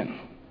oxygen.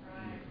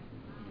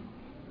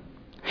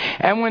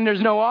 And when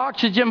there's no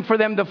oxygen for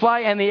them to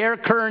fly and the air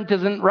current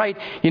isn't right,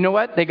 you know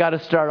what? They got to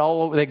start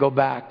all over. They go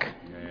back.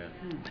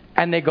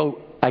 And they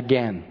go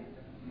again.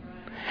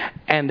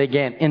 And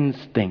again.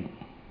 Instinct.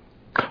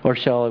 Or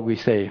shall we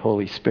say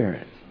Holy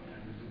Spirit.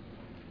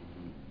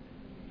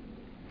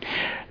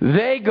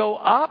 They go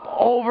up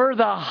over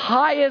the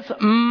highest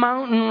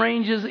mountain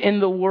ranges in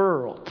the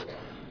world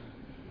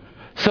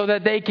so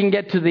that they can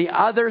get to the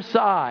other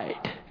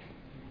side.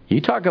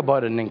 You talk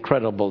about an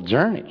incredible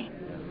journey.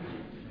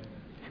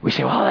 We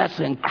say, well, that's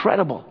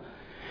incredible.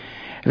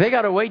 They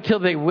got to wait till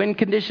the wind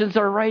conditions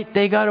are right.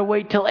 They got to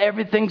wait till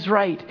everything's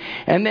right.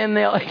 And then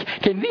they'll,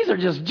 okay, these are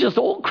just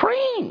old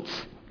cranes.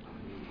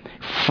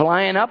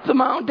 Flying up the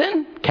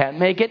mountain, can't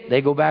make it,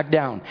 they go back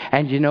down.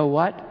 And you know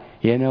what?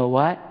 You know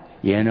what?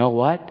 You know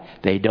what?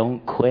 They don't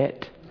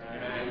quit.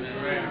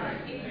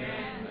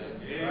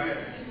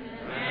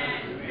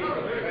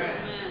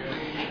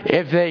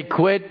 If they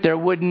quit, there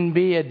wouldn't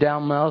be a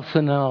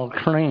Dalmatian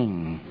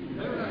crane.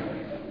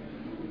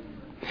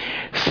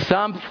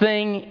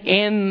 Something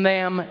in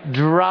them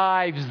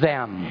drives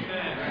them.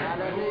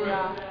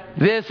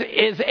 This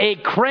is a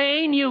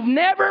crane you've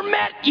never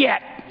met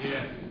yet.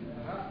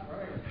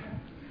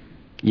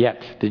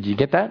 Yet. Did you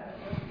get that?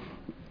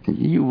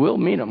 You will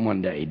meet them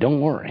one day. Don't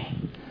worry.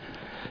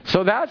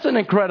 So that's an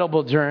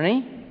incredible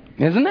journey,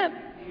 isn't it?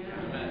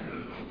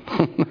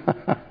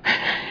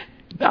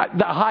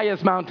 The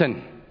highest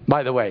mountain,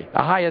 by the way.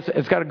 The highest,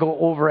 it's got to go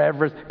over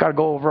Everest, got to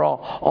go over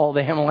all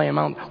the Himalayan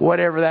mountains,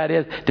 whatever that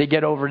is, to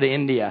get over to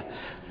India.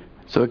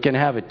 So it can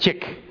have a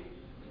chick.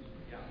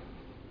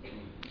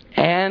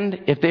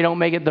 And if they don't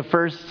make it the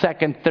first,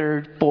 second,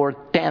 third, fourth,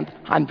 10th,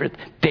 100th,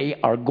 they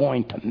are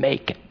going to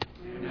make it.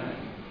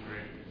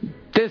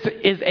 This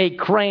is a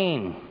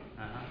crane.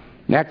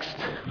 Next.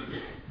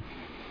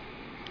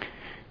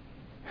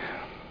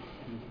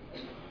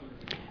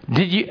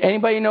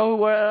 Anybody know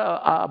who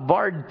a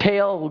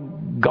barred-tail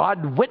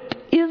godwit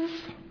is?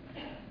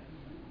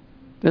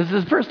 This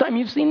is the first time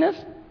you've seen this?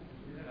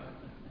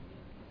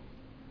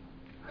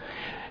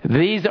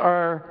 These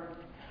are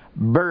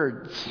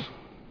birds.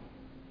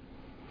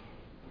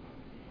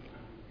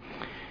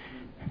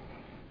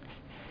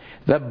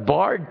 The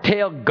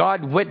barred-tailed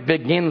godwit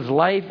begins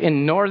life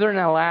in northern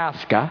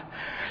Alaska.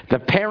 The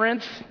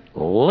parents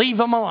leave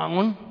them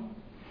alone.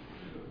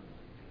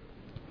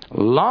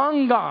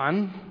 Long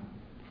gone.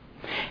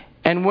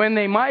 And when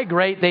they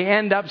migrate, they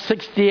end up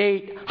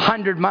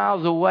 6,800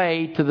 miles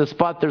away to the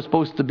spot they're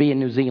supposed to be in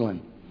New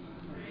Zealand.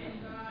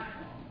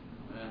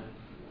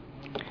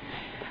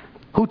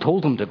 Who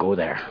told them to go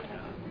there?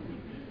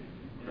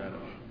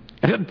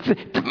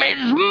 It's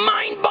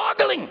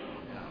mind-boggling.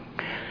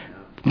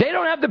 They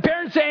don't have the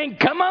parents saying,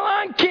 come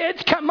on,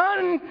 kids, come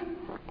on.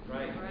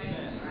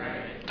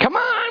 Come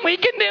on, we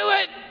can do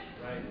it.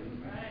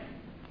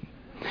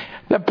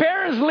 The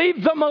parents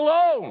leave them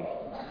alone.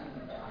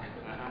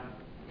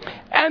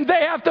 And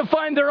they have to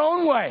find their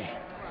own way.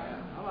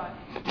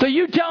 So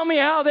you tell me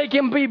how they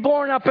can be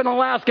born up in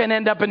Alaska and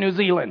end up in New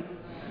Zealand,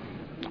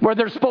 where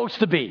they're supposed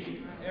to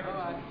be.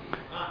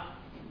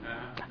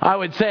 I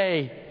would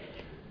say,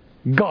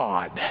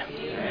 God.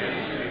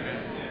 Amen.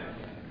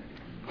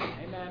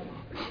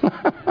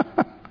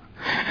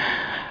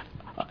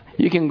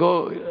 You can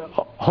go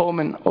home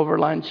and over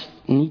lunch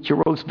and eat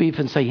your roast beef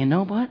and say, you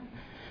know what?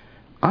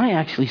 I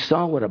actually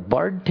saw what a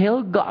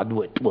barred-tailed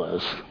godwit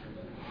was.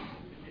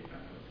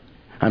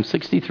 I'm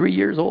 63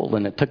 years old,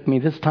 and it took me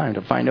this time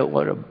to find out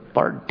what a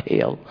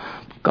barred-tailed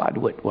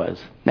godwit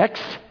was.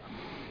 Next.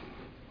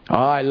 Oh,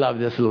 I love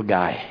this little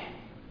guy.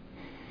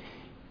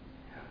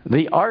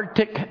 The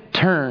Arctic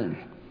tern.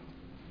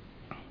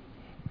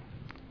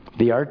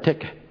 The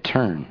Arctic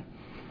tern.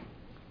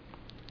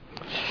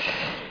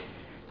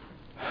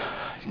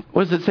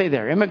 What does it say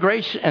there?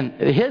 Immigration.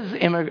 His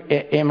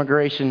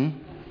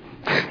immigration.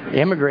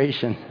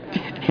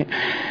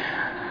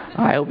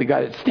 I hope he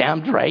got it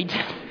stamped right.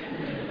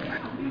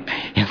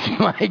 It's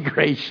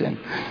migration.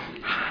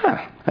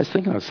 I was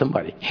thinking of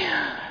somebody.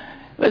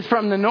 It's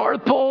from the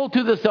North Pole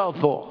to the South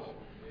Pole.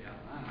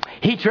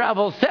 He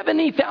travels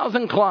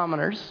 70,000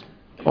 kilometers,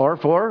 or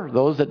for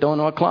those that don't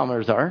know what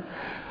kilometers are,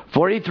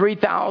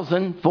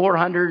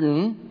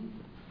 43,400.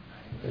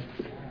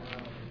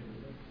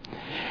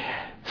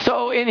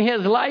 So in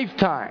his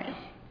lifetime,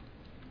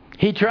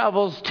 he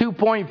travels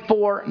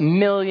 2.4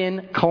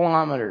 million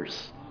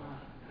kilometers.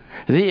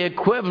 The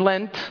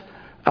equivalent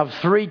of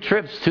 3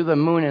 trips to the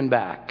moon and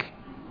back.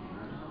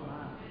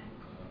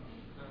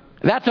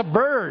 That's a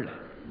bird.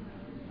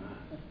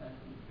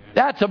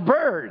 That's a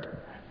bird.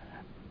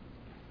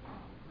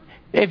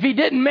 If he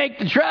didn't make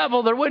the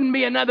travel, there wouldn't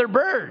be another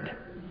bird.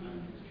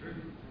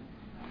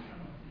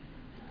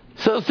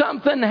 So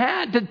something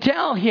had to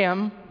tell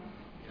him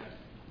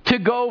to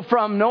go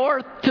from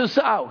north to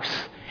south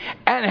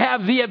and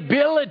have the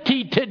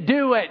ability to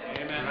do it.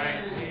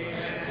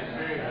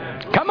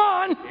 Come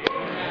on.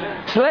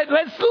 So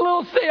let's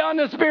stay on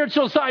the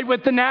spiritual side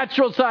with the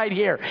natural side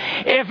here.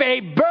 If a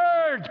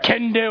bird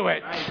can do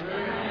it.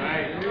 Amen.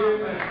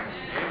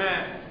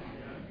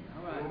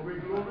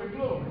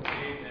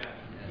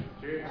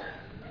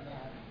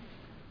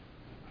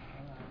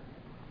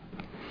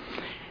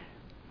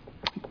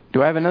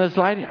 Do I have another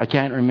slide? I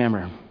can't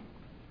remember.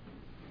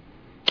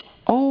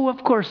 Oh,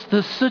 of course,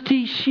 the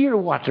sooty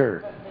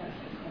shearwater.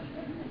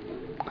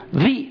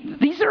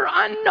 These are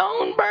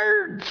unknown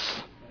birds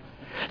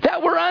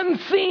that were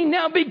unseen,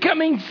 now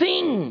becoming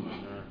seen.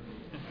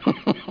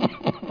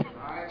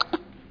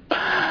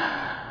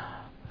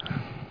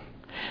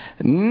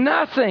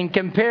 Nothing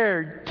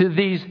compared to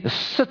these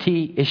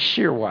sooty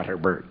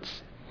shearwater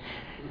birds.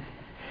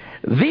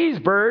 These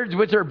birds,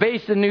 which are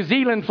based in New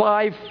Zealand,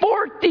 fly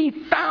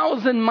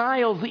 40,000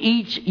 miles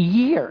each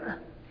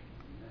year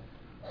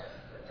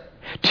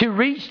to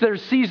reach their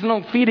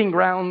seasonal feeding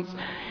grounds,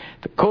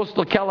 the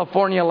coastal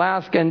California,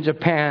 Alaska, and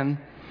Japan.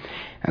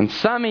 And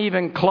some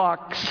even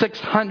clock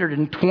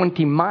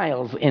 620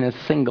 miles in a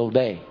single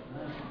day.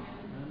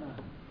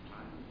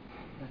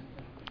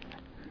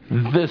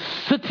 The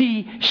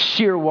sooty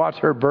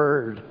shearwater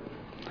bird.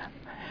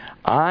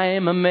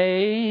 I'm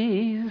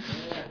amazed.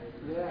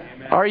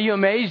 Are you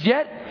amazed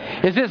yet?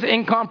 Is this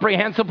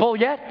incomprehensible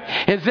yet?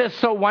 Is this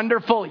so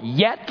wonderful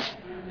yet?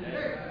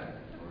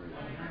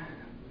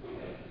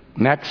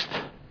 Next.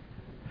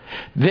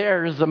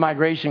 There's the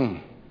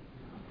migration.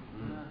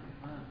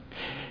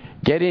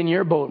 Get in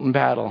your boat and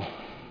paddle.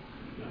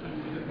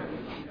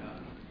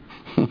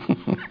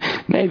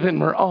 Nathan,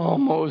 we're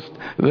almost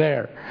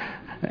there.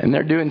 And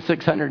they're doing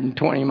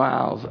 620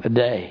 miles a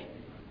day.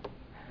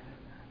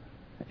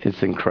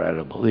 It's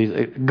incredible.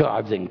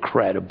 God's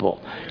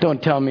incredible.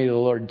 Don't tell me the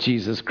Lord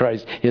Jesus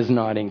Christ is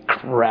not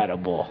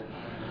incredible.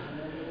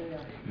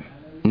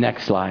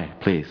 Next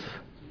slide, please.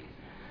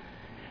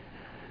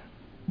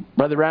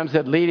 Brother Ram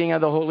said, leading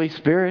of the Holy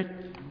Spirit.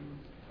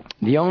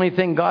 The only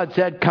thing God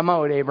said, come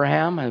out,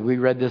 Abraham. And we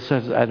read this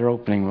at our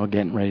opening. We're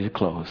getting ready to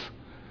close.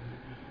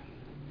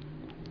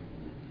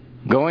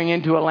 Going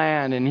into a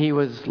land, and he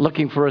was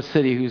looking for a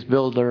city whose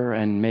builder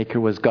and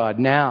maker was God.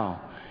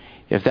 Now,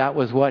 if that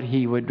was what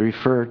he would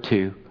refer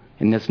to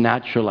in this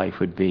natural life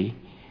would be,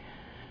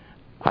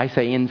 I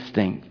say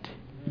instinct.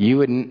 You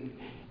wouldn't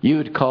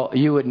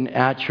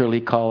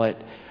naturally call it,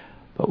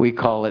 but we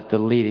call it the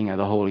leading of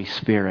the Holy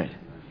Spirit.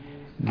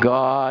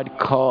 God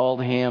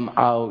called him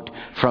out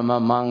from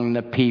among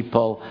the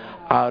people,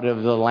 out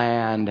of the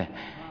land,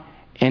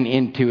 and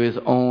into his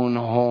own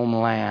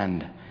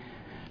homeland,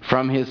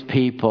 from his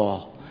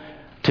people,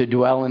 to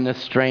dwell in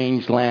this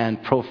strange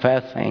land,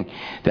 professing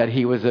that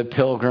he was a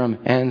pilgrim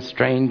and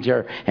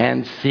stranger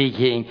and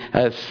seeking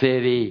a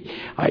city.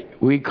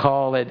 We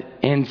call it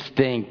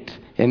instinct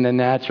in the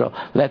natural.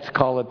 Let's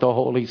call it the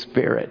Holy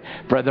Spirit.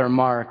 Brother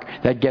Mark,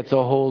 that gets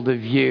a hold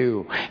of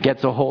you,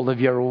 gets a hold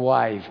of your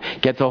wife,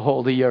 gets a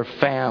hold of your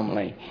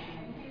family.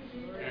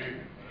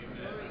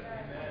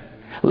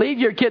 Leave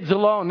your kids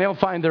alone. They'll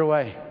find their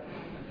way.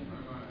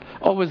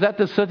 Oh, was that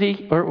the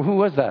city? Or who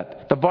was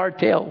that? The bar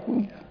tail?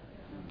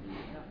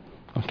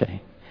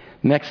 Okay.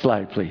 Next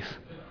slide, please.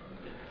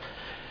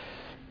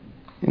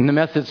 And the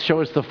message,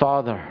 show us the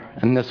Father,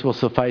 and this will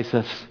suffice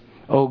us.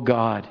 Oh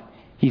God,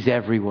 he's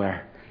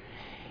everywhere.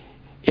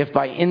 If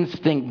by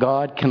instinct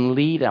God can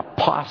lead a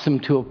possum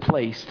to a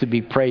place to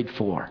be prayed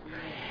for,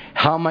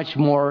 how much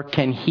more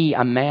can he,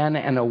 a man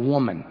and a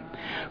woman,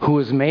 who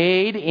was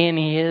made in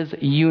His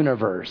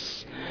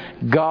universe.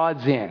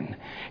 God's in.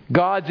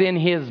 God's in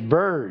His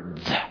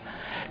birds.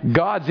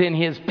 God's in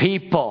His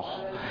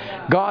people.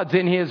 God's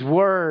in His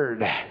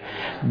Word.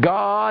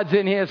 God's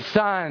in His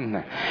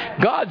Son.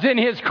 God's in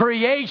His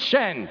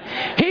creation.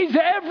 He's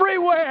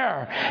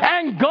everywhere.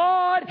 And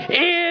God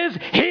is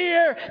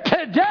here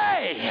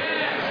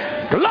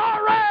today.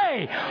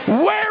 Glory!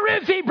 Where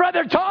is He,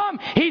 Brother Tom?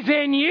 He's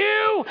in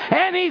you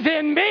and He's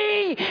in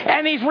me,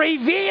 and He's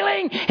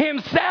revealing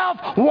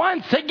Himself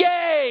once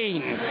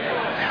again.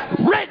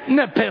 Written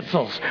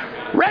epistles,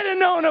 read and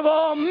known of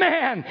all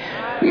men,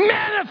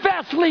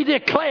 manifestly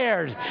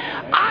declared,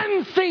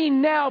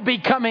 unseen now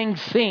becoming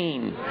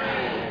seen.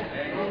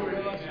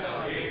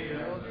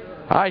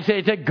 I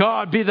say, to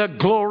God be the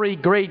glory,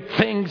 great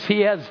things He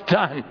has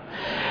done.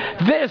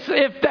 This,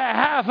 if the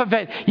half of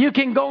it, you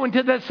can go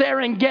into the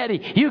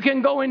Serengeti, you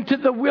can go into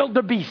the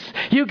wildebeest,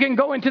 you can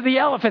go into the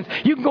elephants,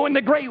 you can go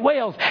into great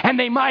whales, and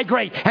they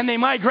migrate, and they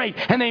migrate,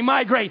 and they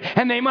migrate,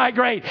 and they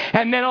migrate,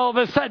 and then all of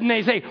a sudden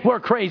they say,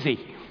 we're crazy.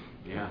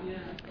 Yeah.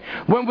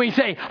 When we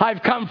say,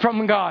 I've come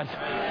from God,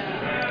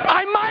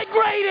 I'm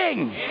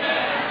migrating.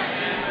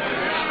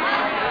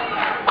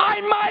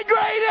 I'm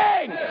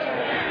migrating.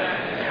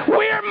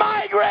 We're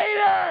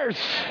migrators.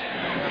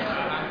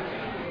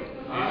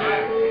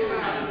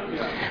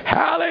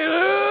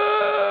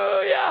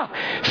 Hallelujah.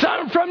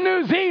 Some from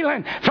New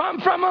Zealand, some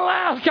from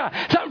Alaska,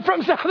 some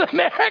from South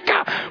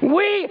America.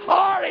 We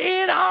are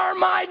in our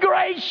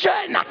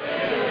migration.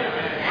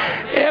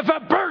 If a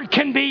bird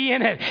can be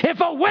in it,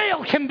 if a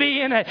whale can be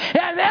in it,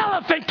 an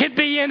elephant can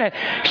be in it,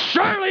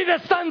 surely the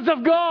sons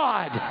of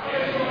God.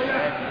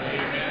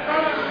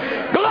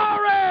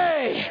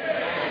 Glory!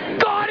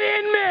 God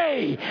in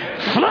me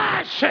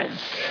flashes.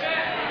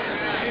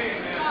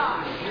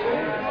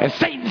 And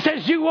Satan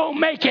says, you won't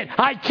make it.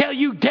 I tell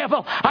you,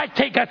 devil, I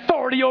take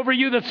authority over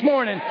you this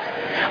morning.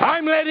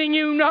 I'm letting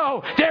you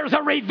know there's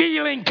a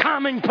revealing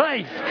coming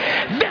place.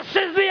 This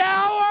is the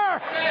hour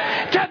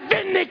to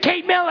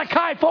vindicate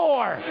Malachi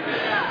 4.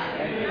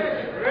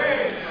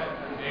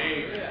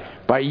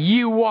 By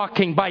you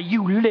walking, by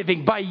you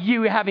living, by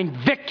you having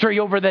victory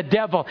over the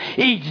devil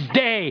each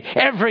day,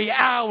 every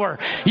hour,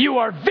 you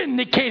are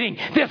vindicating.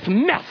 This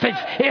message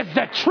is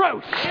the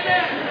truth.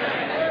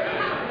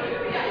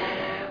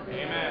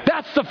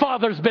 That's the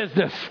Father's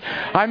business.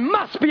 I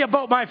must be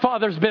about my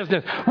Father's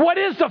business. What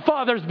is the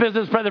Father's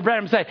business, Brother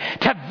Branham say?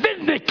 To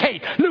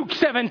vindicate Luke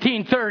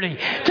 17:30.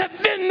 To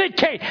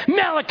vindicate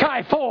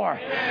Malachi 4.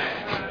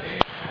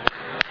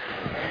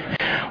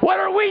 What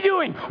are we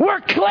doing?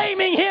 We're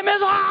claiming Him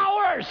as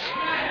ours.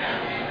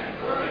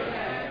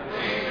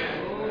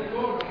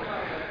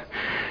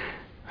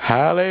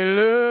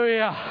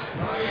 Hallelujah.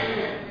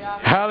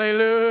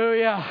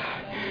 Hallelujah.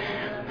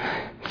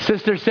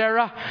 Sister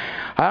Sarah,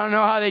 I don't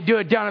know how they do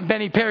it down in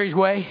Benny Perry's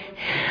way,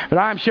 but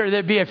I'm sure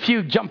there'd be a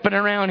few jumping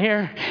around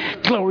here.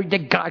 Glory to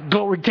God,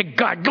 glory to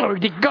God,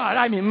 glory to God.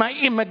 I'm in my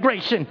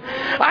immigration.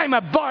 I'm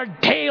a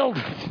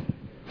barred-tailed.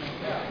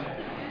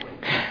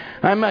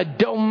 I'm a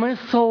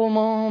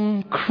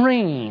domicile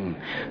cream.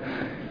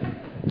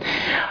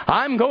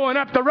 I'm going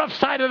up the rough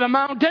side of the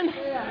mountain.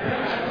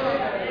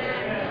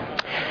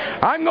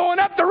 I'm going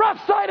up the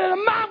rough side of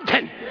the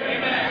mountain.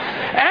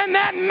 And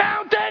that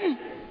mountain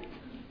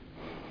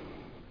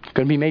is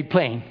going to be made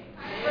plain.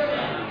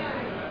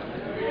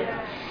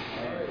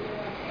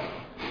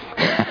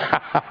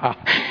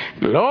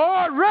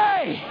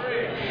 Glory!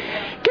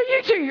 Can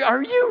you say,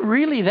 are you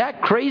really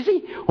that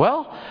crazy?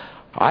 Well,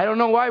 I don't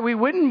know why we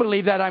wouldn't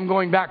believe that I'm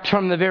going back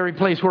from the very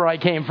place where I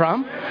came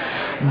from.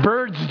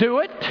 Birds do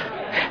it.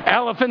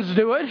 Elephants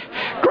do it.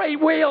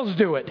 Great whales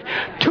do it.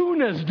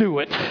 Tunas do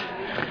it.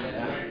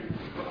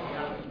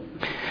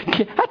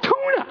 A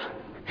tuna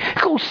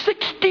goes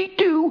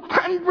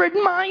 6,200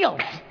 miles.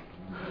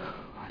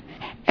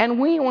 And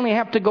we only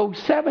have to go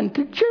 7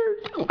 to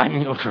church. I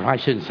mean, I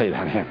shouldn't say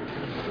that here.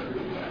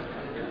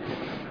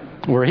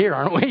 We're here,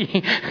 aren't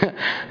we?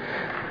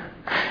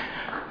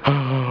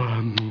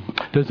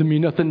 Doesn't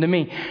mean nothing to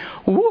me.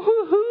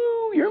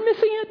 Woo-hoo-hoo, you're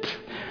missing it.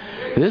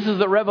 This is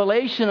the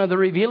revelation of the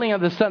revealing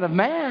of the Son of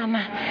Man.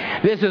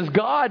 This is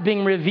God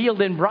being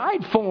revealed in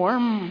bride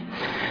form.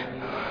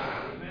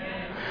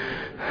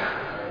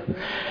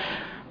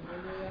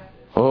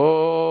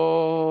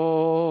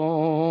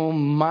 Oh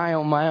my,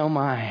 oh my, oh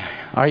my.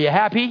 Are you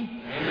happy?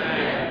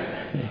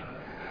 Amen.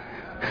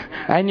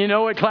 And you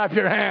know it, clap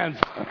your hands.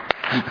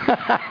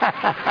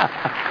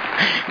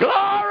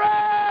 Glory!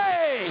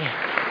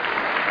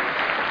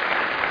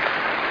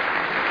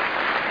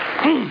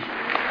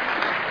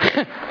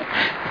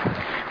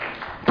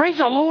 Praise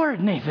the Lord,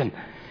 Nathan.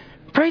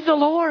 Praise the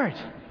Lord.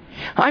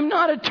 I'm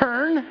not a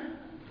tern.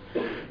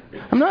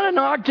 I'm not an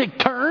Arctic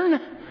tern.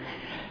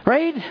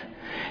 Right?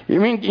 You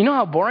mean, you know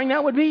how boring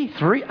that would be?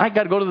 I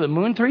got to go to the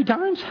moon 3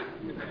 times?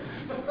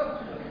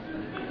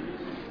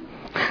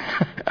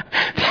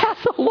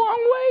 That's a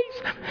long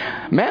ways.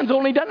 Man's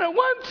only done it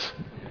once.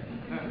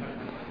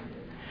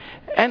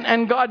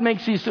 And God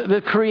makes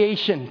the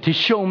creation to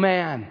show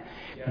man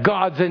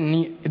God's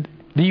in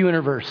the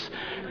universe.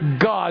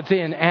 God's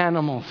in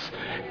animals.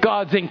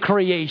 God's in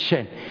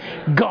creation.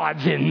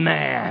 God's in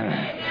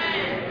man.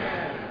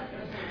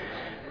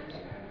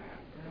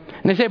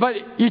 And they say,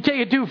 but you take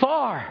it too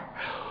far.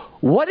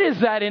 What is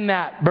that in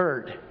that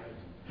bird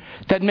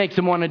that makes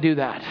them want to do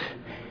that?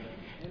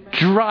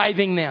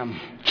 Driving them.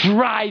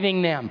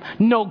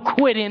 No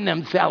quit in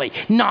them, Sally.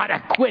 Not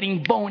a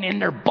quitting bone in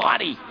their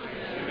body.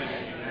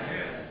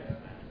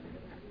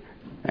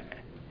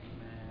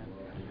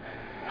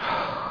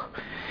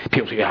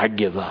 People say, I'd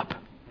give up.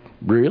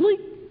 Really?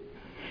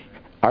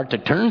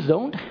 Arctic terns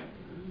don't?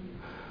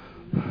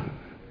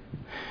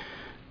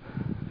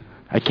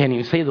 I can't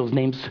even say those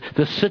names.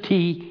 The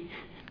sooty,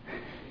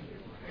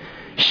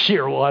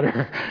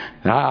 shearwater.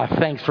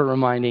 Thanks for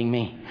reminding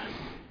me.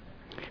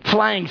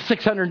 Flying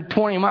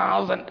 620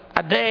 miles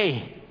a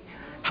day.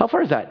 How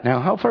far is that now?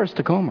 How far is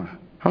Tacoma?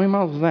 How many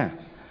miles is that?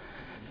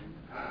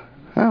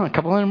 A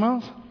couple hundred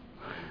miles?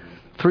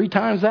 3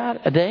 times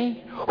that a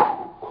day?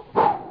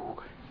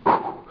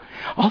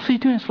 All he's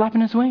doing is flapping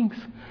his wings.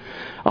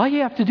 All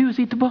you have to do is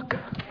eat the book.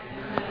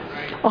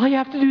 All you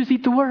have to do is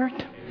eat the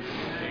word.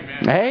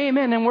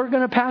 Amen. And we're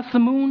going to pass the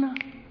moon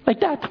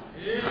like that.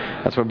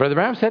 That's what Brother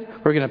Branham said.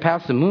 We're going to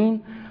pass the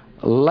moon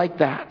like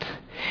that.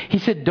 He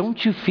said,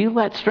 don't you feel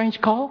that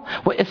strange call?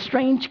 Well, a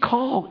strange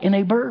call in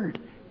a bird.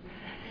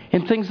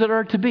 In things that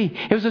are to be.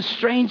 It was a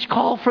strange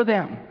call for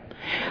them.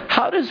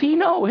 How does he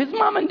know? His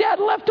mom and dad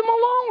left him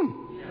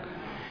alone.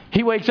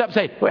 He wakes up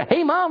saying,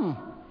 hey,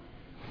 Mom.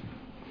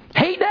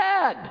 Hey,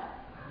 Dad.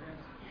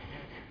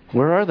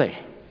 Where are they?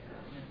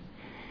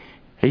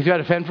 He's got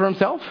to fend for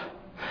himself.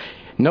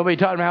 Nobody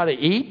taught him how to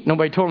eat.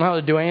 Nobody told him how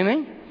to do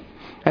anything.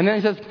 And then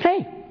he says,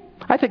 hey,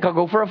 I think I'll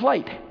go for a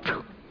flight.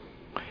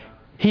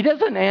 He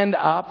doesn't end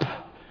up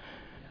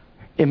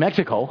in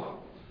Mexico.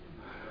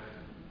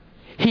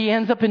 He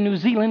ends up in New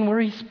Zealand where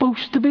he's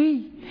supposed to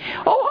be.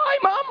 Oh, hi,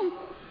 Mom.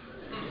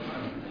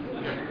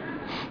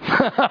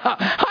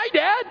 Hi,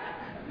 Dad.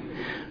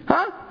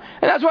 Huh?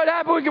 And that's what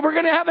happened. We're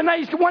going to have a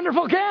nice,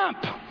 wonderful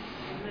camp.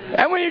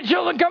 And when your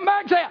children come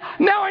back, say,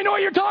 now I know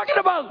what you're talking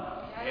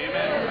about.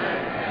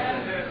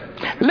 Amen.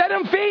 Let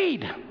them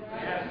feed.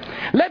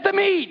 Yes. Let them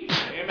eat.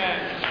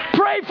 Amen.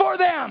 Pray for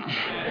them.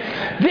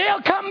 Yes.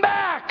 They'll come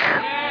back.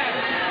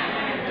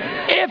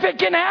 Yes. If it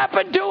can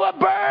happen to a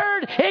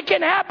bird, it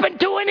can happen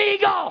to an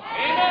eagle.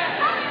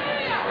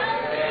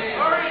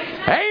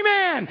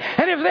 Amen.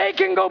 And if they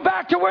can go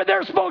back to where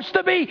they're supposed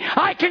to be,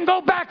 I can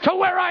go back to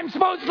where I'm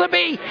supposed to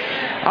be.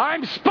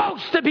 I'm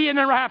supposed to be in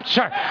the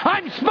rapture.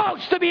 I'm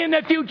supposed to be in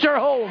the future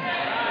home.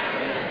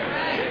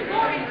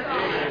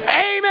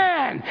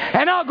 Amen.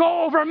 And I'll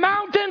go over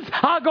mountains.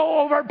 I'll go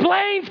over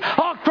plains.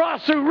 I'll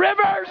cross through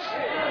rivers.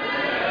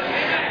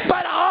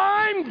 But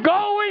I'm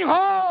going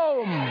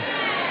home.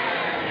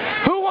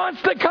 Who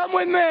wants to come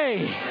with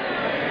me?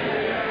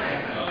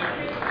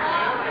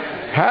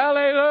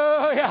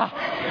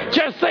 Hallelujah.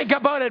 Just think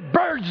about it.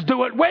 Birds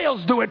do it.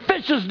 Whales do it.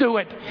 Fishes do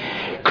it.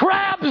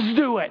 Crabs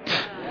do it.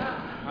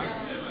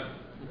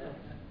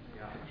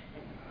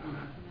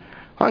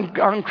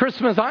 On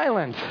Christmas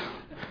Island,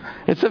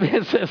 it's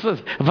a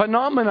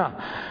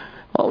phenomena.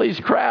 All these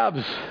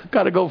crabs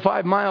got to go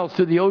 5 miles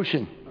to the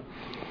ocean.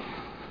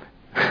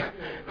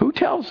 Who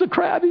tells the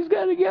crab he's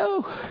got to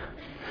go?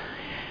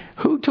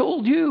 Who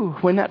told you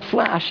when that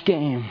flash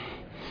came?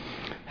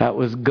 That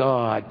was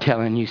God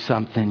telling you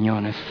something,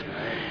 Jonas.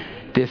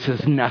 This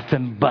is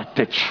nothing but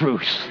the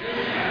truth.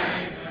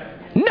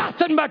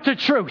 Nothing but the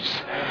truth.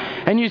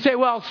 And you say,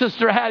 well,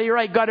 Sister Hattie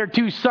Wright got her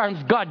 2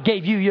 sons. God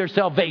gave you your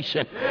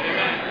salvation.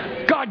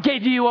 God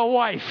gave you a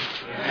wife.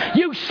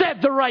 You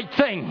said the right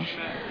thing.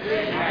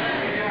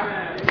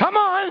 Come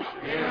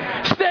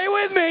on. Stay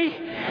with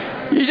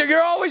me.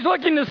 You're always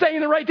looking to say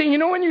the right thing. You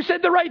know when you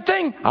said the right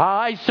thing?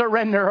 I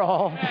surrender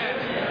all.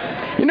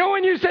 You know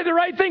when you said the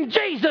right thing?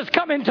 Jesus,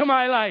 come into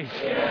my life.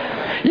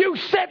 You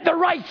said the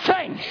right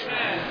thing.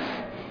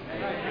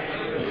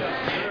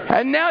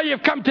 And now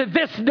you've come to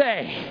this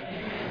day.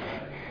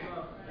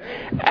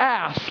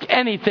 Ask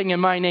anything in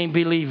my name,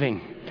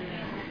 believing,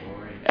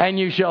 and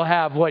you shall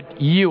have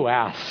what you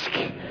ask.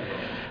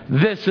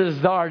 This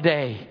is our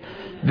day.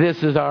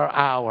 This is our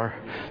hour.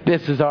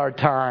 This is our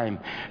time.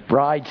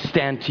 Bride,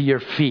 stand to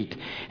your feet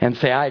and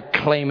say, I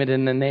claim it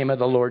in the name of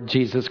the Lord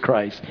Jesus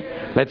Christ.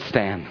 Let's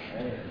stand.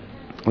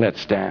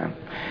 Let's stand.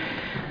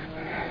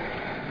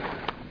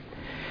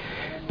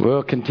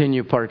 We'll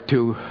continue part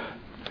 2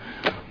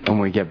 when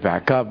we get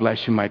back. God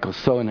bless you, Michael.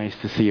 So nice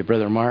to see you,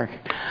 Brother Mark.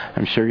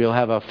 I'm sure you'll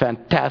have a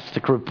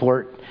fantastic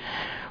report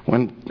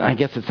when, I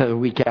guess it's a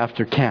week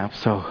after camp.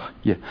 So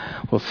yeah,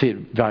 we'll see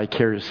it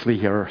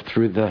vicariously or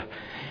through the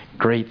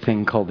great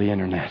thing called the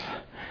internet.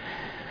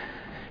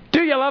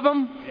 Do you love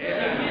him?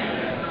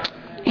 Yeah.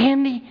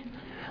 Andy,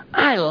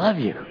 I love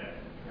you.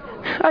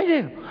 I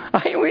do.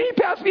 When he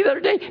passed me the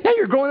other day, now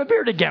you're growing a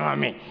beard again on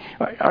me.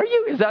 Are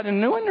you? Is that a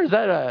new one or is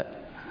that a...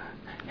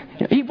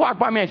 He walked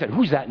by me and I said,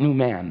 who's that new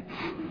man?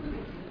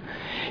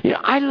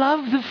 I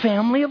love the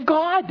family of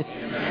God.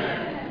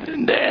 Amen.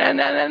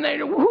 And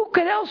who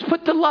could else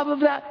put the love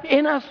of that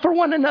in us for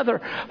one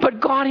another but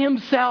God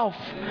himself?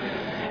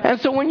 And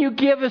so when you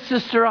give a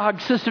sister a hug,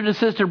 sister to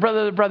sister,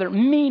 brother to brother,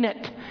 mean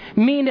it.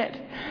 Mean it.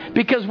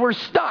 Because we're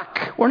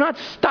stuck. We're not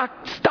stuck.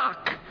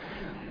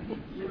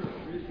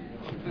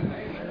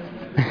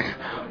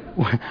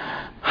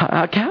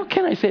 How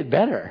can I say it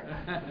better?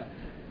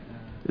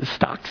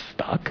 Stuck.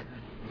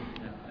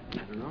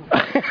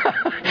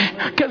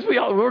 Because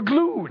we're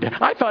glued.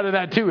 I thought of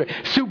that too.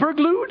 Super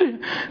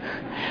glued.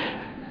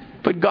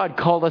 But God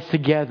called us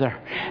together.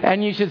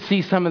 And you should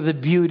see some of the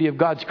beauty of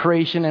God's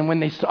creation. And when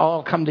they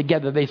all come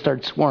together, they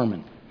start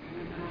swarming.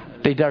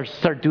 They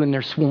start doing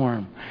their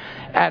swarm.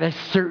 At a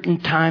certain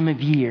time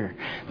of year,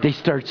 they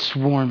start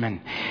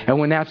swarming. And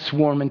when that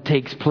swarming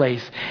takes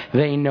place,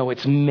 they know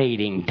it's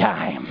mating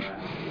time.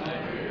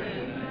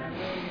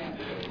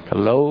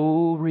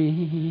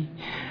 Glory.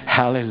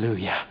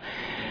 Hallelujah.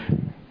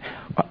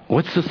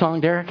 What's the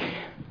song, Derek?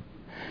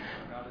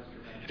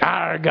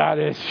 Our God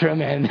is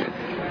tremendous.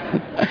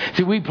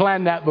 See, we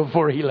planned that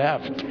before he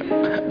left. Do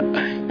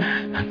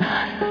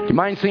you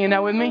mind singing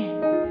that with me?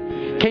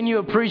 Can you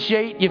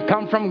appreciate you've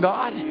come from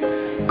God?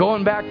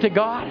 Going back to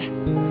God?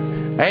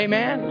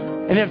 Amen?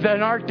 And if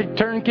an Arctic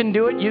tern can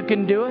do it, you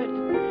can do it.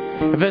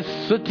 If a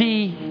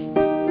sooty...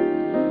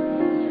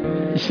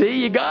 See,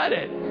 you got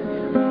it.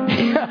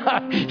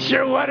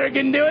 Sure water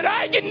can do it,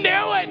 I can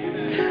do it.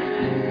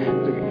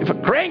 If a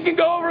crane can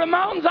go over the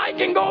mountains, I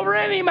can go over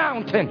any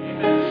mountain.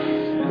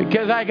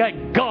 Because I got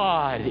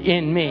God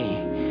in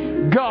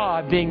me.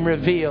 God being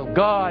revealed.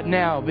 God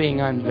now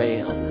being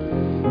unveiled.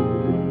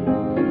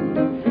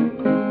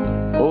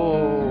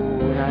 Oh,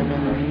 when I'm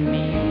in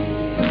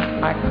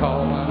need, I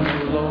call on the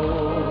Lord.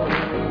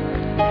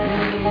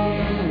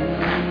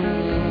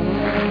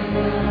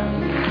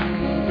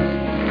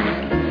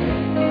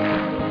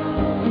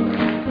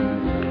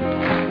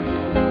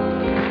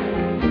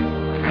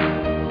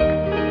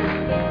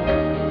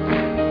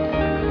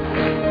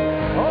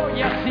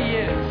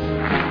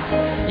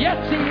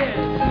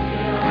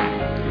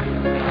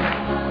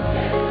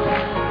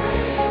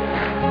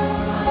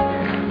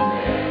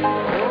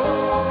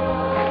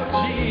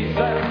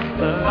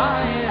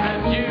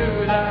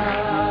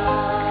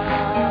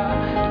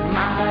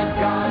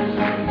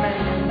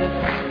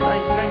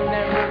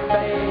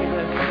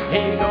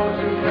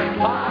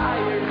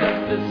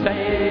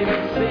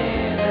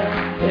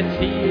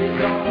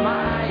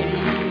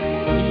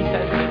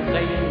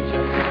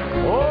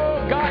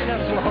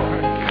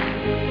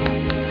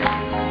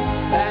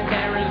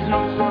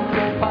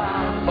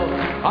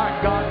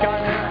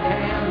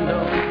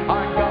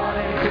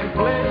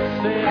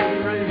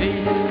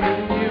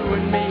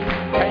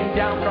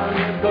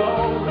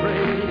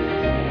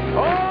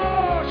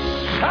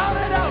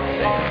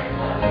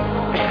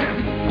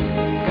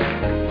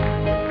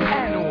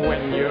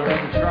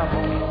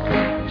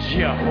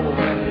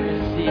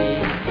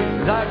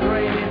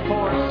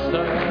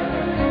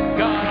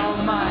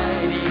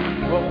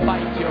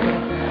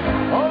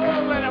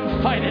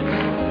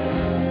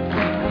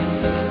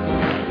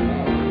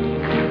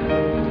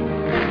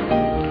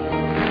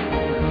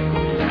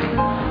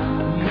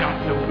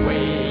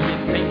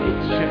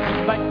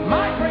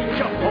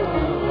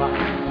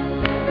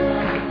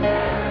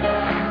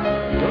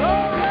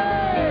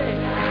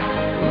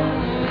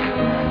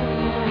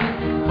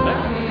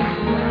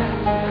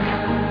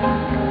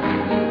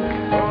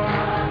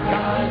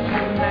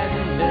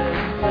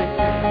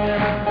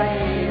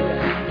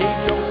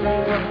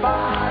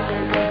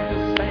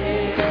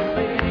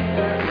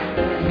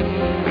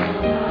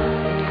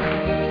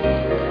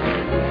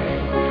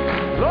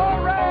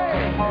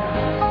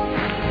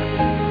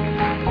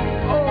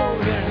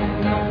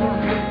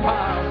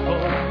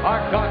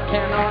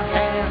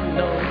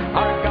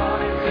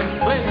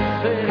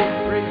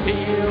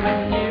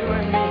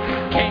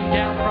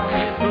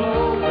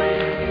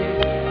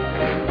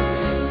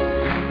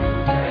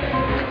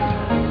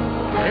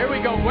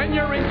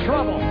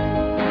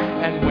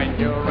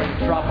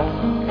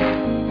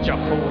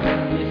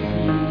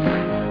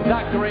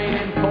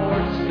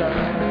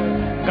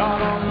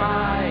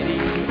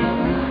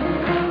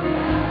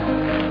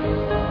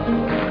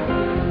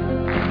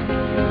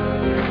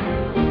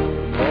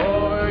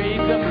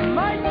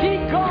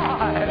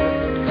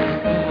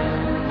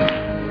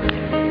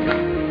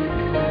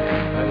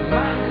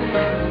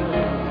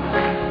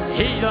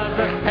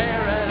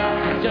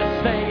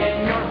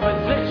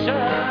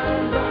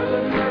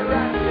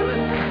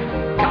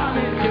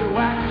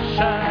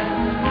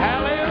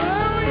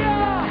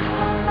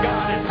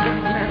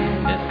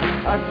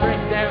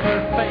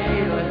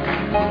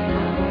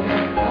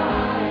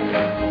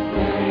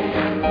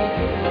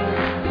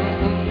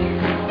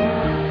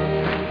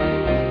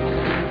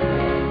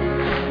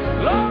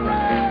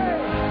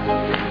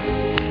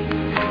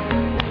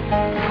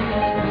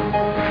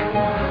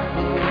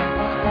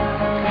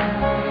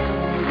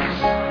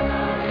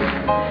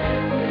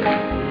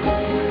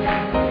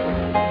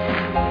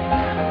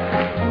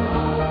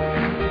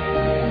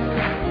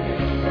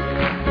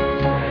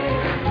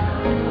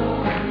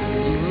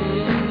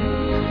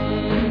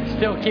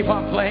 keep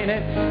on playing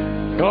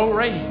it.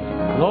 Glory,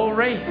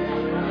 glory,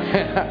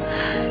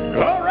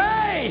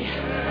 glory.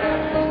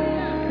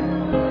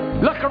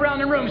 Look around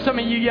the room, some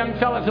of you young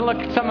fellas, and look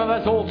at some of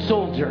us old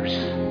soldiers.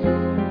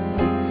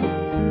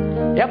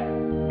 Yep,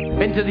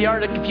 been to the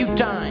Arctic a few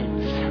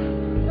times.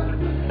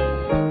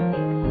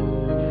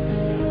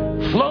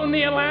 Flown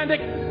the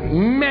Atlantic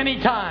many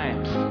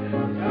times.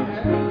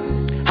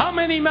 How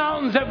many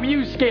mountains have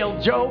you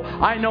scaled, Joe?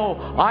 I know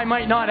I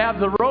might not have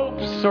the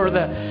ropes or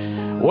the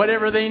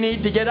whatever they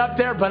need to get up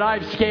there, but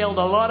I've scaled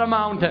a lot of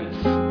mountains.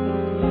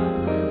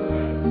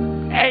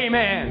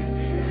 Amen.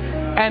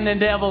 And the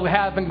devil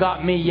hasn't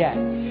got me yet.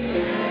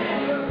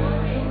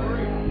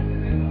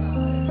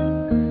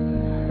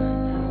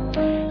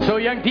 So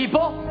young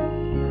people,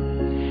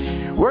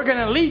 we're going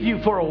to leave you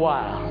for a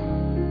while.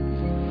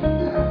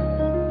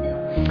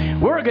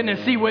 We're going to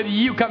see whether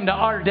you come to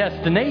our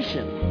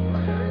destination.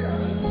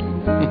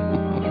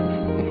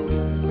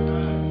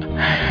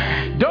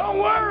 Don't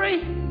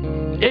worry.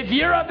 If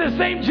you're of the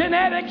same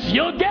genetics,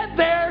 you'll get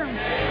there.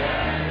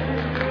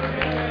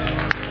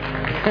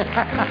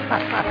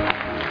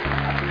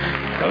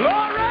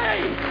 Glory!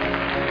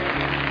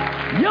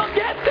 You'll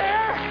get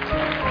there.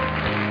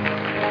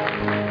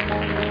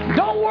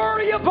 Don't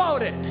worry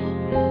about it.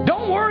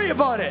 Don't worry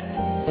about it.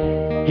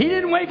 He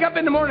didn't wake up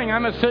in the morning,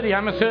 I'm a city,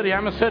 I'm a city,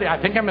 I'm a city. I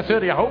think I'm a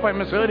city. I hope I'm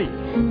a city.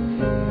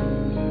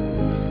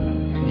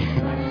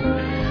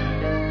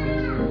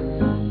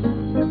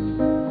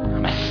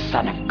 I'm a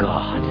son of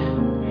God.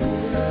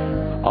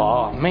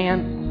 Oh,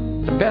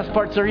 man. The best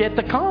parts are yet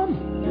to come.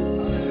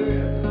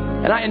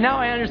 And now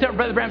I understand.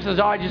 Brother Bram says,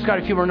 I just got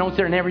a few more notes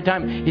there. And every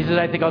time he says,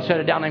 I think I'll shut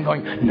it down. I'm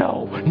going,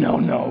 no.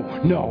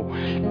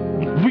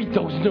 Read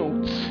those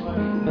notes.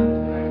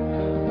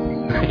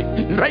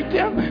 Write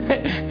them.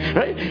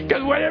 Right?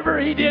 Because whatever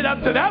he did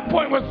up to that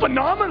point was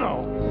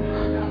phenomenal.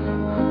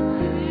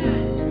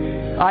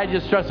 I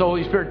just trust the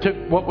Holy Spirit took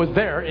what was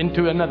there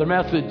into another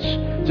message,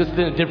 just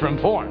in a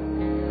different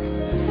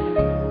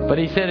form. But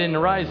he said, in the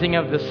rising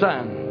of the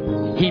sun,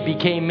 he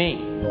became me,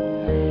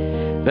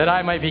 that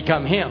I might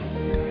become him.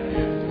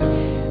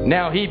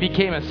 Now he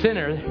became a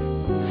sinner,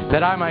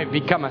 that I might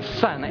become a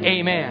son.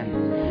 Amen.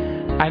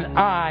 And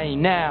I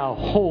now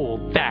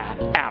hold that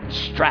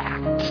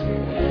abstract.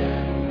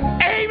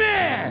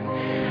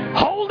 Amen.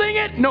 Holding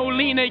it, no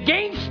lien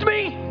against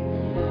me.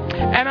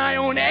 And I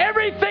own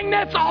everything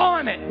that's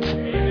on it.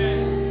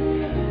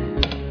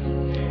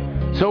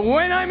 So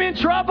when I'm in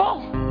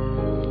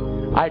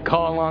trouble, I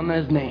call on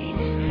his name.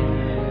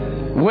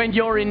 When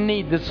you're in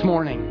need this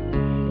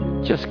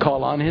morning, just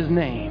call on his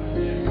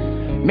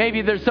name.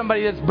 Maybe there's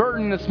somebody that's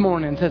burdened this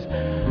morning and says,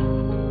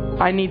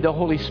 I need the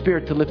Holy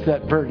Spirit to lift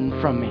that burden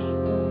from me.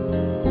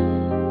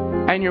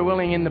 And you're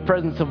willing in the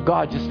presence of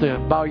God just to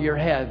bow your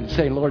head and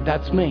say, Lord,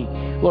 that's me.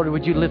 Lord,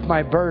 would you lift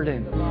my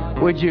burden?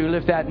 Would you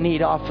lift that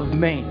need off of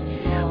me?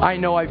 I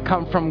know I've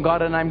come from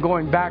God and I'm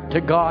going back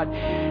to God.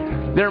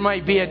 There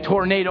might be a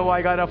tornado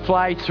I got to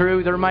fly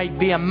through. There might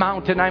be a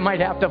mountain I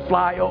might have to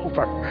fly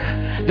over.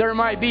 There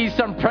might be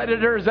some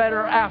predators that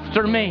are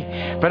after me.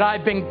 But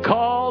I've been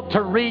called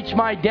to reach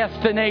my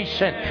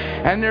destination.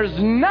 And there's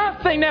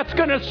nothing that's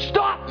going to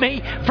stop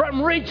me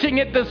from reaching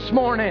it this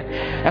morning.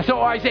 And so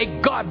I say,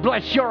 God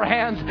bless your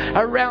hands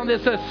around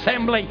this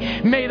assembly.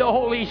 May the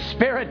Holy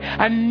Spirit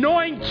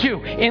anoint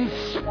you,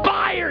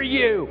 inspire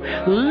you,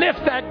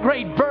 lift that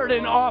great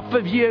burden off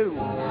of you.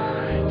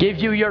 Give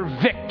you your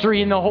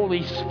victory in the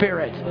Holy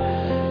Spirit.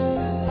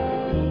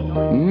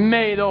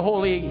 May the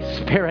Holy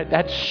Spirit,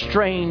 that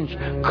strange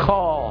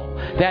call,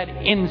 that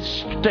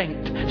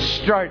instinct,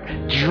 start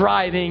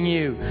driving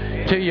you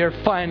to your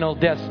final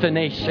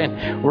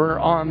destination. We're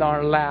on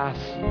our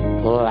last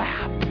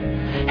lap.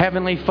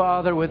 Heavenly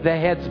Father, with the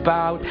heads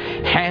bowed,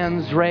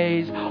 hands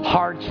raised,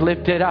 hearts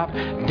lifted up,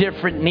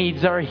 different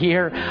needs are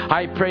here.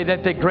 I pray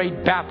that the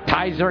great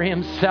baptizer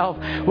himself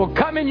will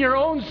come in your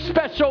own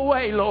special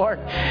way, Lord.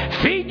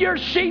 Feed your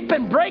sheep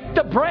and break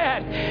the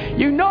bread.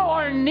 You know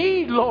our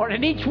need, Lord,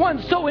 and each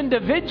one's so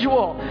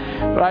individual.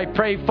 But I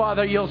pray,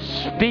 Father, you'll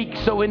speak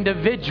so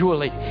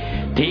individually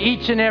to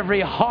each and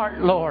every heart,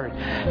 Lord,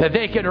 that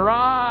they could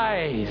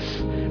rise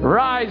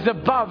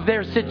above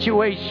their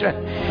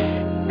situation.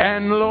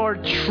 And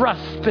Lord,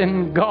 trust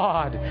in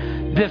God,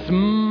 this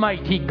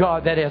mighty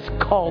God that has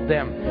called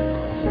them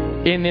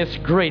in this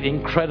great,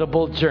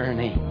 incredible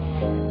journey.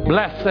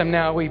 Bless them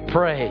now, we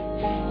pray,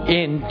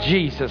 in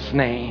Jesus'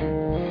 name.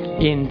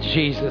 In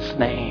Jesus'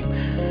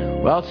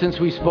 name. Well, since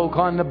we spoke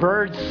on the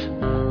birds,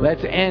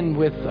 let's end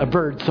with a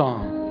bird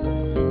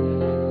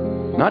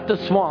song. Not the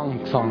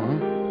swan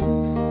song.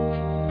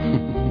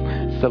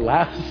 It's the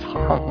last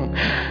song.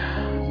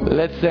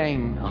 Let's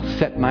sing, I'll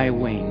set my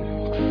wings.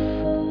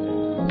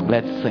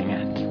 Let's sing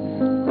it.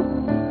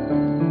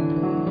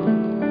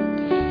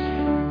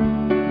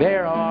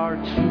 There are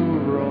two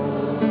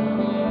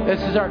roads.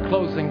 This is our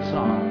closing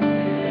song.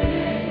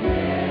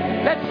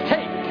 Let's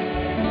take.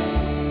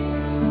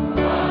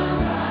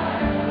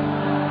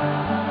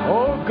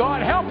 Oh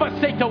God, help us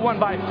take the one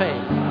by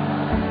faith.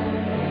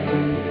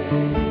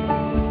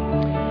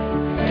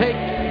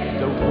 Take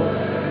the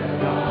word.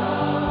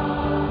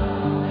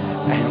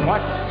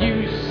 what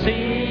you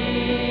see.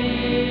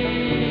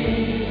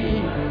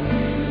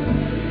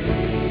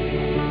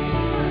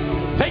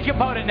 Think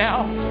about it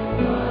now.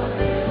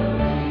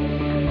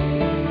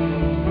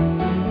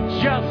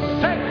 Just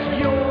set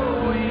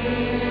your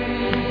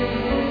wings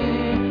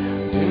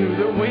to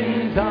the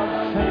winds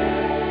of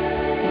fame.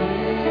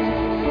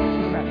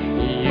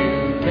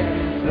 You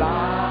can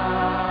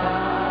fly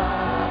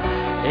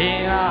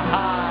in a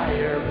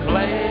higher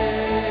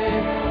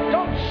place.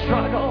 Don't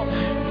struggle.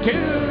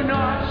 Do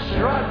not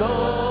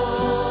struggle.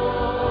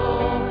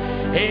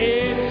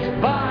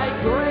 It's by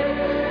grace.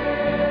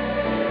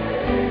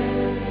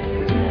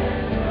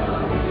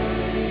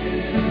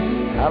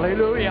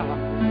 Hallelujah.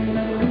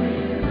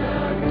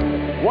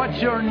 What's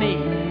your need?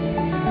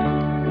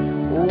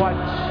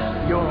 What's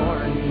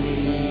your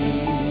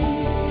need?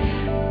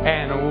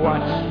 And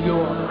what's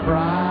your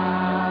cry?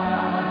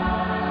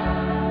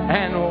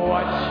 And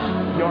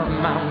what's your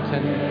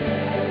mountain?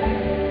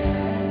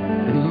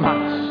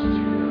 Much.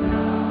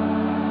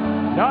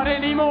 Not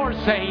anymore,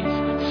 saints.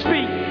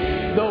 Speak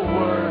the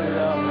word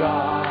of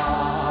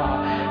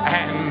God.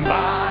 And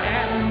by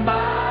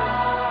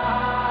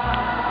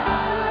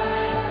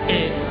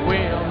it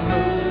will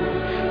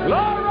move.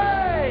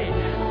 Glory!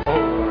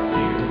 Or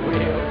you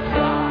will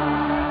fly.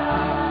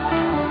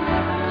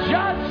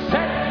 Just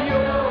set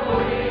your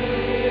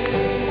wings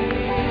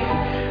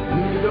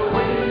to the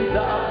winds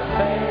of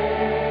faith.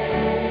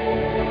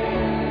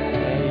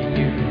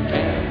 You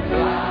can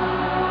fly.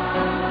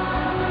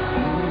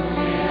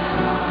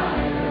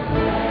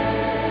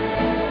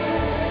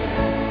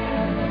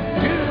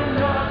 Do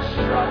not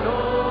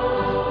struggle.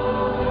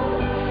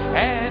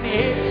 And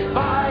it's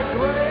by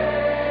grace.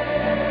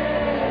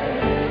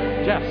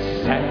 Just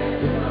say,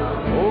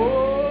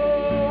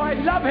 oh, I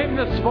love him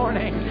this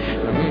morning.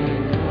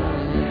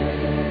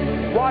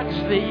 Watch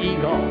the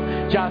eagle.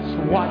 Just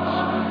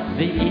watch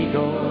the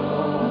eagle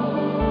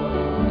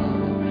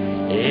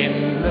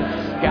in the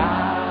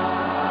sky.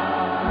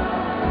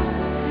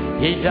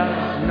 He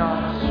does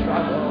not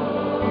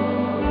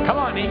struggle. Come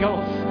on,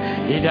 eagles.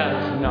 He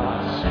does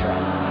not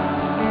struggle.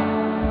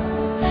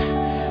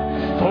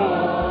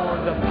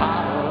 For the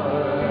power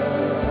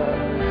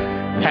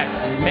that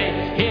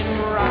makes him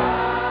rise.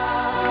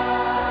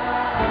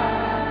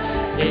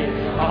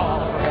 It's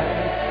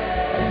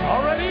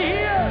already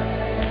here.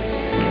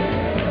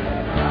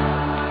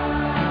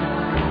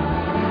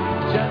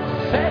 Just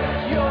set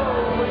your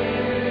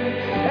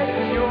wings,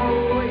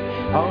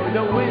 oh,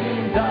 the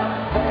winds of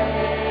faith.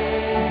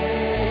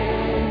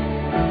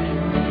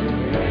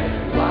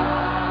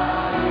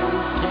 You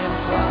can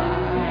fly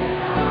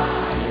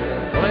higher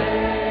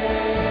place.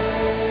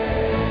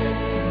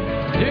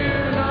 Do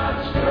not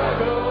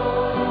struggle.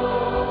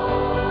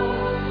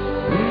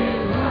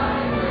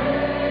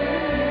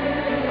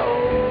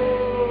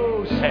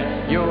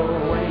 Set your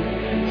way.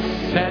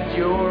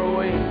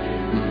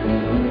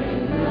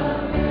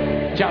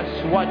 Just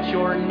what's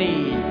your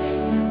need?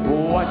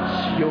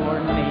 What's your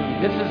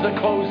need? This is the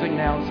closing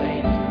now,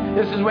 saints.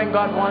 This is when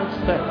God wants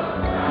to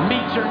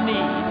meet your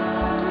need.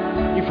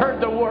 You've heard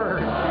the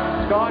word.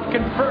 God,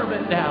 confirm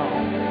it now.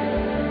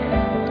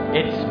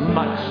 It's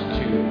much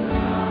too.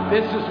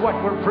 This is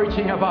what we're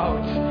preaching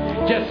about.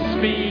 Just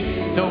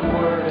speak the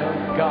word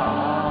of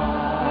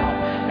God.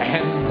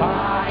 And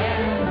by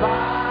and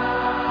by.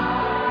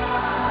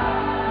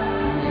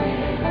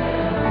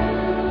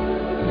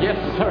 Yes,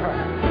 sir.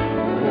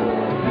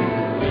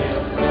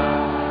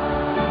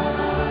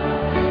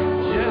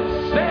 Just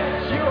set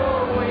your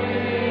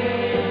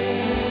wings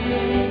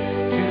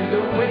to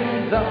the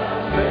winds of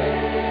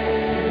faith.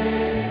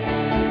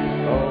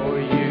 Oh,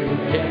 you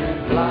can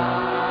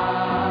fly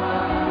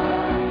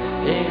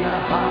in a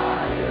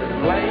higher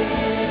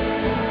place.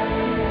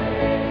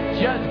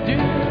 Just do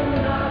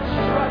not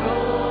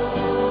struggle.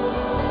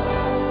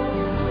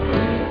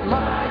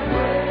 My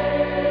grace.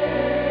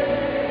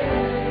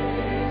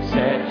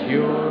 Set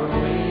your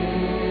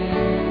wings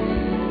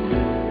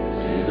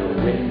to the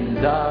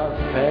winds of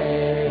faith.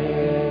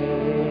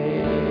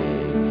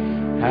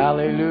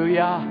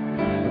 Hallelujah.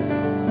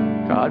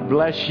 God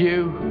bless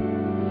you.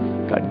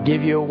 God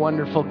give you a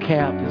wonderful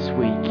camp this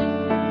week.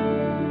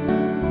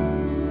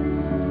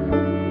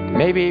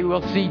 Maybe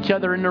we'll see each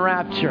other in the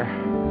rapture.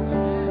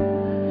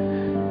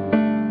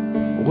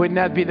 Wouldn't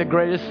that be the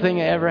greatest thing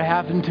that ever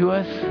happened to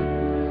us?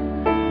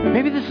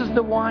 Maybe this is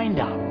the wind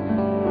up.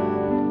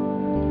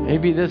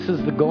 Maybe this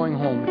is the going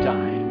home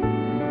time.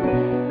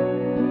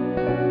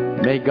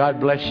 May God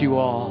bless you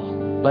all.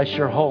 Bless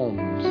your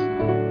homes.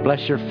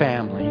 Bless your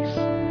families.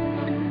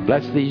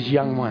 Bless these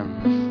young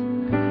ones.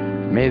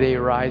 May they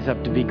rise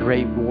up to be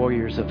great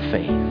warriors of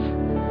faith.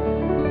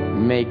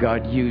 May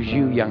God use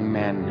you, young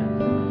men,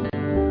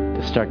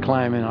 to start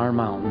climbing our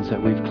mountains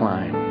that we've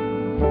climbed.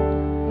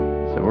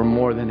 So we're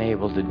more than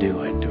able to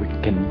do it. We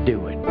can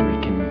do it. We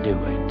can do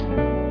it.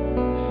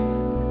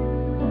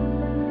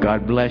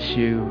 God bless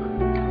you.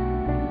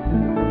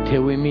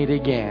 Till we meet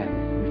again.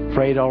 We've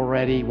prayed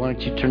already. Why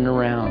don't you turn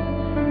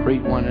around?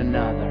 Greet one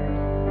another.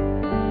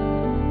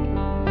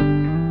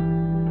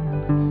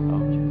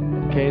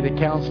 Okay, the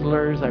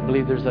counselors, I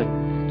believe there's a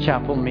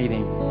chapel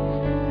meeting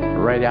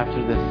right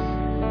after this.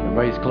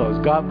 Everybody's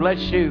closed. God bless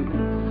you.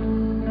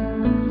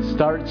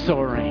 Start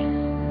soaring.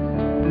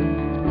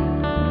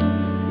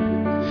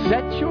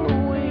 Set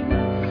your